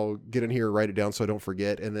played, I'll get in here and write it down so I don't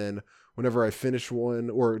forget. And then whenever I finish one,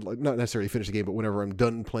 or like not necessarily finish the game, but whenever I'm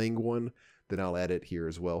done playing one, then I'll add it here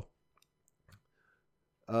as well.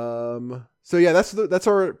 So yeah, that's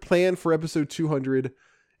our plan for episode 200.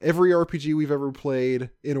 Every RPG we've ever played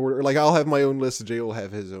in order. Like I'll have my own list, Jay will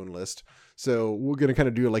have his own list. So we're going to kind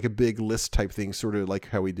of do like a big list type thing, sort of like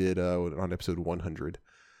how we did on episode 100.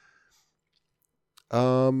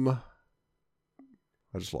 I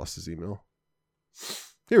just lost his email.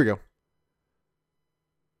 Here we go.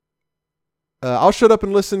 I'll shut up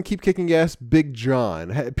and listen. Keep kicking ass, Big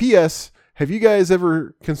John. P.S. Have you guys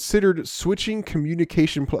ever considered switching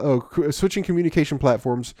communication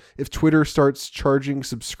platforms if Twitter starts charging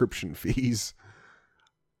subscription fees?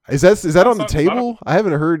 Is that on the table? I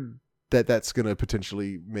haven't heard that that's going to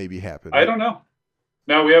potentially maybe happen. I don't know.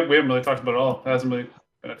 No, we haven't really talked about it all. It hasn't really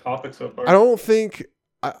been a topic so far. I don't think.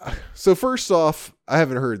 So first off, I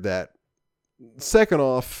haven't heard that. Second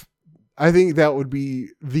off, I think that would be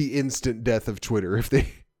the instant death of Twitter if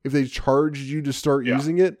they charged you to start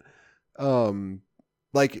using it.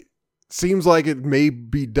 Like seems like it may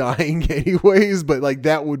be dying anyways, but like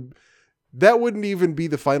that wouldn't even be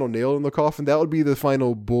the final nail in the coffin. That would be the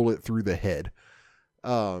final bullet through the head.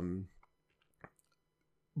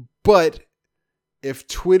 But if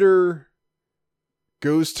Twitter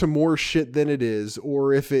goes to more shit than it is,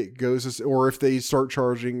 or if they start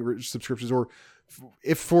charging subscriptions, or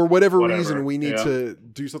if for whatever reason we need to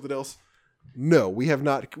do something else, no, we have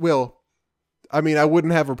not. Well, I mean, I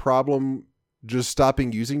wouldn't have a problem just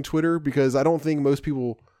stopping using Twitter because I don't think most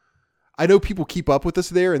people, I know people keep up with us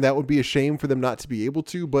there and that would be a shame for them not to be able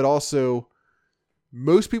to, but also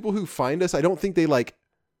most people who find us, I don't think they like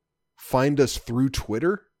find us through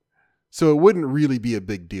Twitter. So it wouldn't really be a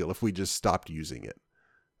big deal if we just stopped using it.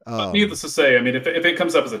 Needless to say, I mean, if it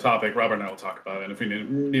comes up as a topic, Robert and I will talk about it. And if we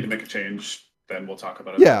need to make a change, then we'll talk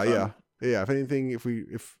about it. Yeah. If anything,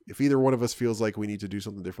 if either one of us feels like we need to do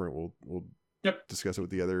something different, we'll discuss it with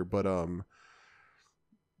the other. But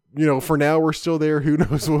for now we're still there. Who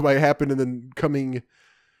knows what might happen in the coming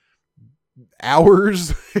hours?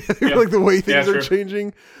 Like the way things are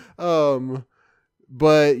changing.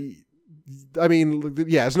 But I mean,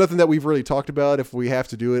 it's nothing that we've really talked about. If we have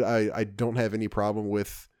to do it, I don't have any problem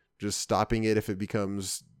with just stopping it if it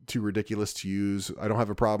becomes too ridiculous to use. I don't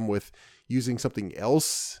have a problem with using something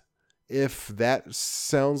else if that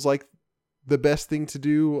sounds like the best thing to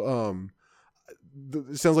do.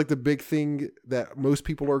 It sounds like the big thing that most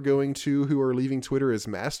people are going to who are leaving Twitter is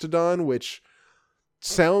Mastodon, which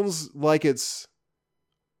sounds like it's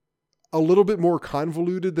a little bit more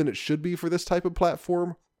convoluted than it should be for this type of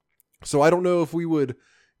platform. So I don't know if we would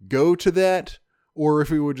go to that or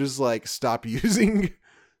if we would just like stop using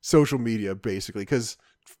social media basically, because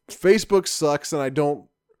Facebook sucks and I don't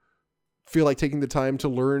feel like taking the time to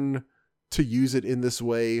learn to use it in this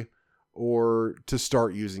way or to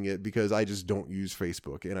start using it because I just don't use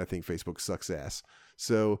Facebook and I think Facebook sucks ass.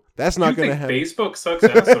 So that's not going to happen. Facebook sucks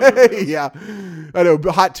ass. Yeah, I know.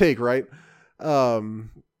 Hot take, right?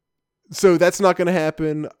 So that's not going to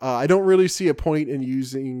happen. I don't really see a point in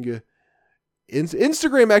using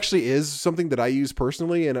Instagram. Actually, is something that I use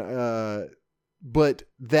personally, and but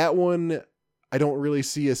that one I don't really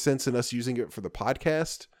see a sense in us using it for the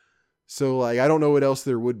podcast. So like, I don't know what else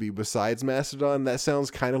there would be besides Mastodon. That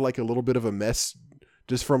sounds kind of like a little bit of a mess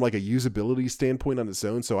just from like a usability standpoint on its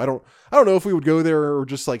own. So I don't know if we would go there or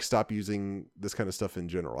just like stop using this kind of stuff in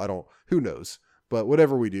general. Who knows? But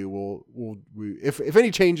whatever we do, if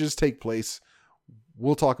any changes take place,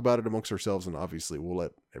 we'll talk about it amongst ourselves, and obviously we'll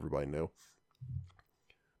let everybody know.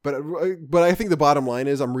 But I think the bottom line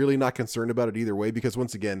is I'm really not concerned about it either way because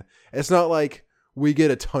once again, it's not like we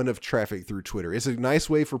get a ton of traffic through Twitter. It's a nice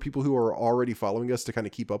way for people who are already following us to kind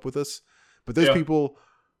of keep up with us. But those people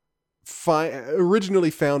originally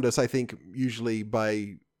found us, I think, usually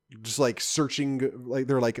by just like searching. Like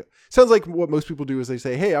they're like, sounds like what most people do is they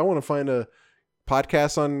say, "Hey, I want to find a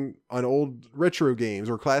podcast on old retro games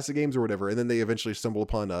or classic games or whatever," and then they eventually stumble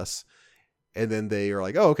upon us, and then they are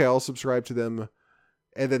like, "Oh, okay, I'll subscribe to them,"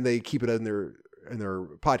 and then they keep it in their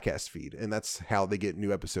podcast feed, and that's how they get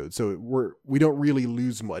new episodes. So we don't really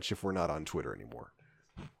lose much if we're not on Twitter anymore.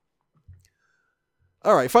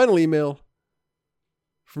 All right, final email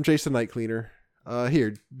from Jason Night Cleaner.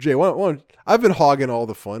 Here, Jay, I've been hogging all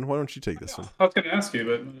the fun. Why don't you take this one? I was going to ask you,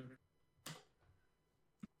 but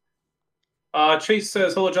Chase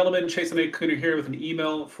says, "Hello, gentlemen. Chase and A. Cooner here with an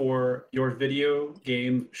email for your video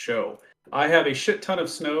game show. I have a shit ton of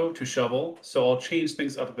snow to shovel, so I'll change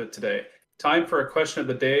things up a bit today. Time for a question of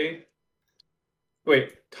the day.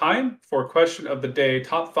 Time for question of the day.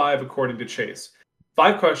 Top 5 according to Chase.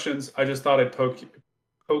 5 questions. I just thought I'd poke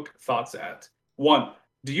thoughts at. 1.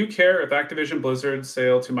 Do you care if Activision Blizzard's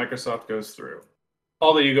sale to Microsoft goes through?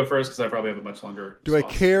 I'll let you go first because I probably have a much longer. Do I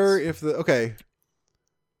care if the okay?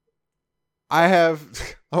 I have.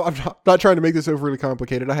 I'm not trying to make this overly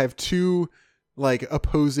complicated. I have 2 like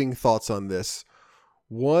opposing thoughts on this.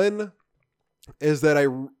 One is that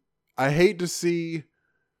I hate to see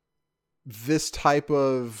this type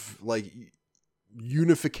of like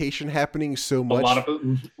unification happening so much. A lot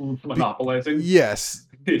of monopolizing. Yes,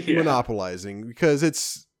 Yeah. monopolizing because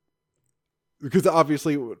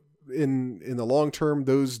obviously in the long term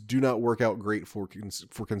those do not work out great for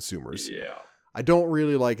consumers. Yeah. I don't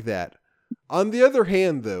really like that. On the other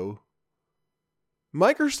hand, though,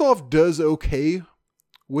 Microsoft does okay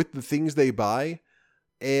with the things they buy,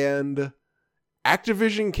 and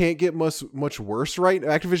Activision can't get much worse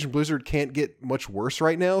Activision Blizzard can't get much worse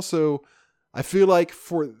right now, so I feel like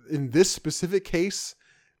in this specific case,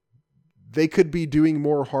 they could be doing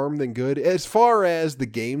more harm than good as far as the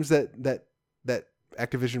games that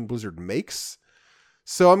Activision Blizzard makes.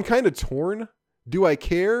 So I'm kind of torn. Do I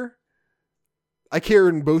care? I care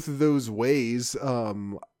in both of those ways.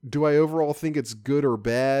 Do I overall think it's good or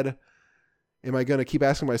bad? Am I going to keep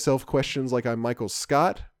asking myself questions like I'm Michael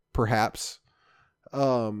Scott? Perhaps.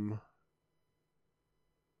 Do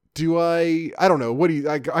I don't know. What do you,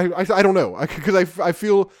 I don't know. Cause I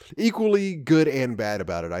feel equally good and bad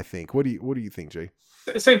about it, I think. What do you think, Jay?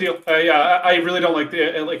 Same deal. Yeah, I really don't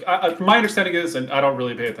like my understanding is, and I don't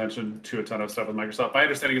really pay attention to a ton of stuff with Microsoft. My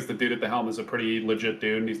understanding is the dude at the helm is a pretty legit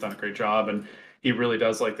dude and he's done a great job and he really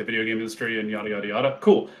does like the video game industry and yada, yada, yada.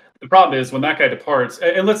 Cool. The problem is when that guy departs,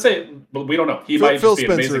 and let's say, we don't know. Phil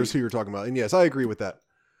Spencer is who you're talking about. And yes, I agree with that.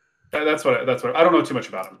 That's what I don't know too much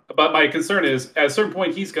about him. But my concern is at a certain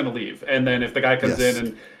point, he's going to leave. And then if the guy comes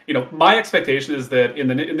in and, my expectation is that in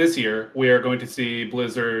this year, we are going to see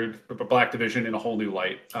Blizzard, Black Division in a whole new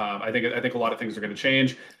light. I think a lot of things are going to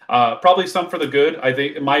change. Probably some for the good. I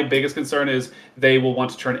think my biggest concern is they will want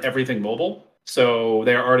to turn everything mobile. So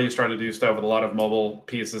they're already starting to do stuff with a lot of mobile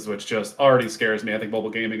pieces, which just already scares me. I think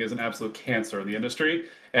mobile gaming is an absolute cancer in the industry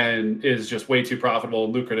and is just way too profitable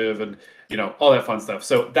and lucrative and, all that fun stuff.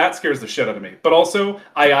 So that scares the shit out of me. But also,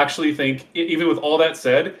 I actually think, even with all that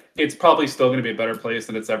said, it's probably still going to be a better place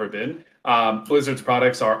than it's ever been. Blizzard's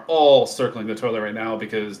products are all circling the toilet right now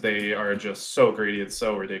because they are just so greedy. It's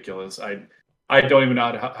so ridiculous. I don't even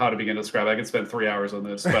know how to begin to describe it. I could spend 3 hours on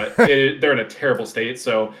this, but they're in a terrible state.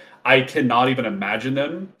 So I cannot even imagine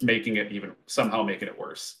them making it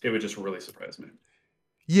worse. It would just really surprise me.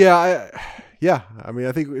 Yeah. I mean,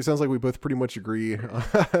 I think it sounds like we both pretty much agree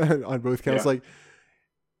on both counts. Yeah. Like,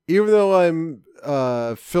 even though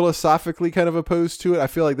I'm philosophically kind of opposed to it, I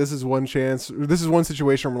feel like this is one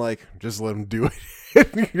situation where I'm like, just let them do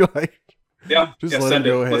it. You're like, just let them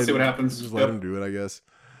go ahead. Let's see what happens. Just let them do it, I guess.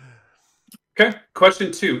 Okay.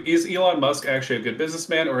 Question 2. Is Elon Musk actually a good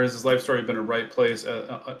businessman, or has his life story been a right place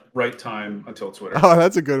at right time until Twitter? Oh,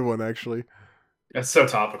 that's a good one, actually. That's so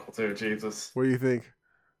topical, too. Jesus. What do you think?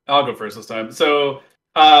 I'll go first this time. So,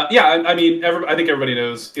 I mean, I think everybody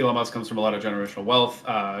knows Elon Musk comes from a lot of generational wealth.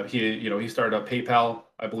 He started up PayPal,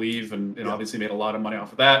 I believe, and obviously made a lot of money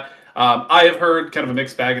off of that. I have heard kind of a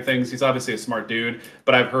mixed bag of things. He's obviously a smart dude,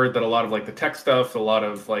 but I've heard that a lot of like the tech stuff, a lot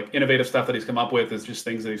of like innovative stuff that he's come up with is just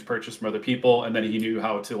things that he's purchased from other people, and then he knew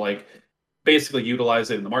how to like basically utilize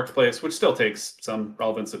it in the marketplace, which still takes some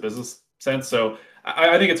relevance to business sense. So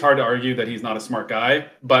I think it's hard to argue that he's not a smart guy,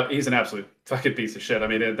 but he's an absolute fucking piece of shit. I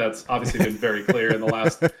mean, that's obviously been very clear in the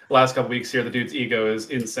last couple weeks here. The dude's ego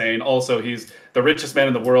is insane. Also, he's the richest man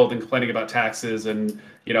in the world and complaining about taxes. And,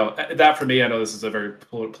 that for me, I know this is a very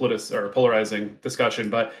polarizing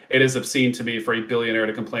discussion, but it is obscene to me for a billionaire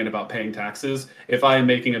to complain about paying taxes. If I am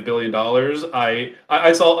making $1 billion,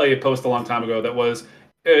 I saw a post a long time ago that was,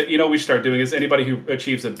 we start doing is anybody who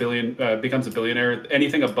achieves becomes a billionaire,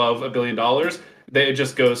 anything above $1 billion, it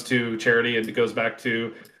just goes to charity and it goes back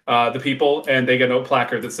to the people, and they get a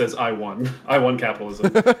placard that says I won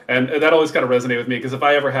capitalism. And that always kind of resonated with me, because if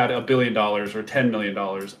I ever had $1 billion or $10 million,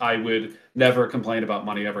 I would never complain about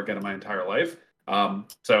money ever again in my entire life.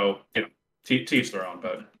 So to each their own,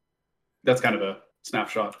 but that's kind of a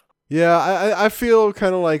snapshot. Yeah, I feel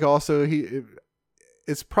kind of like also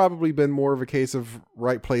it's probably been more of a case of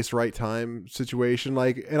right place, right time situation.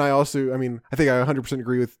 Like, and I think I 100%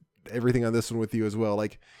 agree with everything on this one with you as well.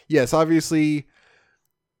 Like, yes, obviously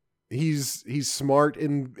he's smart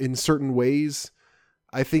in certain ways.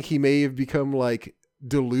 I think he may have become like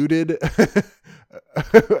deluded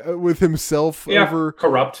with himself over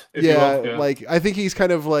corrupt. If you will. Yeah, like I think he's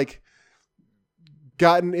kind of like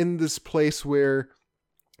gotten in this place where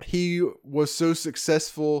he was so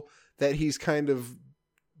successful that he's kind of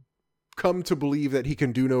come to believe that he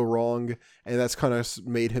can do no wrong, and that's kind of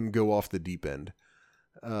made him go off the deep end.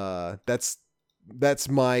 That's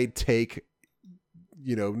my take.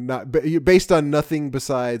 You know, not based on nothing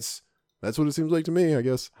besides. That's what it seems like to me, I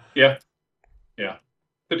guess. Yeah.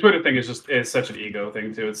 The Twitter thing is such an ego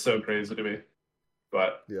thing too. It's so crazy to me,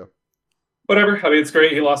 but yeah, whatever. I mean, it's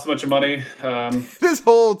great. He lost a bunch of money. This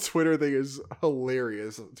whole Twitter thing is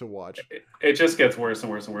hilarious to watch. It just gets worse and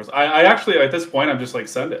worse and worse. I actually, at this point, I'm just like,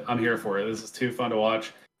 send it. I'm here for it. This is too fun to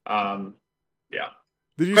watch. Yeah.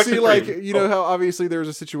 Did you see, like, you know how obviously there was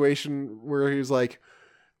a situation where he was like,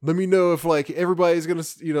 let me know if like everybody's gonna,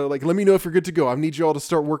 you know, like let me know if you're good to go. I need you all to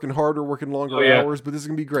start working harder, working longer hours, but this is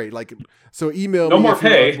gonna be great. Like, so email me more if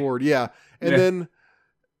you're pay. on board. Yeah, and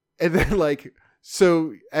then like,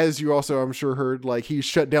 so as you also I'm sure heard, like he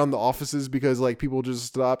shut down the offices because like people just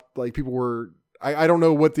stopped. Like people were, I don't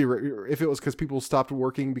know what if it was because people stopped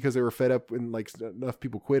working because they were fed up and like enough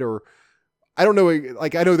people quit, or I don't know.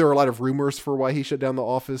 Like, I know there are a lot of rumors for why he shut down the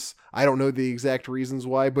office. I don't know the exact reasons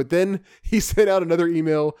why, but then he sent out another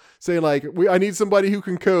email saying like, I need somebody who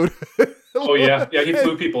can code. Oh yeah. He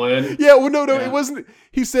flew people in. Yeah. Well, no, it wasn't.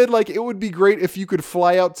 He said like, it would be great if you could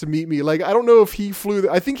fly out to meet me. Like, I don't know if he flew.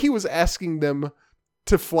 I think he was asking them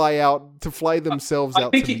to fly themselves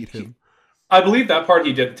out to meet him. I believe that part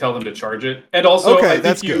he did tell them to charge it. And also, okay,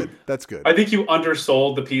 that's good. That's good. I think you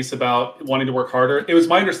undersold the piece about wanting to work harder. It was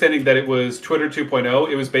my understanding that it was Twitter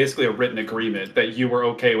 2.0. It was basically a written agreement that you were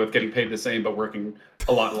okay with getting paid the same but working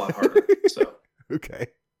a lot harder. So okay.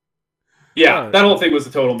 Yeah, that whole thing was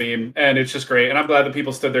a total meme, and it's just great. And I'm glad that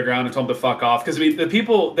people stood their ground and told him to fuck off. Because I mean, the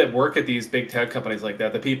people that work at these big tech companies like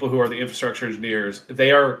that, the people who are the infrastructure engineers,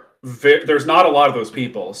 they are there's not a lot of those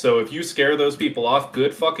people. So if you scare those people off,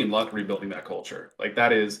 good fucking luck rebuilding that culture. Like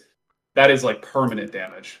that is like permanent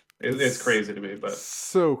damage. It's crazy to me, but it is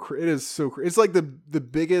so crazy. It's like the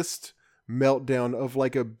biggest meltdown of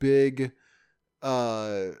like a big,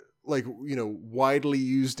 like, you know, widely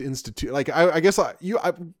used institute. Like I guess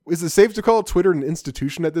is it safe to call Twitter an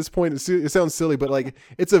institution at this point? It sounds silly, but like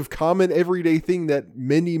it's a common everyday thing that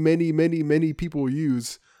many people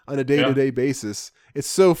use on a day-to-day basis.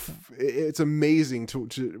 It's amazing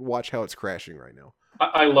to watch how it's crashing right now.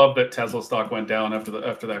 I love that Tesla stock went down after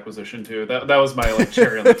the acquisition too. That was my like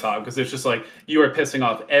cherry on the top, because it's just like you are pissing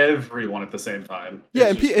off everyone at the same time. Yeah,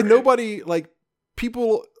 and nobody, like,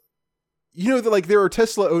 people, you know, that like there are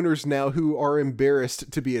Tesla owners now who are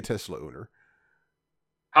embarrassed to be a Tesla owner.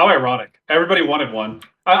 How ironic! Everybody wanted one.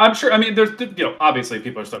 I'm sure. I mean, there's, you know, obviously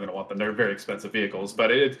people are still going to want them. They're very expensive vehicles,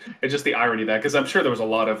 but it's just the irony of that, because I'm sure there was a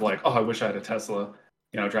lot of like, oh, I wish I had a Tesla,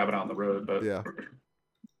 you know, driving out on the road. But yeah.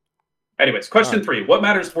 Anyways, question 3: what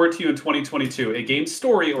matters more to you in 2022? A game's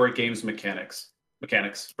story or a game's mechanics?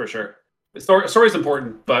 Mechanics, for sure. The story is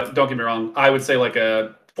important, but don't get me wrong. I would say like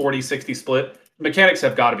a 40-60 split. Mechanics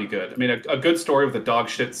have got to be good. I mean, a good story with a dog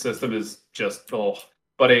shit system is just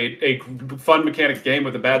but a fun mechanic game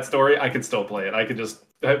with a bad story, I can still play it. I can just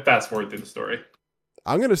fast forward through the story.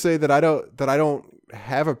 I'm gonna say that I don't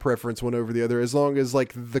have a preference one over the other, as long as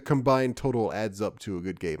like the combined total adds up to a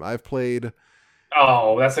good game. I've played.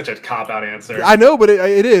 Oh, that's such a cop-out answer. I know, but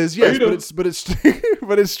it is, yes, but it's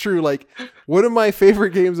but it's true. Like, one of my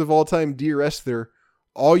favorite games of all time, Dear Esther,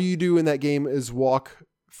 all you do in that game is walk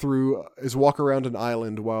around an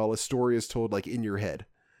island while a story is told like in your head.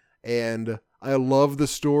 And I love the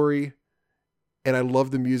story and I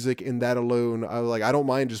love the music, and that alone, I don't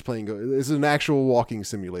mind just playing. It's an actual walking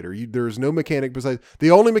simulator. There's no mechanic besides,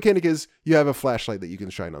 the only mechanic is you have a flashlight that you can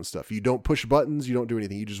shine on stuff. You don't push buttons, you don't do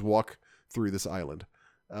anything. You just walk through this island.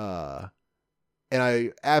 And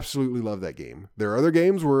I absolutely love that game. There are other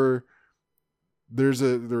games where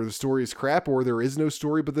the story is crap, or there is no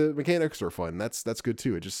story, but the mechanics are fun. That's good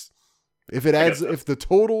too. It just, if the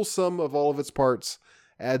total sum of all of its parts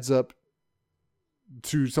adds up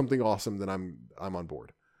to something awesome, then I'm on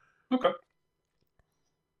board. Okay.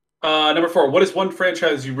 Number 4, what is one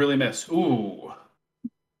franchise you really miss? Ooh.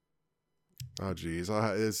 Oh geez.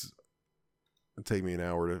 It'll take me an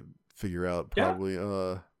hour to figure out, probably.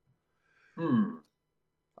 Yeah.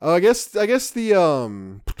 I guess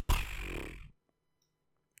the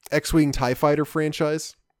X-Wing TIE Fighter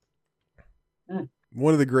franchise.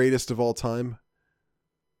 One of the greatest of all time.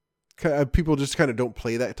 People just kind of don't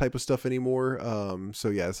play that type of stuff anymore. So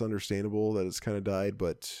yeah, it's understandable that it's kind of died,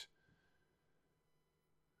 but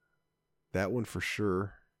That one for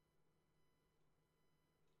sure.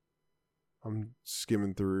 I'm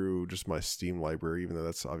skimming through just my Steam library, even though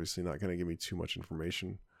that's obviously not going to give me too much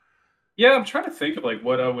information. Yeah, I'm trying to think of like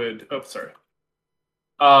what I would. Oh, sorry.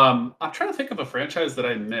 I'm trying to think of a franchise that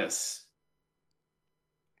I miss.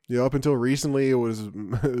 Yeah, up until recently, it was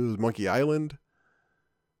Monkey Island.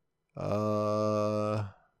 I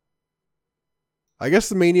guess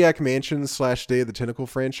the Maniac Mansion / Day of the Tentacle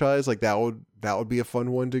franchise, like that would be a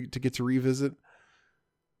fun one to get to revisit. I'm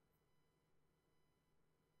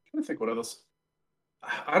trying to think what else.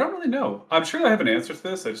 I don't really know. I'm sure I have an answer to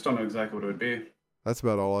this. I just don't know exactly what it would be. That's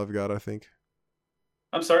about all I've got, I think.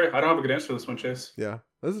 I'm sorry, I don't have a good answer to this one, Chase. Yeah,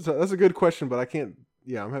 that's a good question, but I can't.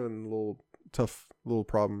 Yeah, I'm having a little tough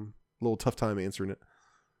time answering it.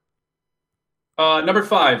 Number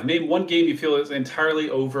 5. Name one game you feel is entirely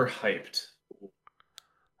overhyped.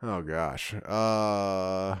 Oh gosh.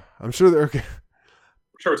 I'm sure there. Okay.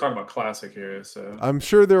 I'm sure we're talking about classic here, so I'm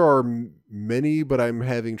sure there are many, but I'm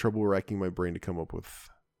having trouble racking my brain to come up with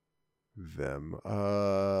them.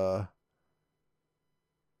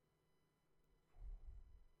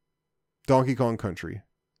 Donkey Kong Country.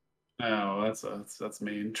 Oh, that's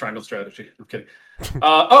mean. Triangle Strategy. I'm kidding.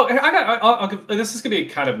 I'll give. This is gonna be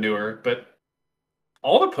kind of newer, but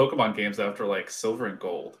all the Pokemon games after like Silver and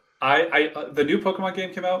Gold. The new Pokemon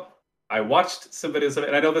game came out. I watched some videos of it,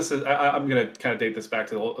 and I know this is. I'm gonna kind of date this back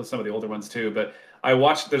to some of the older ones too. But I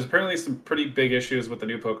watched. There's apparently some pretty big issues with the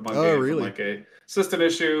new Pokemon game. Really? From, like a system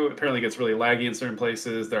issue. Apparently, it gets really laggy in certain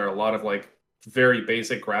places. There are a lot of like very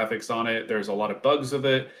basic graphics on it. There's a lot of bugs with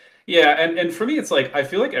it. Yeah, and for me, it's like I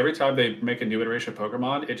feel like every time they make a new iteration of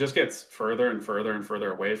Pokemon, it just gets further and further and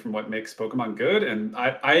further away from what makes Pokemon good. And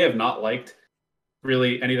I have not liked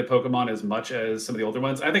really any of the Pokemon as much as some of the older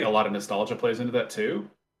ones. I think a lot of nostalgia plays into that too.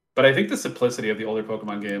 But I think the simplicity of the older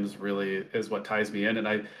Pokemon games really is what ties me in,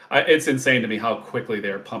 and it's insane to me how quickly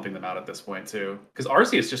they are pumping them out at this point too. Because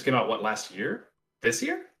Arceus just came out last year, this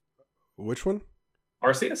year. Which one?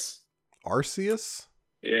 Arceus. Arceus.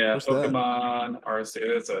 Yeah, What's Pokemon Arceus.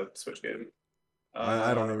 It's a Switch game.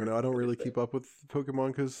 I don't even know. I don't really keep up with Pokemon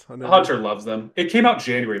because Hunter loves them. It came out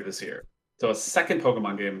January of this year, so a second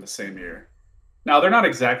Pokemon game in the same year. Now they're not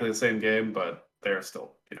exactly the same game, but they're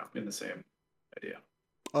still in the same idea.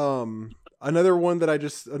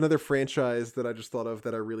 Another franchise that I just thought of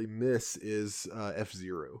that I really miss is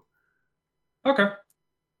F-Zero. Okay.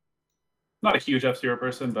 Not a huge F-Zero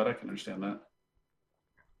person, but I can understand that.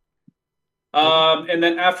 And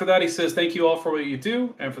then after that, he says, "Thank you all for what you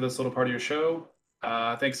do and for this little part of your show.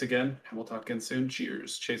 Thanks again, and we'll talk again soon.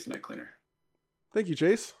 Cheers, Chase the Night Cleaner." Thank you,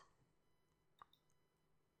 Chase.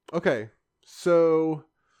 Okay, so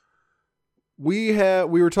we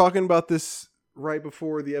were talking about this right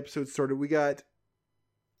before the episode started.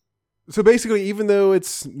 So basically, even though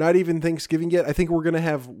it's not even Thanksgiving yet, I think we're going to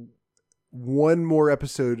have one more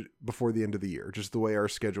episode before the end of the year, just the way our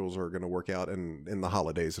schedules are going to work out and in the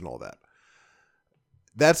holidays and all that.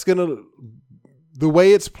 The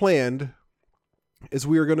way it's planned is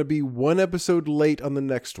we are going to be one episode late on the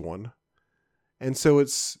next one. And so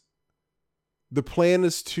the plan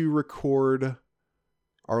is to record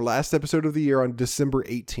our last episode of the year on December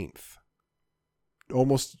 18th.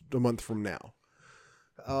 Almost a month from now.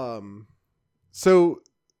 So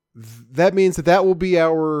that means that will be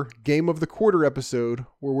our Game of the Quarter episode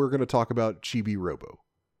where we're going to talk about Chibi Robo.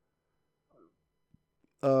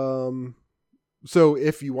 So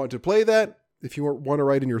if you want to play that, if you want to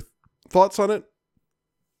write in your thoughts on it,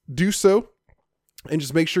 do so. And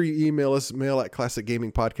just make sure you email us,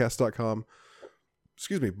 mail@classicgamingpodcast.com.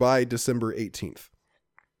 Excuse me, by December 18th.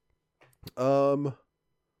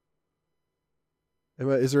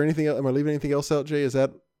 Is there anything? Am I leaving anything else out, Jay? Is there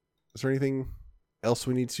anything else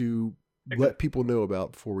we need to let people know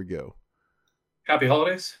about before we go? Happy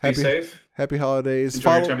holidays. Be safe. Happy holidays.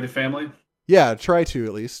 Enjoy your time with your family. Yeah, try to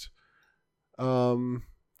at least.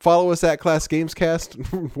 Follow us at Class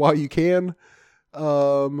Gamescast while you can.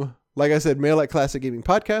 Like I said,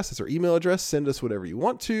 mail@classicgamingpodcast. That's our email address. Send us whatever you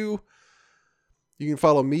want to. You can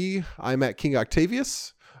follow me. I'm at King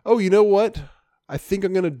Octavius. Oh, you know what? I think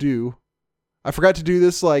I'm going to do... I forgot to do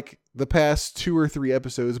this like the past 2 or 3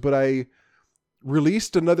 episodes, but I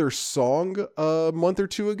released another song a month or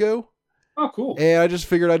 2 ago. Oh, cool. And I just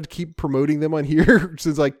figured I'd keep promoting them on here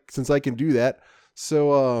since I can do that.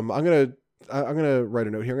 So I'm going to write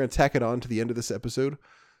a note here. I'm going to tack it on to the end of this episode.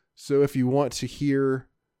 So if you want to hear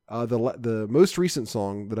the most recent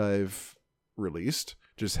song that I've released,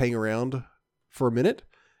 just hang around for a minute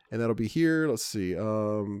and that'll be here. Let's see.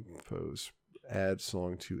 Add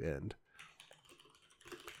song to end.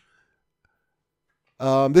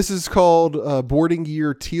 This is called Boarding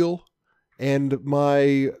Year Teal, And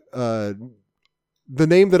my the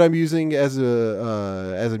name that I'm using as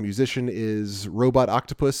a musician is Robot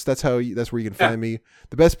Octopus. That's where you can find me.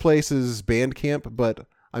 The best place is Bandcamp, but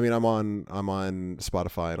I mean I'm on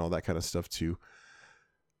Spotify and all that kind of stuff too.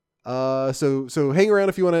 So hang around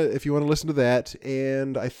if you want to listen to that.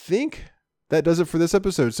 And I think that does it for this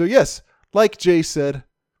episode. So yes, like Jay said,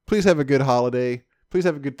 please have a good holiday. Please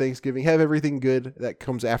have a good Thanksgiving. Have everything good that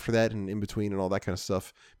comes after that and in between and all that kind of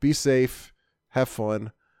stuff. Be safe. Have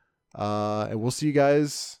fun. And we'll see you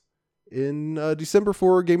guys in December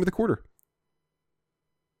for Game of the Quarter.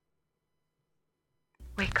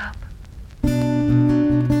 Wake up.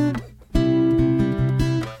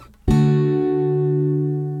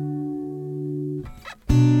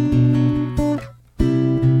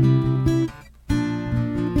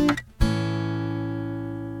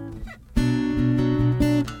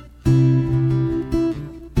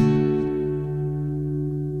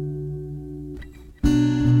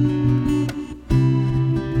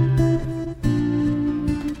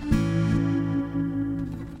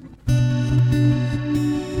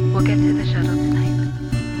 We'll get to the shuttle tonight.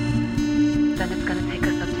 Then it's gonna take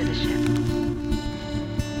us up to the ship.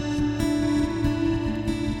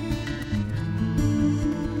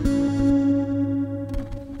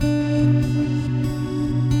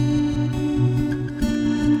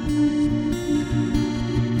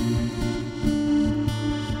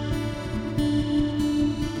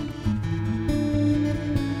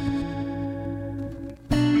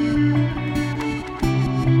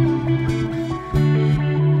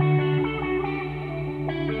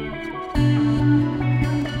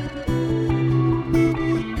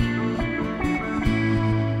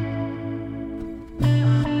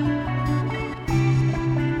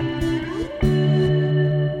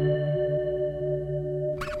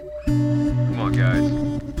 Come on, guys.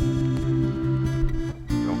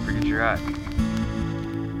 Don't forget your hat.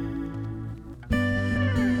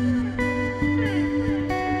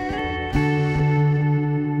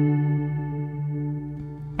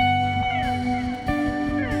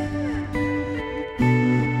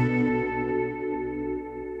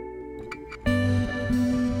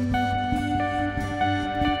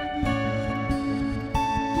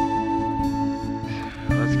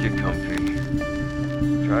 Let's get comfy.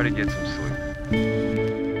 Try to get some sleep.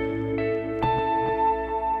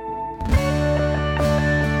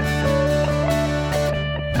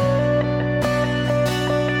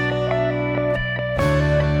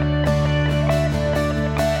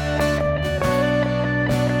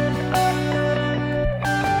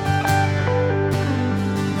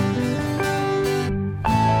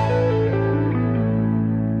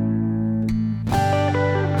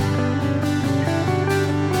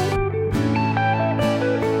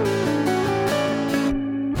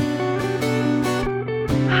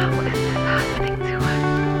 How is this happening to us?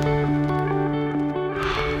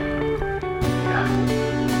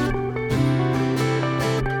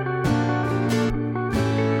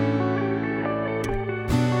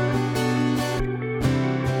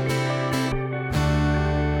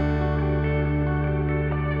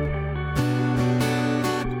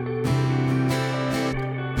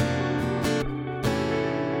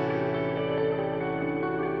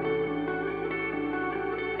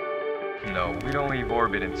 No, we don't leave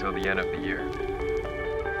orbit until the end of the year.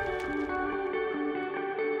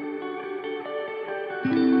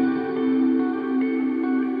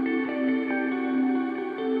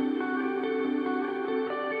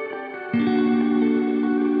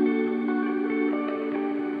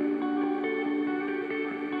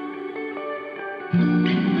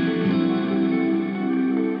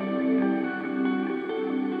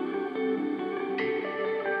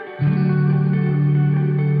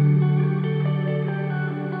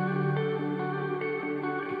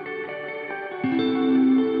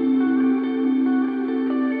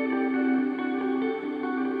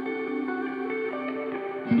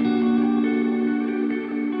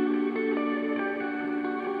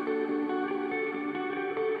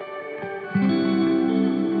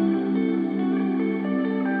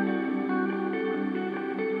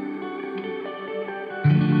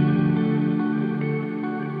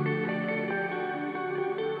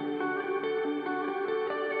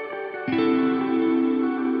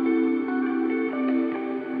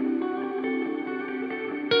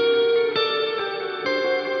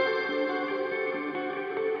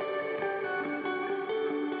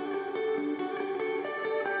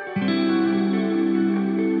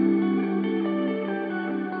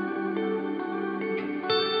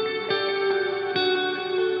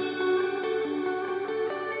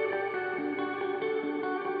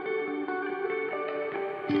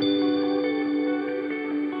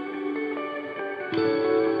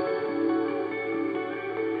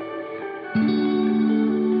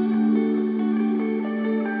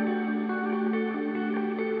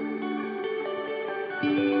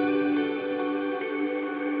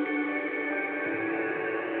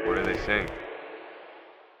 think.